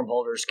platform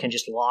holders can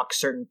just lock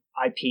certain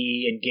IP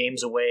and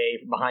games away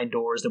behind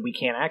doors that we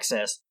can't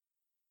access.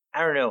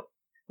 I don't know.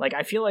 Like,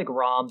 I feel like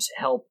ROMs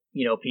help,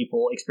 you know,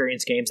 people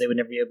experience games they would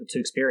never be able to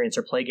experience,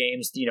 or play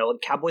games, you know,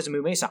 Cowboys of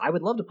Moo Mesa. I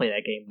would love to play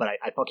that game, but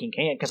I fucking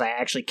can't because I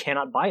actually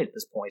cannot buy it at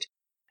this point.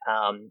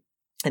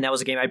 And that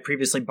was a game I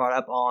previously brought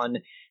up on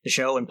the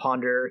show, and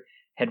Ponder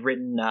had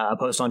written a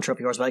post on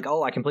Trophy Horse like,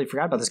 oh, I completely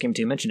forgot about this game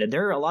until you mentioned it.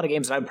 There are a lot of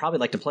games that I would probably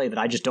like to play that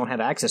I just don't have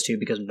access to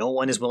because no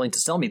one is willing to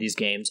sell me these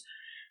games.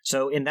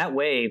 So in that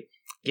way,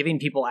 giving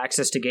people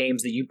access to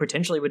games that you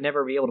potentially would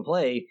never be able to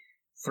play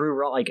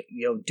through, like,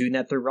 you know, doing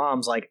that through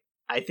ROMs, like,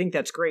 I think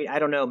that's great. I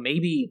don't know,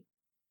 maybe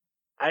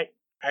I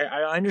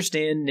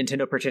understand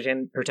Nintendo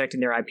protecting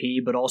their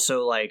IP, but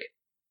also, like,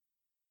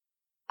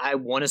 I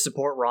want to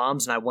support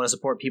ROMs and I want to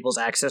support people's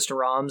access to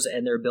ROMs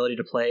and their ability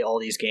to play all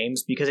these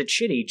games, because it's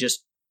shitty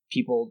just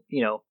people,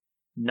 you know,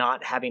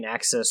 not having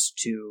access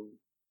to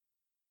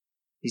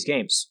these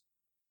games.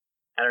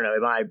 I don't know.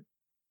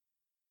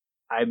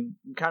 I'm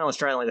kind of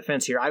straddling the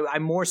fence here.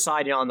 I'm more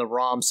siding on the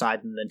ROM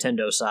side than the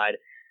Nintendo side,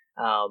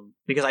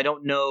 because I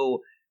don't know,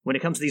 when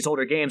it comes to these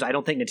older games, I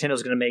don't think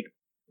Nintendo's going to make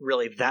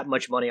really that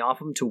much money off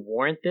them to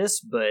warrant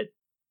this. But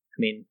I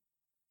mean,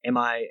 am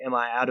I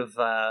out of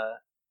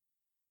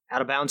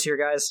bounds here,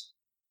 guys?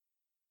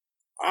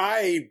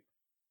 I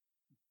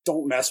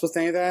don't mess with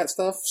any of that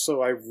stuff,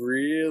 so I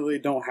really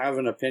don't have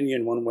an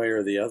opinion one way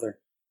or the other.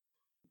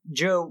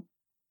 Joe,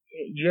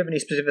 you have any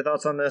specific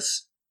thoughts on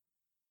this?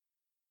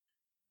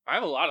 I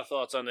have a lot of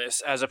thoughts on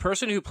this. As a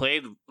person who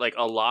played, like,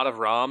 a lot of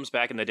ROMs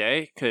back in the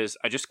day, because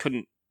you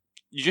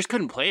just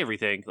couldn't play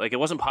everything. Like, it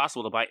wasn't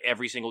possible to buy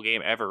every single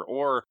game ever,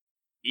 or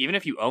even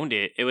if you owned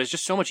it, it was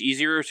just so much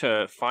easier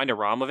to find a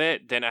ROM of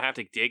it than I have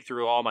to dig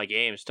through all my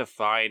games to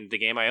find the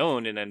game I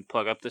owned and then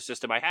plug up the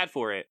system I had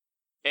for it.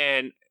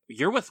 And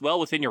you're well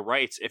within your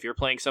rights if you're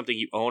playing something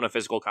you own a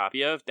physical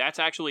copy of. That's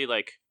actually,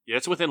 like,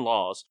 that's within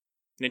laws.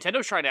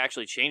 Nintendo's trying to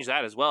actually change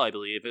that as well, I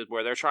believe,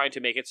 where they're trying to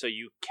make it so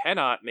you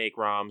cannot make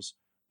ROMs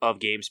of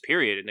games,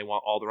 period, and they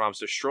want all the ROMs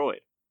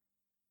destroyed.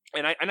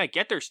 And I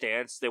get their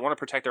stance. They want to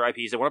protect their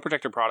IPs, they want to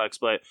protect their products,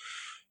 but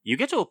you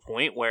get to a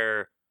point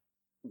where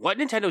what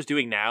Nintendo's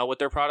doing now with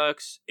their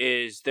products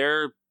is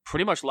they're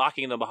pretty much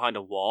locking them behind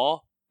a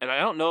wall. And I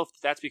don't know if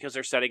that's because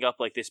they're setting up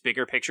like this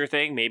bigger picture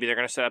thing. Maybe they're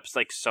going to set up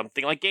like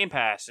something like Game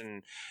Pass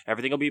and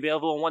everything will be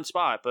available in one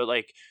spot. But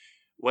like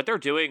what they're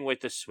doing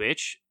with the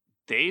Switch,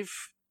 they've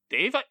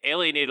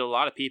alienated a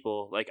lot of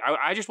people. Like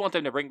I just want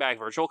them to bring back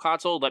Virtual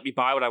Console, let me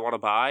buy what I want to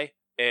buy.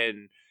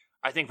 And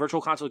I think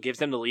Virtual Console gives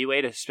them the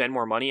leeway to spend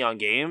more money on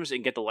games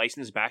and get the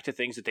license back to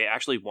things that they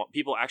actually want,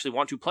 people actually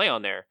want to play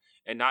on there,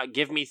 and not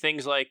give me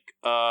things like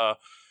what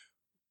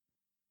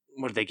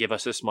did they give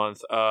us this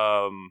month?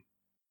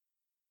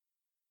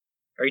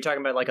 Are you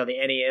talking about like on the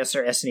NES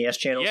or SNES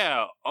channels?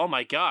 Yeah. Oh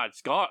my God,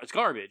 it's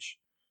garbage.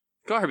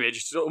 Garbage.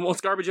 It's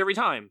almost garbage every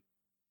time.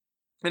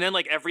 And then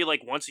like every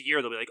like once a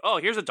year they'll be like, oh,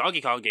 here's a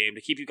Donkey Kong game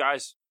to keep you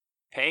guys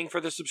paying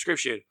for the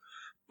subscription.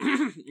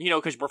 You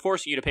know, because we're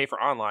forcing you to pay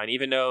for online,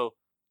 even though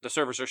the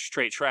servers are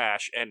straight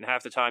trash, and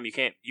half the time you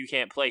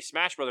can't play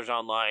Smash Brothers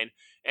online,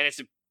 and it's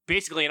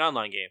basically an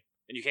online game,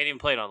 and you can't even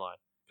play it online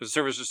because the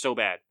servers are so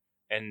bad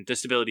and the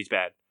stability's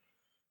bad.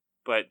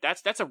 But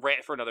that's a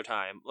rant for another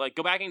time. Like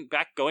going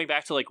back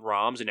to like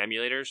ROMs and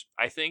emulators.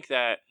 I think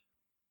that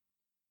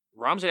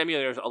ROMs and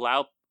emulators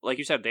allow, like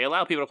you said, they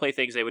allow people to play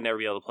things they would never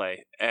be able to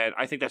play, and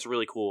I think that's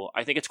really cool.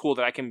 I think it's cool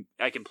that I can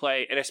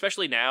play, and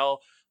especially now,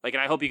 like,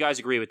 and I hope you guys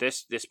agree with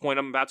this point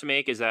I'm about to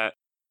make, is that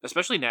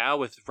especially now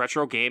with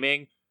retro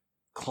gaming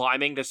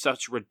climbing to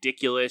such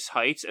ridiculous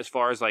heights as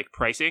far as like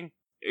pricing,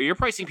 you're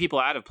pricing people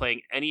out of playing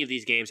any of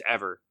these games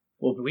ever.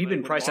 Well, we've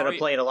been priced out of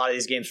playing a lot of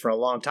these games for a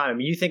long time. I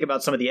mean, you think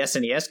about some of the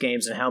SNES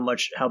games and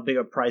how big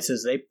of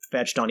prices they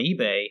fetched on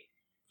eBay.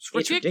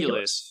 It's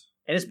ridiculous.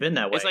 And it's been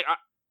that way. It's like,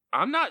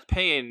 I'm not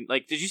paying,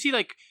 like, did you see,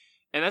 like,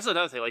 and that's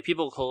another thing, like,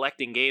 people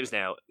collecting games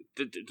now.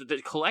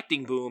 The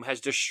collecting boom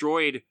has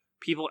destroyed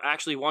people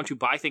actually want to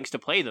buy things to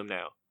play them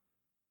now.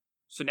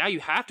 So now you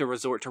have to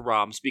resort to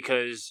ROMs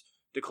because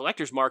the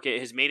collector's market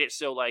has made it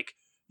so, like,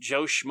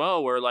 Joe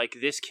Schmo or, like,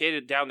 this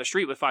kid down the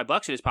street with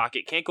 $5 in his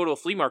pocket can't go to a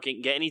flea market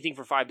and get anything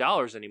for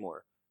 $5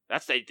 anymore.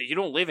 You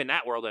don't live in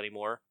that world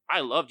anymore. I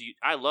loved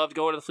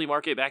going to the flea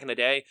market back in the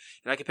day,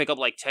 and I could pick up,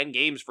 like, 10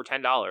 games for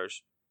 $10.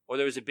 Or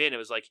there was a bin, it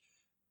was like,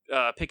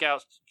 pick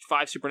out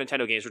 5 Super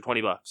Nintendo games for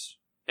 $20.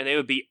 And they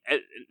would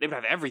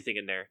have everything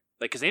in there.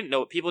 Like, because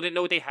people didn't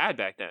know what they had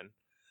back then.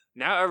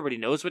 Now everybody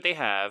knows what they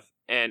have,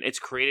 and it's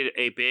created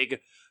a big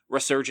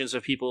resurgence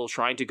of people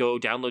trying to go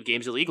download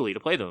games illegally to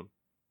play them.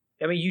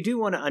 I mean, you do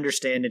want to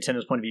understand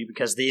Nintendo's point of view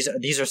because these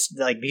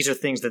are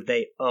things that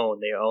they own.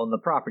 They own the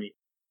property,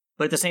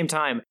 but at the same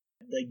time,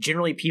 like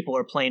generally people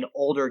are playing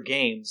older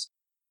games,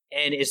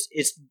 and it's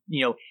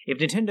you know, if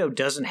Nintendo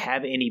doesn't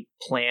have any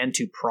plan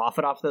to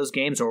profit off those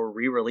games or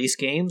re-release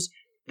games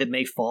that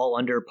may fall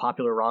under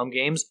popular ROM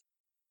games,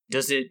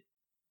 do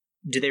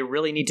they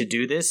really need to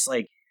do this?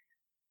 Like,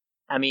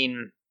 I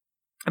mean,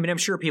 I'm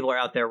sure people are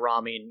out there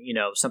ROMing, you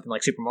know, something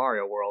like Super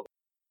Mario World.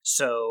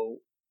 So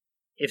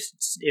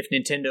if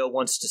Nintendo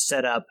wants to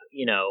set up,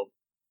 you know,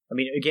 I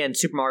mean, again,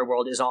 Super Mario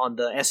World is on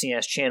the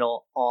SNES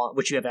channel,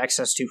 which you have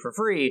access to for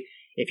free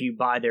if you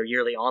buy their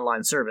yearly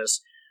online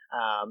service.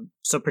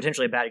 So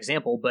potentially a bad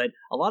example, but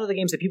a lot of the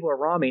games that people are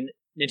ROMing,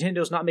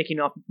 Nintendo's not making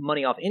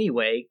money off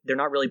anyway. They're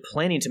not really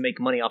planning to make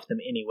money off them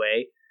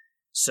anyway.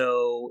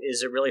 So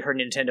is it really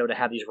hurting Nintendo to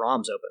have these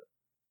ROMs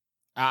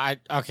open?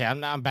 Okay,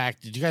 I'm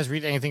back. Did you guys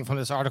read anything from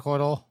this article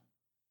at all?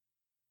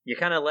 You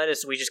kind of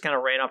we just kind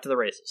of ran off to the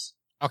races.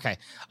 Okay.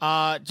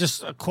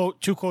 Just a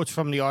quote, 2 quotes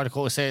from the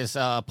article. It says,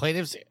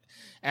 plaintiff's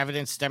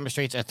evidence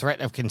demonstrates a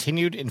threat of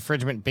continued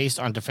infringement based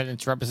on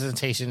defendant's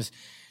representations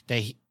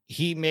that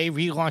he may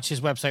relaunch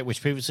his website,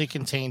 which previously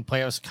contained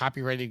players'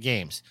 copyrighted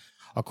games.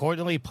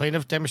 Accordingly,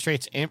 plaintiff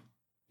demonstrates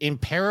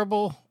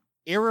irreparable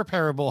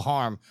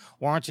harm,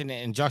 warranting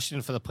an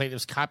injunction for the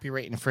plaintiff's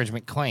copyright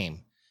infringement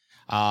claim.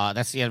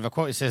 That's the end of a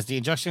quote. It says, the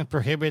injunction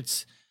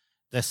prohibits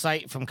the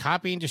site from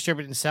copying,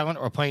 distributing, selling,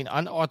 or playing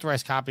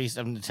unauthorized copies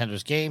of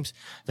Nintendo's games.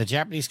 The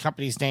Japanese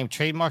company's name,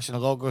 trademarks, and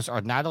logos are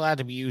not allowed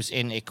to be used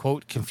in a,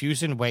 quote,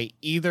 confusing way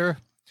either.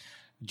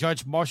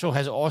 Judge Marshall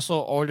has also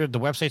ordered the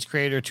website's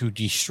creator to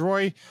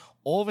destroy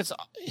all of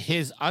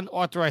his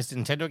unauthorized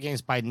Nintendo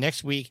games by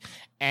next week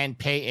and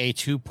pay a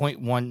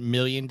 $2.1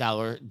 million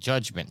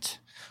judgment.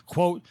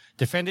 Quote,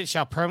 defendant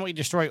shall permanently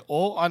destroy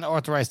all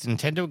unauthorized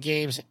Nintendo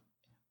games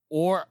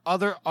or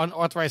other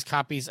unauthorized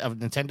copies of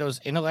Nintendo's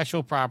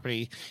intellectual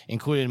property,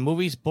 including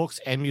movies,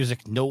 books, and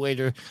music, no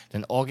later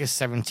than August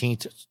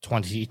 17th,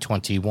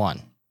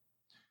 2021.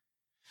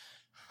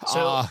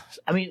 So,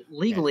 I mean,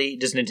 legally,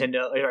 is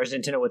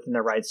Nintendo within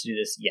their rights to do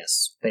this?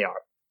 Yes, they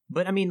are.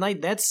 But, I mean,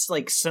 like, that's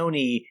like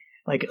Sony,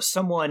 like,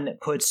 someone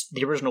puts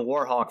the original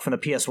Warhawk from the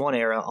PS1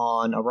 era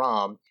on a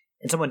ROM,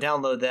 and someone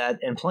download that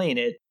and playing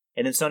it,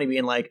 and then Sony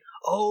being like,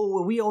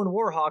 oh, we own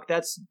Warhawk,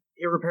 that's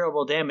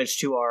irreparable damage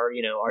to our,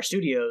 you know, our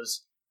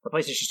studios, our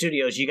PlayStation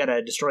studios, you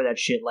gotta destroy that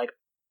shit. Like,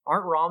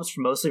 aren't ROMs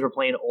mostly for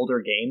playing older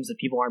games that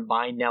people aren't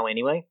buying now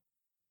anyway?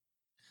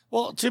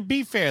 Well, to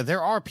be fair,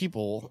 there are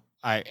people,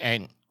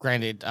 and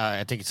granted,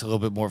 I think it's a little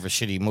bit more of a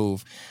shitty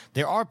move.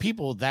 There are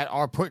people that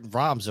are putting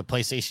ROMs of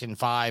PlayStation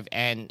 5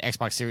 and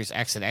Xbox Series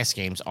X and S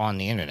games on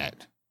the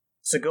internet.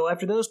 So go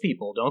after those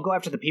people. Don't go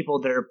after the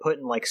people that are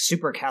putting like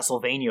Super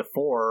Castlevania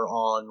 4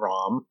 on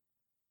ROM.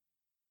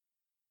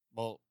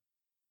 Well,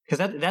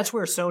 because that's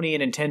where Sony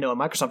and Nintendo and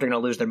Microsoft are going to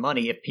lose their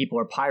money if people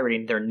are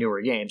pirating their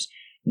newer games.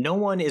 No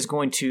one is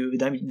going to.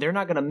 They're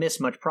not going to miss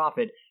much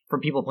profit from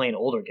people playing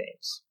older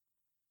games.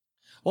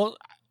 Well,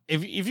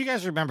 if you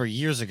guys remember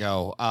years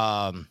ago,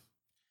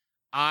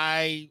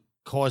 I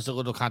caused a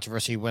little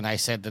controversy when I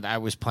said that I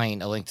was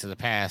playing A Link to the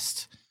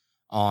Past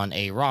on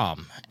a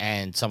ROM,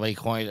 and somebody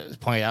pointed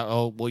out,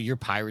 "Oh, well, you're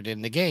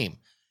pirating the game,"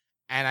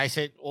 and I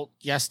said, "Well,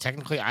 yes,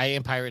 technically, I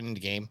am pirating the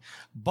game,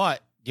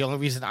 but." The only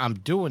reason I'm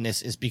doing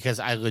this is because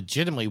I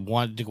legitimately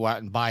wanted to go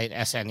out and buy an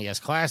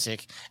SNES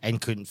Classic and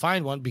couldn't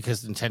find one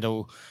because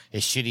Nintendo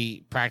is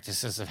shitty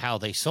practices of how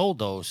they sold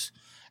those.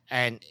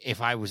 And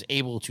if I was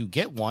able to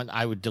get one,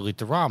 I would delete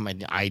the ROM,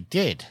 and I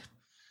did.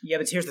 Yeah,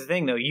 but here's the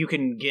thing, though. You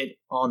can get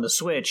on the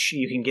Switch,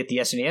 you can get the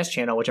SNES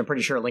channel, which I'm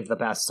pretty sure A Link to the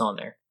Past is on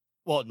there.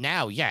 Well,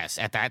 now, yes.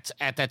 At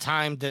that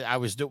time that I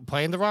was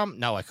playing the ROM,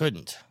 no, I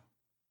couldn't.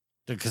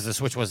 Because the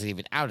Switch wasn't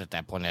even out at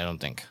that point, I don't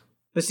think.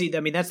 But see,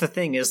 I mean, that's the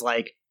thing is,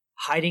 like,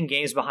 hiding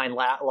games behind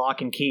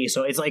lock and key.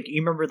 So it's like,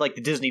 you remember like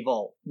the Disney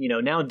Vault,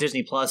 now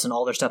Disney Plus and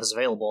all their stuff is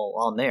available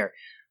on there.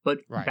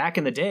 But back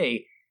in the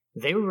day,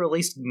 they would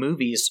release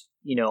movies,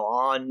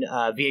 on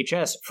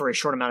VHS for a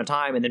short amount of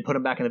time and then put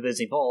them back in the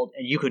Disney Vault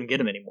and you couldn't get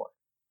them anymore.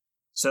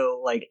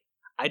 So like,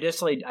 I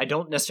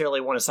don't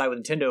necessarily want to side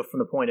with Nintendo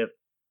from the point of,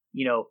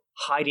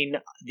 hiding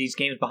these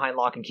games behind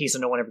lock and key so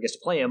no one ever gets to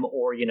play them,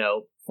 or,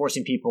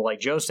 forcing people, like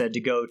Joe said,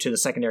 to go to the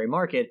secondary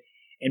market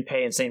and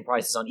pay insane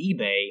prices on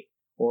eBay,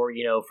 or,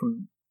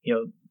 from,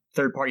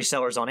 third-party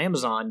sellers on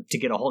Amazon to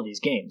get a hold of these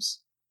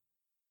games.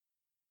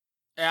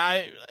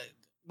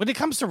 When it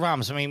comes to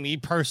ROMs, I mean, me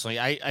personally,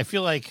 I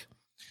feel like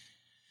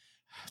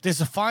there's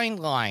a fine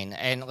line,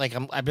 and like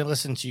I've been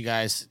listening to you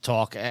guys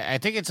talk. I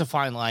think it's a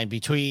fine line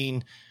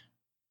between,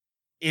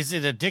 is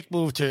it a dick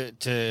move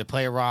to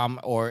play a ROM,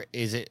 or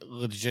is it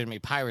legitimately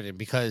pirated?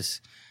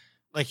 Because,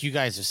 like you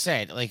guys have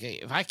said, like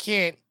if I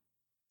can't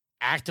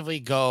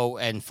actively go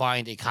and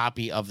find a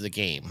copy of the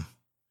game,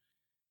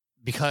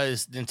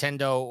 because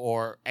Nintendo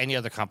or any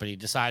other company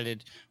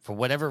decided for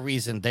whatever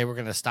reason they were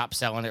going to stop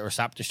selling it or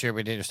stop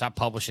distributing it or stop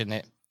publishing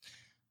it,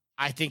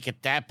 I think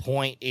at that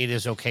point it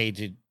is okay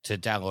to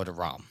download a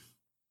ROM.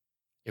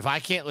 If I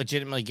can't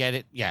legitimately get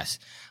it, yes.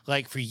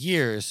 Like for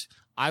years,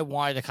 I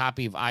wanted a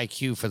copy of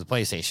IQ for the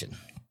PlayStation.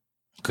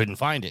 Couldn't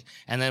find it.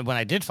 And then when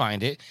I did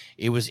find it,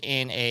 it was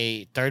in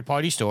a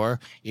third-party store.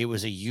 It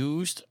was a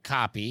used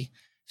copy,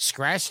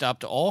 scratched up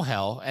to all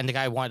hell, and the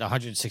guy wanted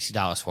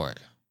 $160 for it.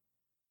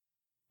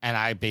 And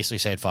I basically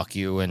said, fuck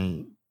you,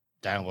 and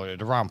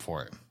downloaded a ROM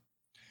for it.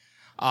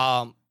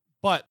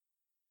 But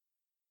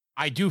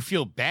I do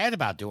feel bad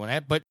about doing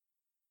that. But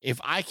if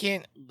I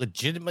can't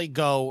legitimately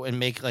go and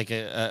make like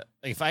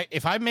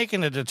if I'm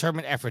making a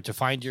determined effort to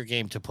find your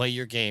game, to play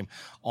your game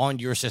on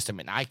your system,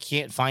 and I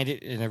can't find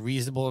it in a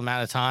reasonable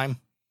amount of time,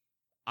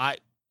 I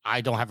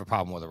don't have a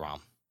problem with a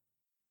ROM.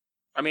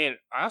 I mean,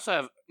 I also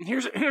have,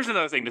 here's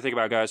another thing to think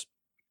about, guys.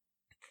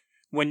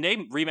 When they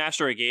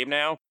remaster a game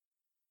now,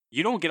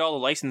 you don't get all the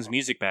licensed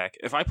music back.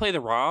 If I play the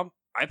ROM,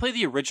 I play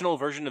the original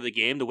version of the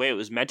game the way it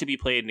was meant to be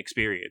played and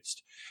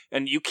experienced.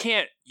 And you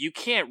can't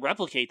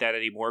replicate that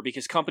anymore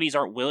because companies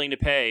aren't willing to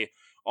pay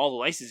all the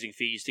licensing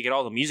fees to get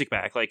all the music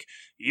back. Like,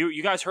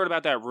 you guys heard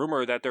about that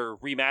rumor that they're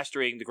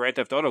remastering the Grand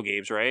Theft Auto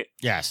games, right?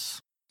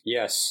 Yes.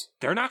 Yes.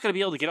 They're not going to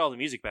be able to get all the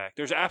music back.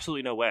 There's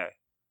absolutely no way.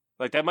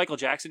 Like, that Michael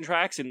Jackson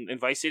tracks in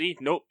Vice City,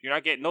 nope, you're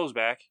not getting those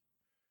back.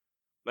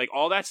 Like,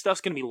 all that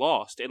stuff's going to be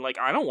lost. And, like,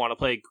 I don't want to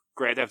play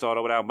Grand Theft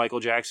Auto without Michael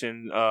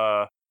Jackson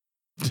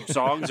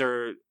songs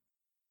or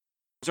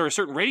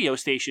certain radio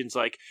stations.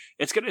 Like,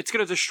 it's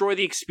gonna destroy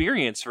the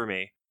experience for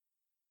me.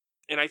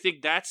 And I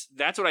think that's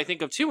what I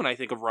think of, too, when I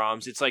think of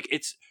ROMs. It's like,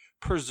 it's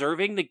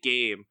preserving the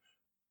game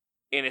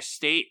in a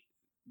state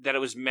that it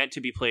was meant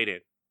to be played in.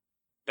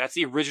 That's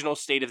the original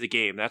state of the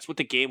game. That's what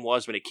the game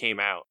was when it came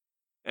out.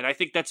 And I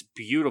think that's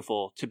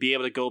beautiful, to be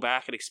able to go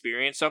back and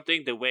experience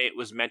something the way it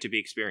was meant to be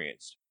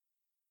experienced.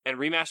 And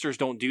remasters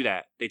don't do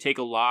that. They take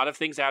a lot of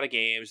things out of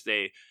games.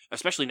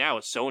 Especially now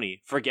with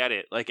Sony, forget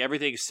it. Like,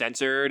 everything's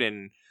censored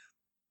and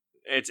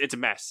it's a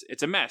mess.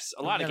 It's a mess.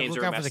 A lot of games are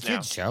a mess now. Look out for the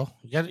kids, Joe.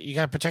 You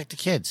got to protect the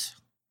kids.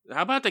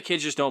 How about the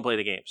kids just don't play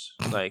the games?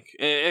 Like,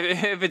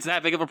 if it's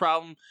that big of a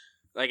problem,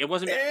 like, it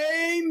wasn't.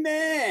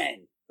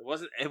 Amen.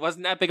 It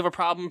wasn't that big of a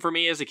problem for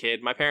me as a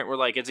kid. My parents were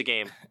like, "It's a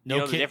game."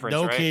 The difference,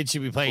 right? Kid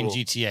should be playing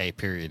GTA.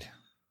 Period.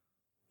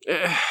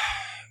 And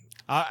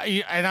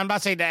I'm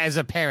not saying that as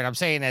a parent. I'm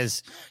saying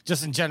as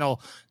just in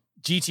general,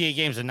 GTA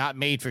games are not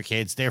made for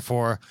kids.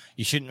 Therefore,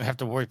 you shouldn't have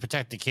to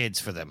protect the kids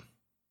for them.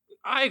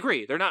 I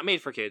agree. They're not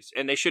made for kids,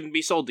 and they shouldn't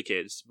be sold to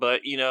kids.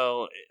 But,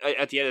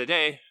 at the end of the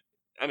day,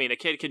 I mean, a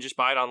kid can just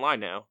buy it online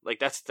now. Like,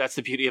 that's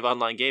the beauty of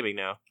online gaming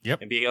now.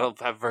 Yep. And being able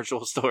to have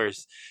virtual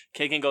stores.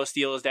 Kid can go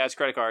steal his dad's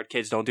credit card.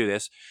 Kids don't do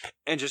this.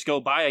 And just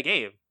go buy a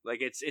game. Like,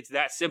 it's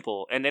that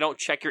simple. And they don't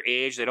check your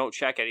age. They don't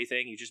check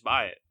anything. You just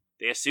buy it.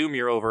 They assume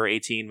you're over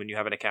 18 when you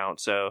have an account,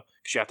 so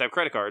because you have to have a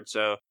credit card.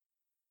 So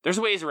there's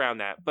ways around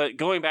that. But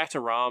going back to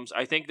ROMs,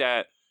 I think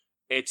that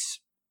it's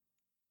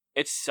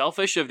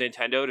selfish of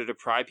Nintendo to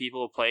deprive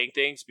people of playing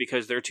things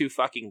because they're too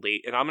fucking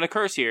late. And I'm gonna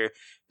curse here.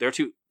 They're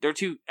too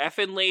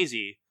effing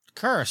lazy.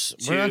 Curse.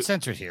 We're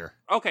uncensored here.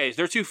 Okay,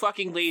 they're too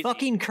fucking lazy.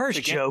 Fucking curse,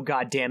 Joe.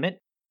 God damn it.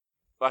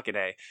 Fucking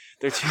A.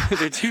 They're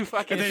too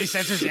fucking. And then he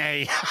censors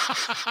A.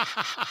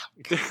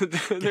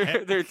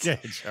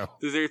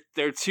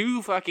 They're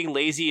too fucking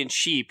lazy and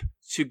cheap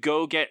to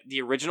go get the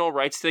original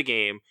rights to the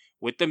game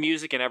with the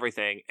music and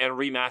everything and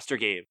remaster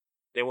game.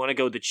 They want to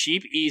go the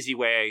cheap, easy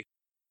way,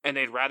 and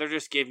they'd rather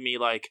just give me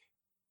like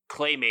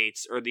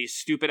Claymates or these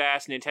stupid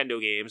ass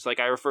Nintendo games, like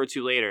I referred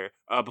to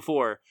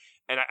before.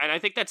 And I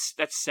think that's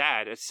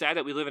sad. It's sad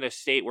that we live in a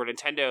state where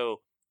Nintendo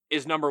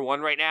is number one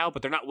right now,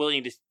 but they're not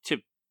willing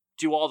to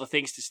do all the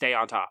things to stay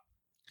on top.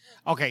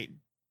 Okay,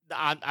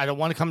 I don't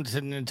want to come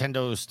to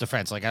Nintendo's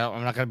defense. Like,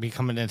 I'm not going to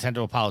become a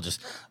Nintendo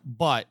apologist,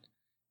 but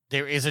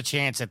there is a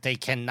chance that they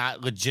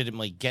cannot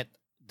legitimately get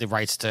the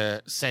rights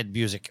to said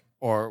music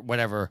or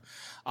whatever.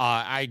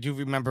 I do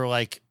remember,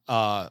 like,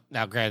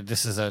 now granted,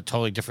 this is a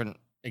totally different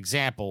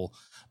example,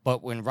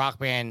 but when Rock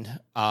Band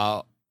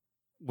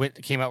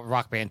came out with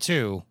Rock Band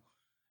 2,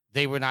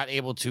 they were not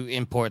able to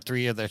import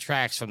 3 of their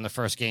tracks from the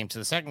first game to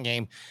the second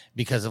game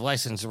because of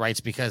license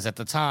rights, because at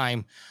the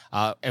time,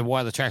 and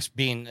one of the tracks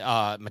being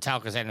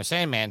Metallica's Enter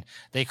Sandman,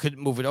 they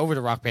couldn't move it over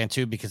to Rock Band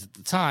 2 because at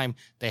the time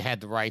they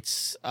had the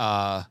rights,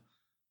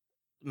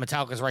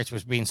 Metallica's rights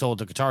was being sold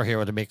to Guitar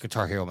Hero to make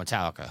Guitar Hero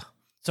Metallica.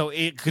 So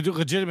it could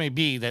legitimately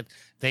be that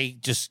they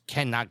just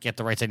cannot get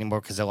the rights anymore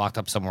because they're locked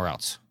up somewhere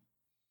else.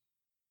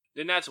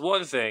 Then that's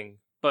one thing,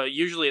 but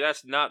usually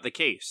that's not the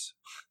case.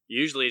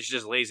 Usually it's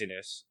just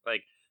laziness.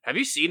 Like, have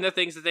you seen the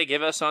things that they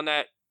give us on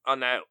that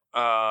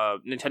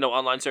Nintendo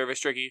Online service,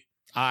 Tricky?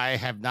 I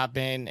have not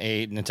been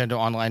a Nintendo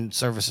Online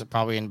service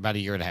probably in about a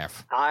year and a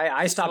half.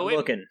 I stopped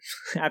looking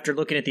after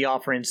looking at the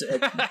offerings.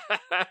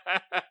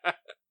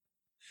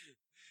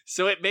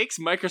 So it makes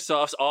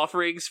Microsoft's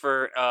offerings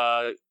for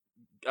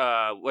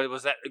what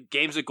was that?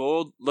 Games of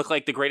Gold look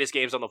like the greatest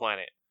games on the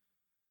planet.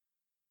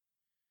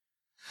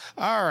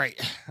 All right.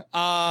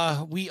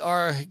 We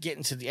are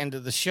getting to the end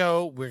of the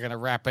show. We're going to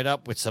wrap it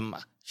up with some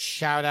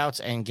shout outs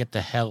and get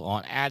the hell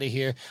on out of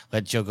here.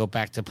 Let Joe go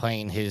back to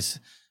playing his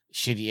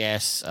shitty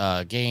ass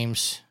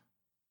games.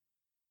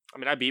 I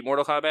mean, I beat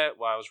Mortal Kombat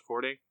while I was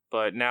recording,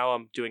 but now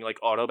I'm doing like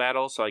auto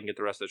battles so I can get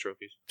the rest of the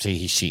trophies. See,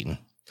 he's cheating.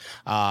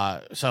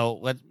 So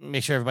let's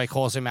make sure everybody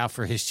calls him out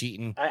for his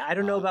cheating. I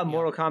don't know about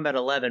Mortal Kombat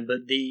 11,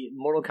 but the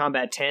Mortal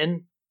Kombat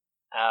 10,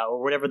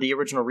 or whatever the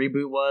original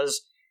reboot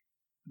was,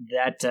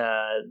 that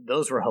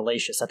those were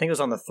hellacious. I think it was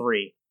on the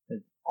 3.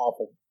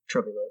 Awful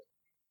trophy list.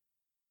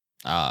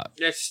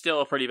 It's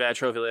still a pretty bad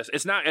trophy list.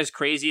 It's not as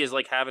crazy as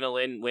like having to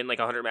win like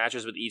 100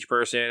 matches with each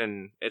person,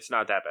 and it's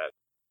not that bad.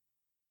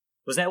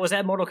 Was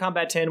that Mortal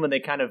Kombat 10 when they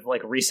kind of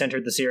like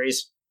recentered the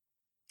series?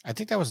 I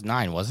think that was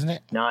 9, wasn't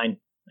it? 9.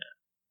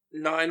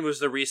 9 was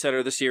the recenter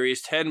of the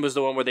series. 10 was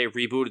the one where they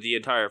rebooted the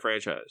entire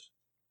franchise.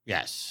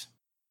 Yes.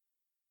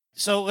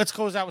 So let's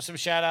close out with some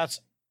shout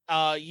outs.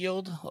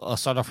 Yield, I'll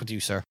start off with you,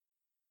 sir.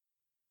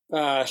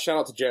 Shout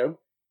out to Joe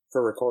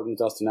for recording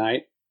with us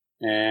tonight.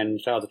 And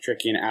shout out to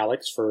Tricky and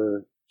Alex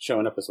for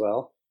showing up as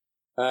well.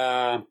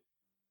 And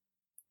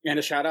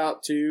a shout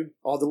out to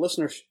all the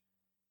listeners.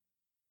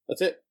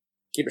 That's it.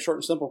 Keep it short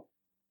and simple.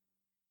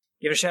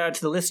 Give a shout out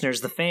to the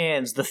listeners, the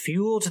fans, the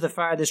fuel to the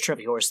fire of this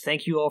trophy horse.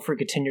 Thank you all for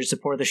continued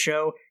support of the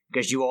show,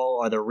 because you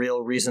all are the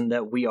real reason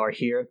that we are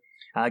here.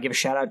 Give a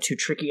shout out to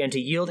Tricky and to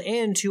Yield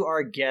and to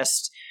our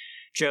guest,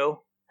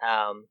 Joe.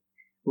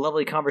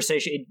 Lovely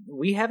conversation.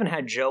 We haven't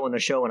had Joe on the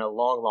show in a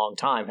long, long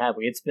time, have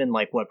we? It's been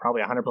like, what,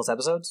 probably 100 plus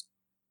episodes?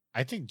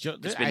 I think Joe...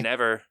 It's been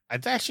never.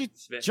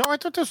 Joe, I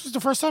thought this was the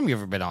first time you've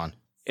ever been on.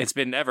 It's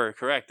been never,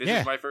 correct. This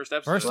is my first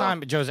episode. First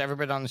time Joe's ever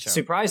been on the show.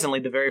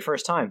 Surprisingly, the very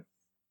first time.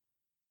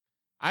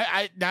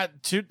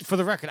 For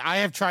the record, I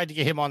have tried to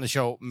get him on the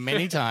show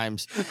many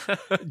times.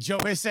 Joe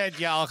has said,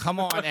 yeah, I'll come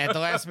on. And at the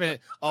last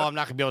minute, I'm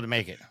not going to be able to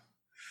make it.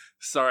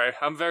 Sorry.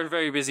 I'm a very,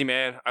 very busy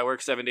man. I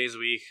work 7 days a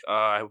week.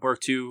 I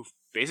work 2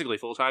 basically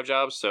full-time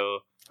jobs, so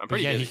I'm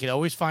pretty busy. He can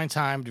always find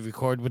time to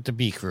record with the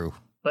B crew.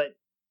 But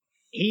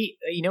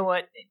you know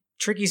what?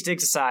 Tricky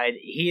sticks aside,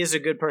 he is a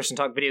good person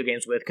to talk video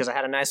games with, because I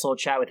had a nice little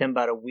chat with him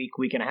about a week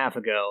and a half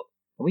ago.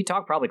 We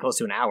talked probably close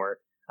to an hour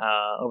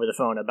over the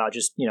phone about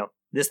just,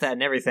 this, that,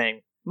 and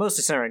everything.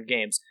 Mostly centered in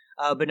games.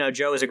 But no,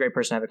 Joe is a great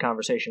person to have a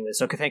conversation with,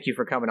 so thank you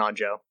for coming on,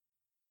 Joe.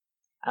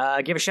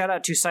 Give a shout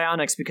out to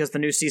Psyonix, because the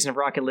new season of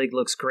Rocket League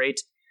looks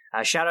great.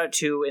 Shout out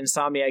to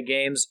Insomniac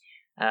Games.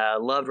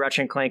 Loved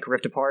Ratchet & Clank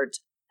Rift Apart.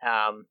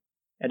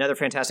 Another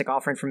fantastic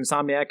offering from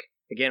Insomniac.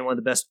 Again, one of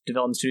the best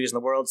development studios in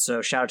the world,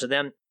 so shout out to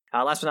them.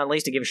 Last but not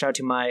least, to give a shout out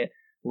to my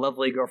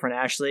lovely girlfriend,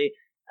 Ashley.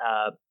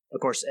 Of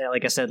course,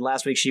 like I said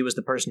last week, she was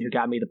the person who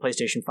got me the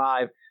PlayStation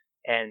 5,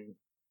 and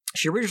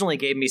she originally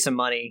gave me some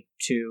money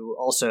to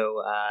also,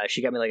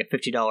 she got me like a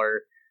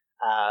 $50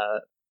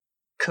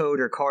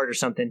 code or card or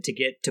something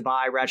to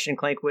buy Ratchet &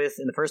 Clank with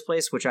in the first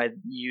place, which I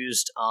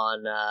used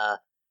on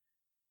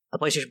a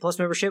PlayStation Plus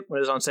membership when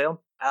it was on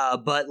sale.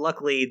 But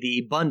luckily,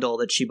 the bundle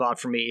that she bought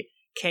for me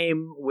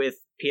came with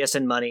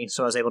PSN money,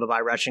 so I was able to buy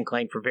Ratchet &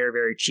 Clank for very,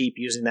 very cheap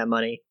using that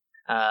money.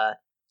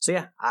 So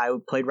yeah, I got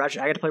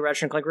to play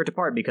Ratchet & Clank Rift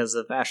Apart because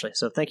of Ashley.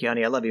 So thank you,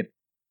 honey. I love you.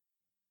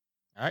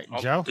 All right,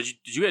 Joe. Did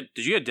you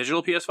get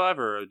digital PS5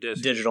 or a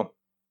disc? Digital.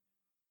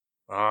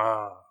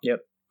 Yep.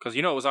 Because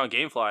it was on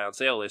GameFly on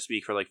sale this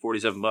week for like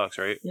 $47,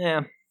 right?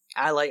 Yeah,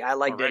 I like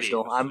Already,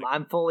 digital.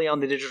 I'm fully on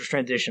the digital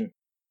transition.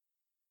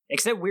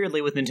 Except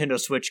weirdly with Nintendo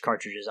Switch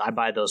cartridges, I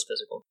buy those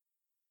physical.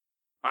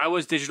 I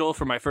was digital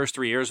for my first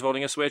 3 years of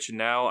owning a Switch, and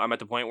now I'm at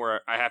the point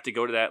where I have to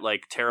go to that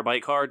like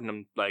terabyte card,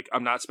 and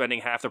I'm not spending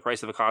half the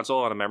price of a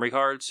console on a memory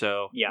card.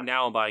 So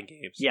now I'm buying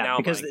games. Yeah, now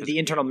because the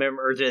internal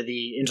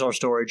the internal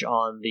storage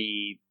on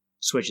the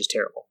Switch is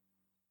terrible.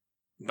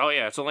 Oh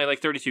yeah, it's only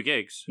like 32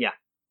 gigs. Yeah.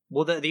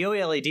 Well, the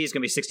OLED is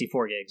going to be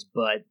 64 gigs,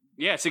 but...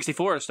 Yeah,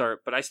 64 to start,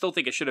 but I still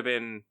think it should have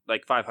been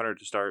like 500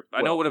 to start.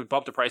 I know it would have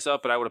bumped the price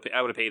up, but I would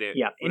have paid it.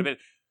 Yeah,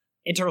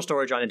 internal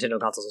storage on Nintendo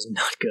consoles is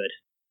not good.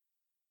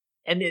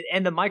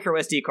 And the micro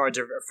SD cards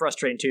are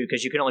frustrating too,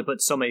 because you can only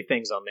put so many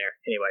things on there.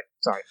 Anyway,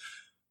 sorry.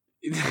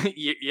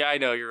 Yeah, I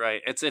know, you're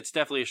right. It's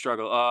definitely a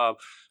struggle.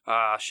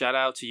 Shout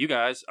out to you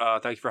guys.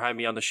 Thank you for having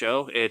me on the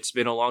show. It's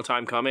been a long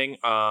time coming.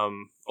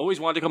 Always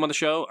wanted to come on the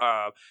show.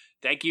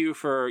 Thank you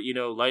for,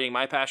 lighting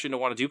my passion to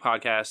want to do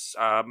podcasts.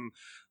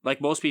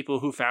 Like most people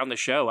who found the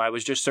show, I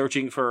was just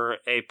searching for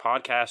a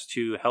podcast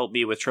to help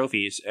me with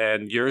trophies,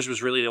 and yours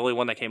was really the only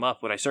one that came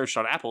up when I searched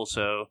on Apple.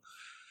 So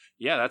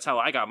yeah, that's how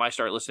I got my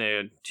start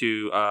listening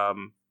to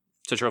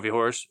Trophy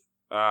Horse.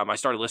 I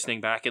started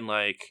listening back in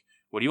like,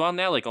 what are you on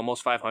now? Like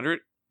almost 500?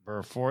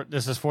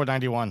 This is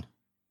 491.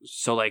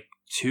 So like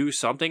 2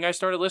 something I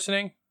started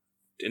listening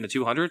in the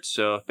 200s.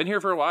 So I've been here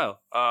for a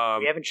while.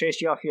 We haven't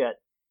chased you off yet.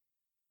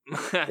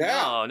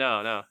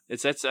 No.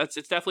 It's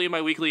definitely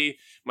my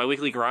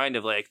weekly grind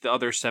of like the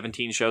other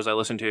 17 shows I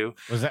listen to.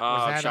 Was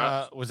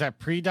that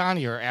pre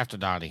Donnie or after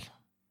Donnie?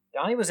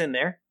 Donnie was in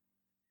there.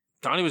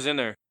 Donnie was in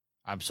there.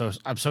 I'm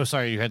so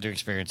sorry you had to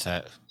experience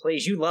that.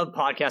 Please, you love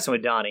podcasting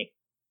with Donnie.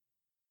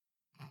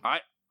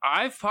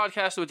 I've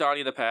podcasted with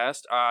Donnie in the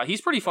past.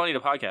 He's pretty funny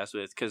to podcast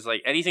with because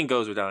like anything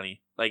goes with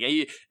Donnie. Like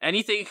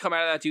anything can come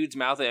out of that dude's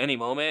mouth at any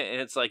moment, and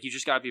it's like you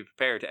just got to be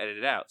prepared to edit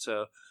it out.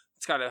 So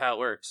it's kind of how it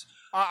works.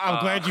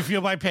 I'm glad you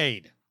feel my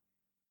pain.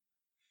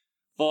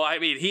 Well, I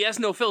mean, he has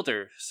no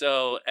filter,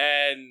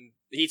 and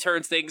he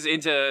turns things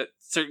into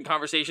certain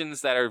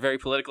conversations that are very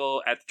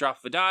political at the drop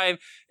of a dime,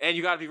 and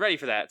you got to be ready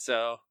for that.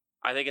 So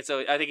I think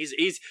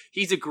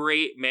he's a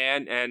great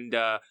man, and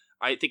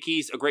I think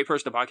he's a great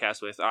person to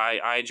podcast with.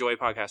 I enjoy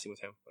podcasting with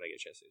him when I get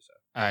a chance to. So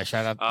all right,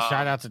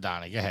 shout out to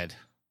Donnie. Go ahead.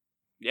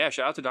 Yeah,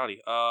 shout out to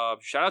Donnie.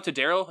 Shout out to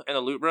Daryl and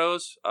the Loot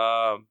Bros.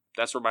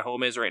 That's where my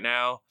home is right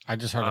now. I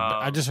just heard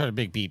a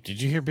big beep.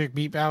 Did you hear big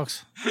beep,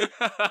 Alex?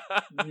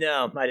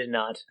 No, I did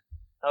not.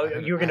 Oh,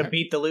 you were gonna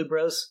beat the Loot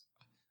Bros?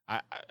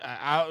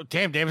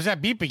 Damn, was that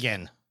beep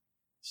again?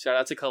 Shout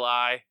out to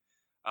Kalai.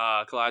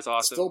 Kalai's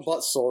awesome. Still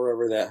butt sore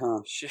over that, huh?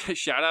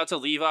 Shout out to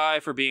Levi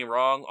for being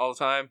wrong all the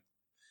time.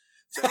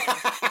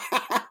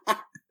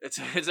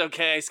 It's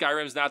okay.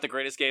 Skyrim's not the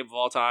greatest game of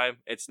all time.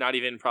 It's not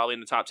even probably in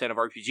the top 10 of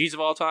RPGs of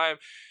all time.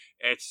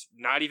 It's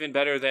not even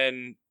better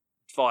than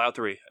Fallout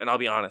 3, and I'll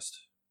be honest,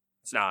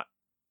 it's not.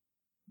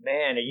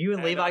 Man, are you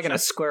and Levi going to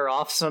square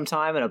off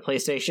sometime in a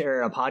PlayStation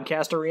or a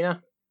podcast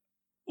arena?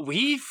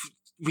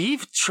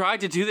 We've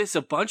tried to do this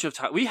a bunch of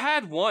times. We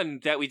had one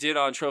that we did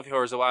on Trophy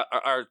Horrors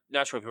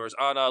not Trophy Horrors,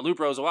 on Loot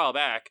Bros a while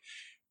back,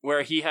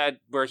 where he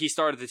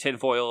started the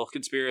tinfoil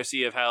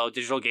conspiracy of how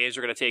digital games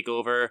are going to take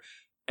over.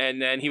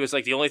 And then he was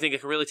like, the only thing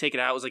that could really take it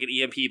out was like an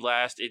EMP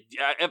blast.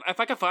 If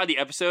I can find the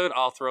episode,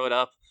 I'll throw it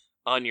up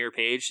on your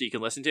page so you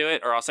can listen to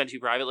it, or I'll send it to you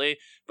privately.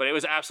 But it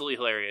was absolutely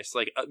hilarious.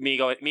 Like me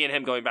and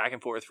him going back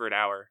and forth for an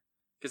hour,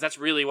 because that's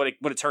really what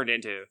it turned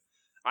into.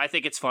 I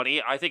think it's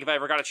funny. I think if I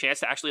ever got a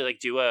chance to actually like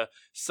do a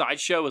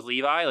sideshow with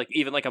Levi, like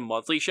even like a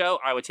monthly show,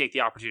 I would take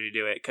the opportunity to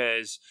do it,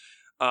 because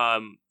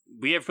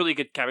we have really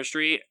good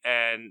chemistry,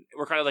 and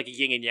we're kind of like a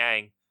yin and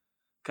yang,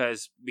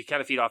 because we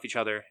kind of feed off each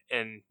other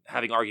and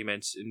having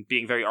arguments and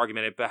being very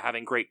argumentative, but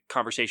having great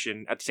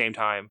conversation at the same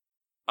time.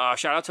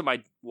 Shout out to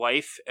my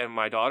wife and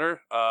my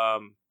daughter.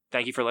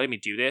 Thank you for letting me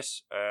do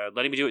this.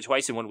 Letting me do it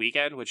twice in one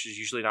weekend, which is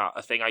usually not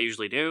a thing I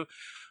usually do.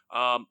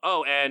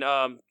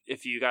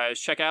 If you guys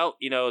check out,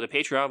 the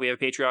Patreon, we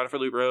have a Patreon for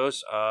Loot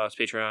Bros. It's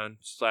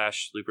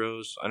Patreon/Loot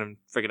Bros. I don't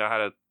freaking know how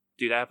to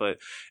do that,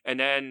 and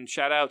then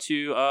shout out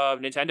to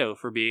Nintendo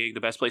for being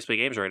the best place to play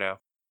games right now.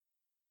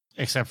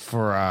 Except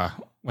for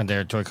when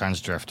their Joy-Cons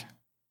drift.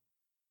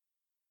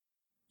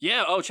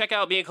 Yeah, check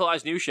out me and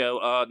Kalai's new show,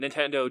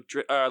 Nintendo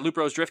Loot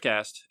Bros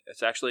Driftcast.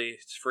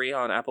 It's free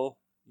on Apple.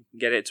 You can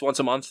get it. It's once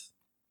a month.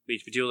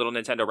 We do a little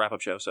Nintendo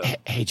wrap-up show. So,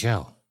 hey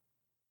Joe.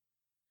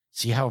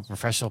 See how a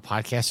professional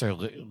podcaster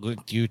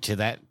linked you to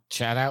that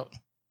shout out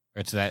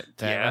or to that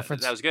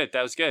reference? That was good.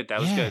 That was good. That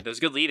was good. That was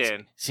a good lead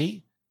in.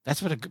 See,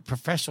 that's what a good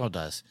professional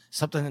does.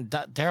 Something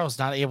that Daryl's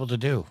not able to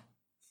do.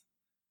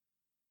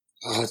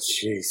 Oh,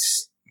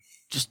 jeez.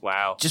 Just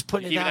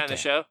putting it out on there. The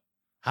show.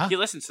 Huh? He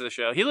listens to the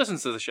show. He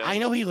listens to the show. I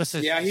know he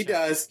listens. Yeah, to the he show.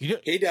 does.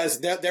 He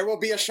does. There will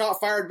be a shot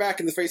fired back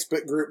in the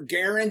Facebook group,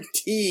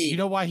 guaranteed. You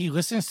know why he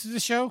listens to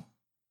the show?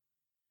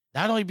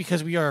 Not only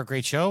because we are a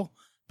great show,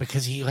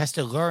 because he has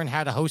to learn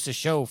how to host a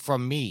show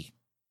from me.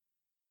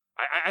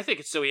 I think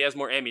it's so he has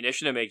more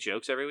ammunition to make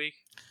jokes every week.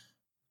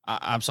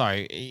 I'm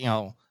sorry,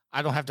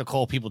 I don't have to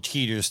call people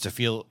cheaters to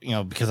feel,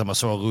 because I'm a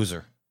sore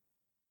loser.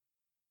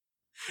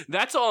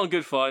 That's all in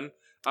good fun.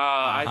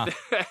 I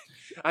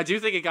do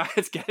think a guy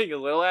is getting a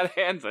little out of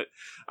hand, but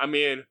I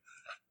mean,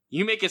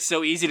 you make it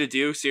so easy to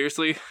do,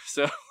 seriously.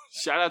 So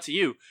shout out to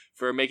you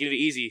for making it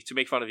easy to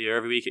make fun of you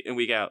every week in,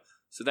 week out.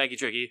 So thank you,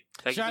 Tricky.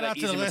 Thank you for Shout that out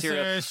to easy the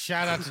material. listeners.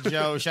 Shout out to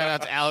Joe. Shout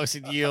out to Alex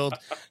and Yield.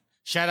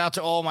 Shout out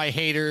to all my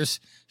haters.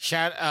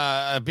 Shout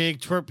a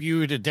big twerp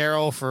you to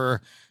Daryl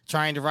for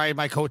trying to ride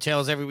my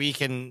coattails every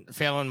week and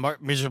failing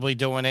miserably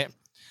doing it.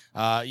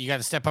 You got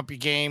to step up your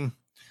game.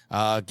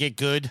 Get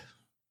good.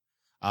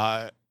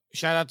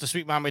 Shout out to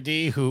Sweet Mama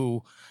D,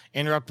 who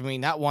interrupted me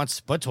not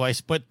once, but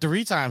twice, but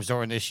 3 times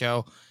during this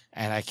show,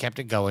 and I kept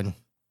it going.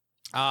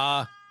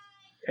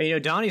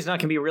 Donnie's not going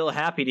to be real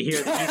happy to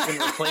hear that he's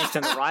been replaced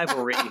in the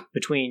rivalry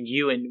between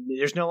you and...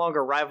 There's no longer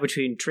a rival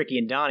between Tricky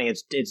and Donnie.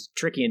 It's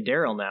Tricky and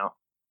Daryl now.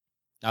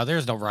 Now,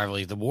 there's no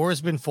rivalry. The war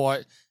has been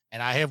fought,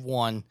 and I have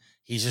won.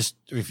 He's just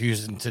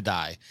refusing to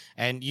die.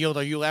 And Yield,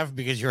 are you laughing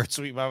because you're a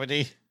Sweet Mama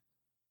D?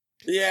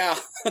 Yeah.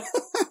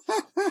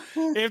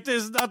 If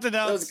there's nothing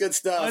else, That was good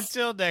stuff.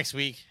 Until next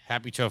week,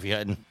 happy trophy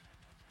hunting.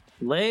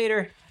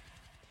 Later.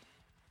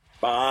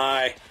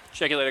 Bye.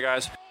 Check you later,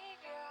 guys.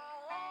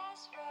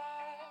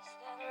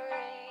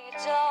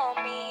 Save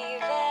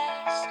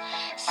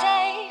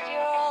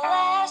your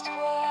last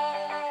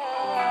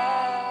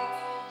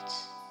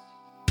words.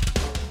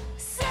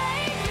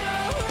 Save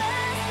your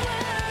last words,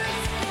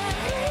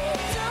 and read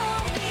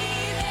don't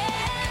mean it.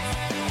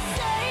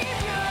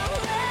 Save your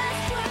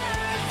last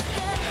words,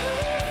 and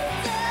read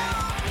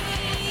don't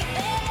mean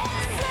it.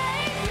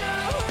 Save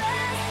your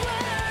last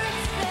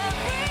words, and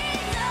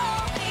read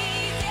don't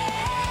mean it.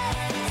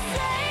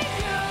 Save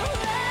your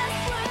last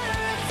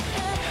words, and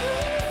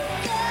read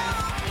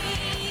don't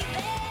mean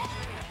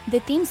it. The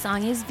theme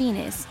song is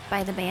Venus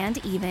by the band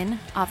Even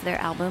off their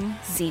album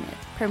Zenith.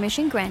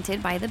 Permission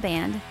granted by the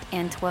band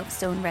and 12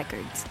 Stone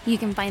Records. You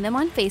can find them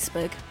on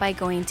Facebook by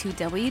going to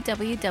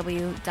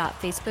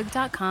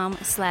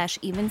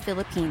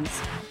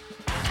www.facebook.com/evenphilippines.